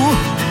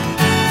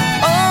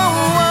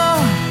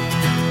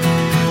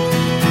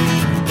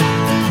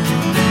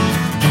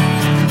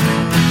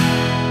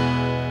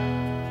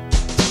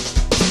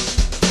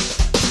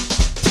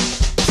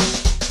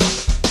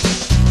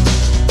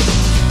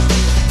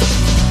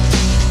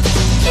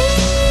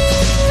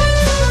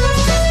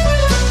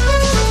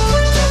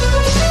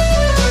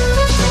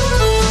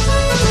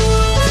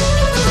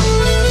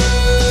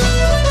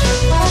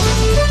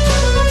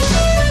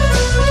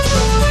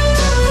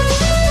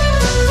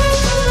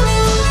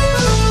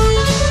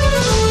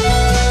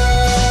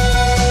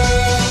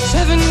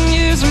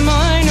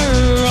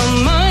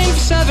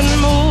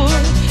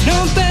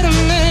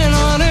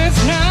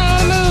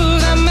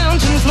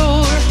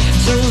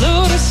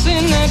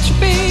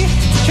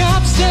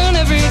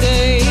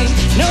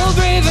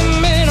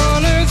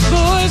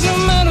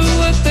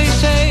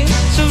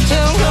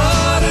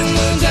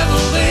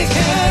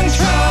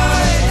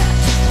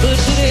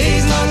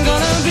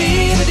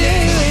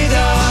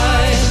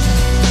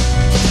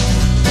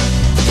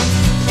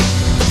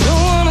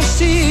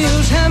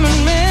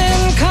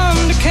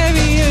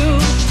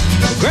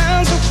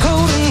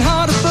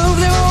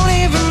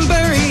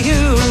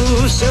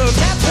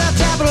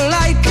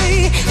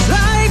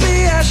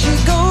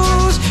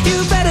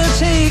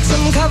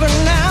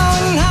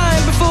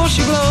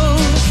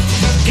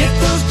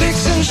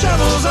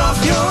 Shovels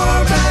off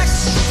your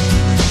backs.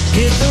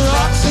 Get the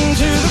rocks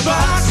into the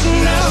box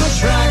and down the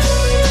tracks.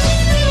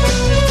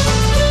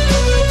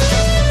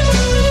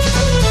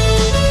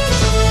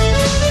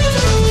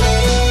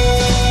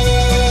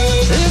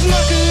 There's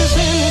muckers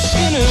and the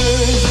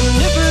skinners and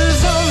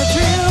nippers on the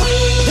trail.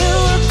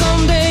 They'll work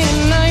all day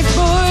and night,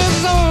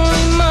 boys,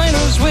 only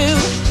miners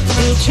will.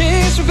 They'll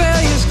chase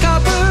rebellious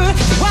copper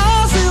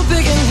while still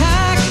big and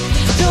hack.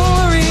 Don't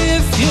worry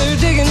if you're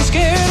digging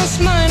scared, us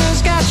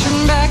miners got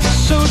your back.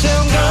 So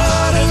tell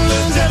God and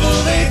the devil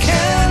they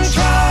can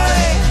try,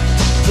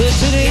 but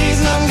today's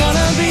not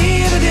gonna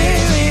be the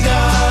day we die.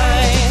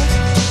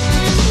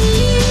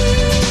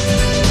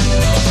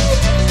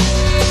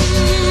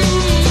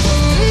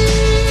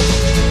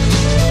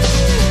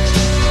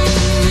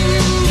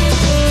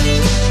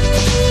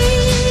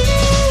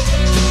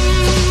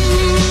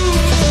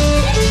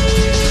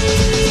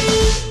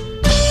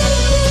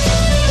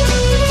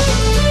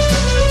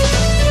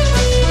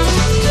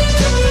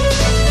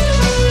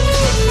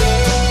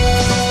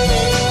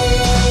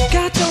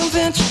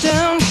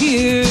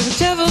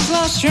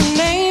 Lost your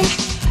name.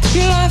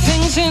 Your life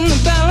hangs in the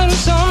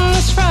balance on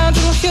this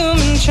fragile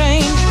human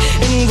chain.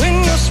 And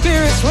when your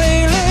spirit's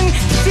wailing,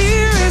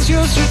 fear is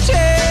yours to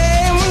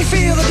tame. When you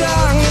feel the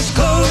darkness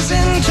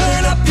closing,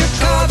 turn up your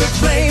carbon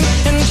flame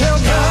and tell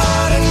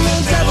God and the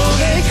devil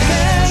they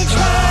can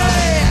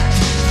try,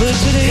 but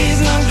today's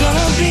not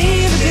gonna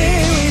be the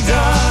day we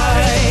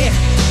die.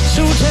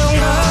 So tell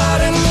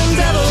God and the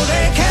devil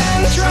they can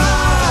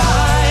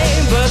try,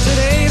 but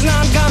today's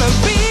not gonna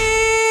be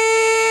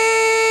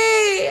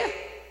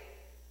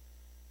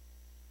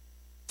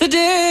the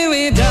day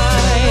we die.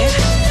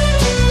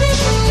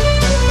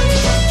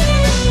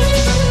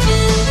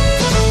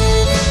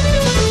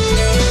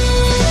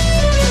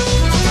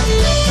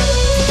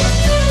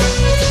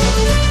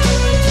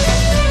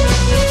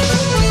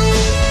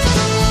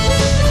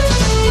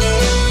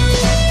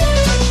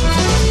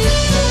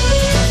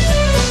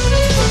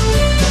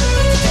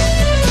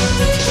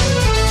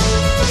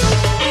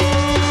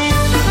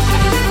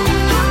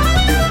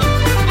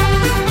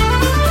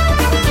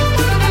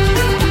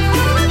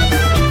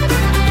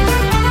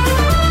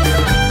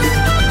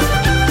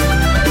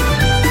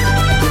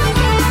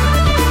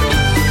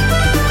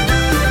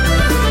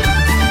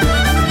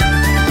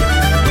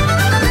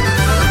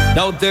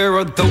 Now there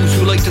are those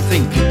who like to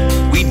think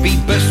we'd be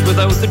best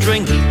without the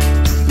drink.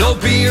 No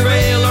beer,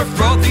 ale or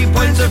frothy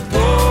pints of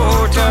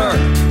porter.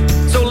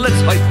 So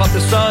let's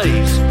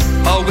hypothesize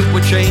how it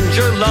would change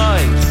your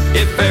life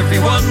if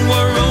everyone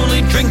were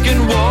only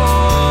drinking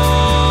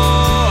water.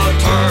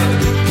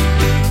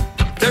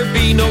 There'd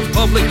be no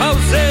public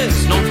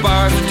houses, no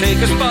bars to take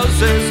us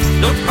spouses,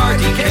 no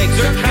party kegs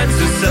or cans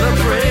to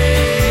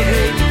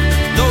celebrate,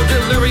 no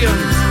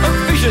deliriums or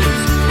visions,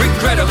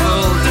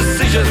 regrettable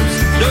decisions,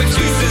 no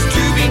excuses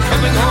to be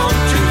coming home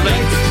too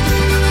late.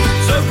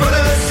 So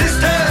brothers,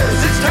 sisters,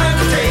 it's time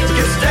to take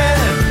a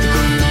stand.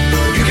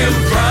 You can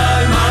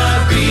fry my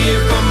beer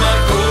from my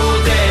cold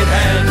dead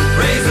hand.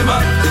 Raise them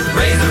up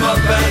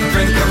and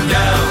drink them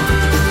down.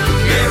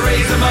 Yeah,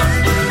 raise them up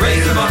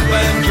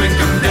and drink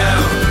them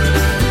down.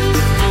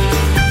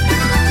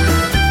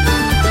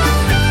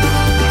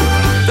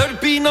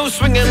 There'd be no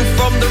swinging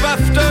from the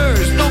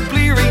rafters, no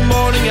bleary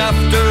morning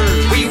after.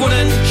 We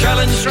wouldn't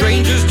challenge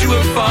strangers to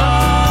a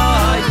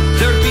fight.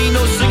 There'd be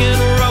no singing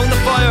around the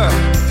fire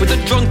with a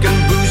drunken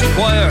boozy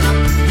choir.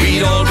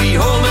 We'd all be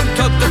home and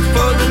tucked up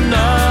for the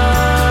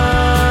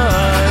night.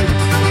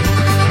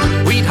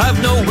 We'd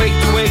have no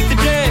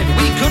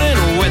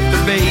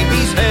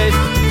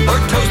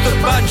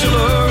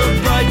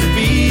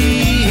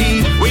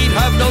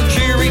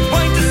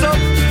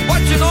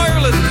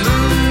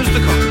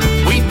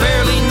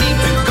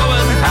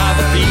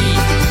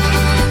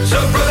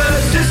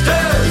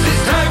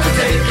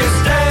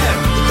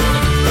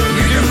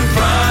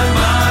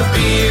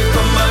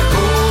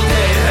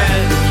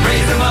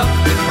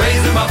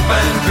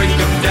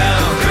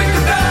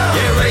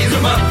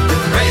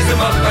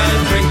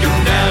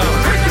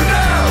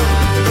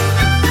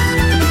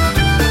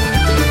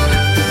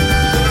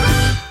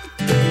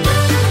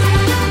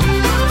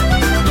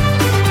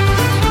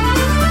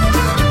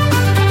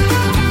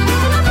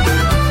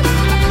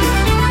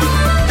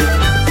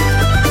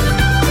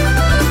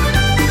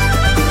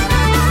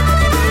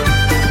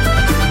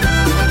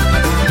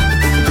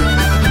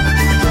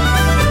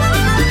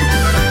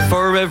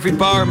every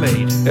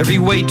barmaid, every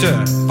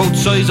waiter, both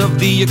sides of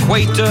the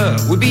equator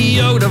would be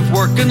out of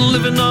work and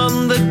living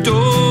on the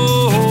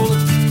dole.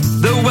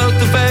 The wealth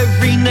of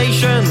every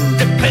nation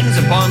depends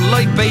upon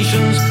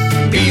libations.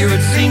 Beer,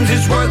 it seems,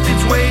 is worth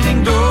its weight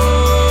in gold.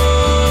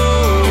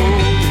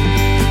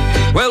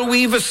 Well,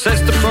 we've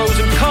assessed the pros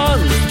and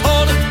cons,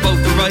 thought about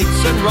the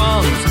rights and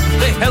wrongs,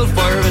 the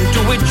hellfire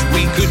into which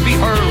we could be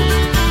hurled.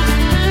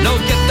 Now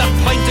get that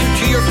pint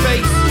into your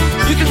face.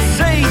 You can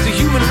save the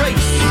human race.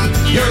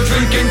 You're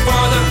drinking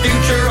for the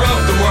future of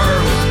the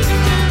world.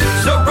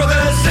 So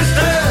brothers,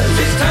 sisters,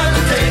 it's time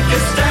to take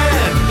a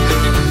stand.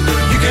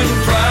 You can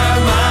try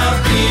my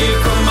beer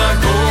from my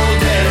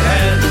golden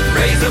hand.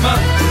 Raise them up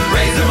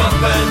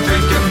and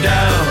drink them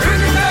down.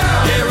 Drink them down.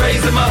 Yeah,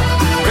 raise them up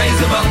and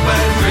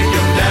drink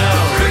them down.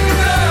 Drink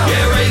them down.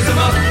 Yeah, raise them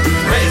up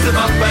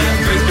and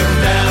drink them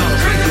down.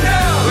 Drink them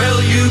down. Well,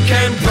 you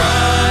can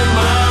try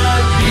my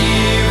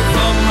beer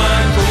from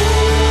my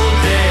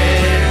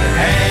golden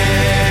hand.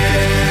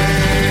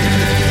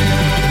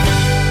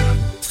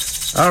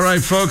 All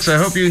right, folks, I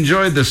hope you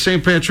enjoyed the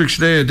St. Patrick's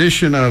Day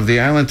edition of the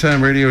Island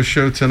Time Radio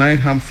Show tonight.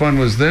 How fun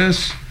was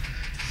this?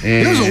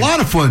 And it was a lot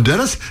of fun,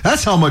 Dennis.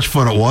 That's how much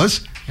fun it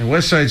was. And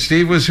Westside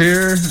Steve was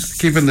here,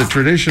 keeping the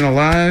tradition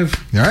alive.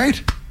 All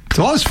right. It's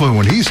always fun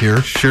when he's here.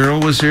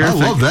 Cheryl was here. I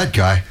love that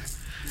guy.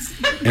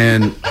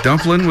 And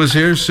Dumplin was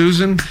here.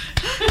 Susan.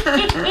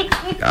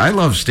 I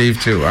love Steve,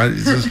 too.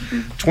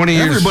 20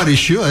 years. Everybody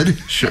should.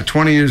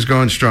 20 years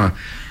going strong.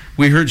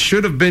 We heard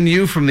Should Have Been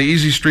You from the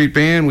Easy Street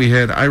Band. We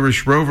had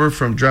Irish Rover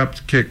from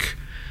Dropkick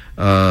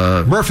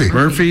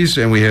Murphys.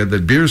 And we had the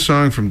Beer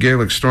Song from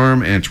Gaelic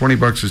Storm. And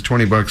 $20 is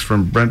 $20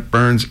 from Brent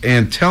Burns.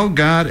 And Tell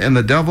God and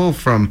the Devil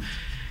from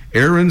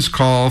Aaron's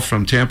Call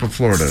from Tampa,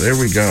 Florida. There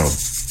we go.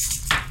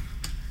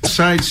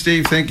 Side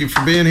Steve, thank you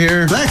for being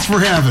here. Thanks for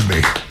having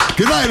me.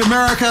 Good night,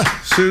 America.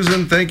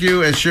 Susan, thank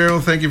you. And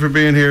Cheryl, thank you for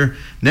being here.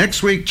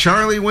 Next week,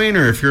 Charlie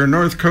Wiener. If you're a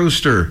North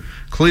Coaster,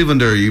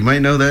 Clevelander, you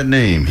might know that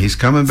name. He's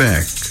coming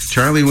back.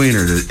 Charlie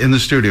Wiener in the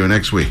studio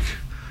next week.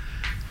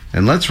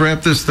 And let's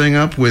wrap this thing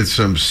up with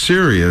some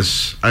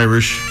serious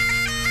Irish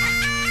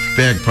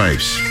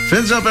bagpipes.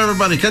 Fins up,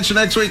 everybody. Catch you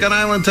next week on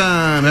Island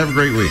Time. Have a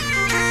great week.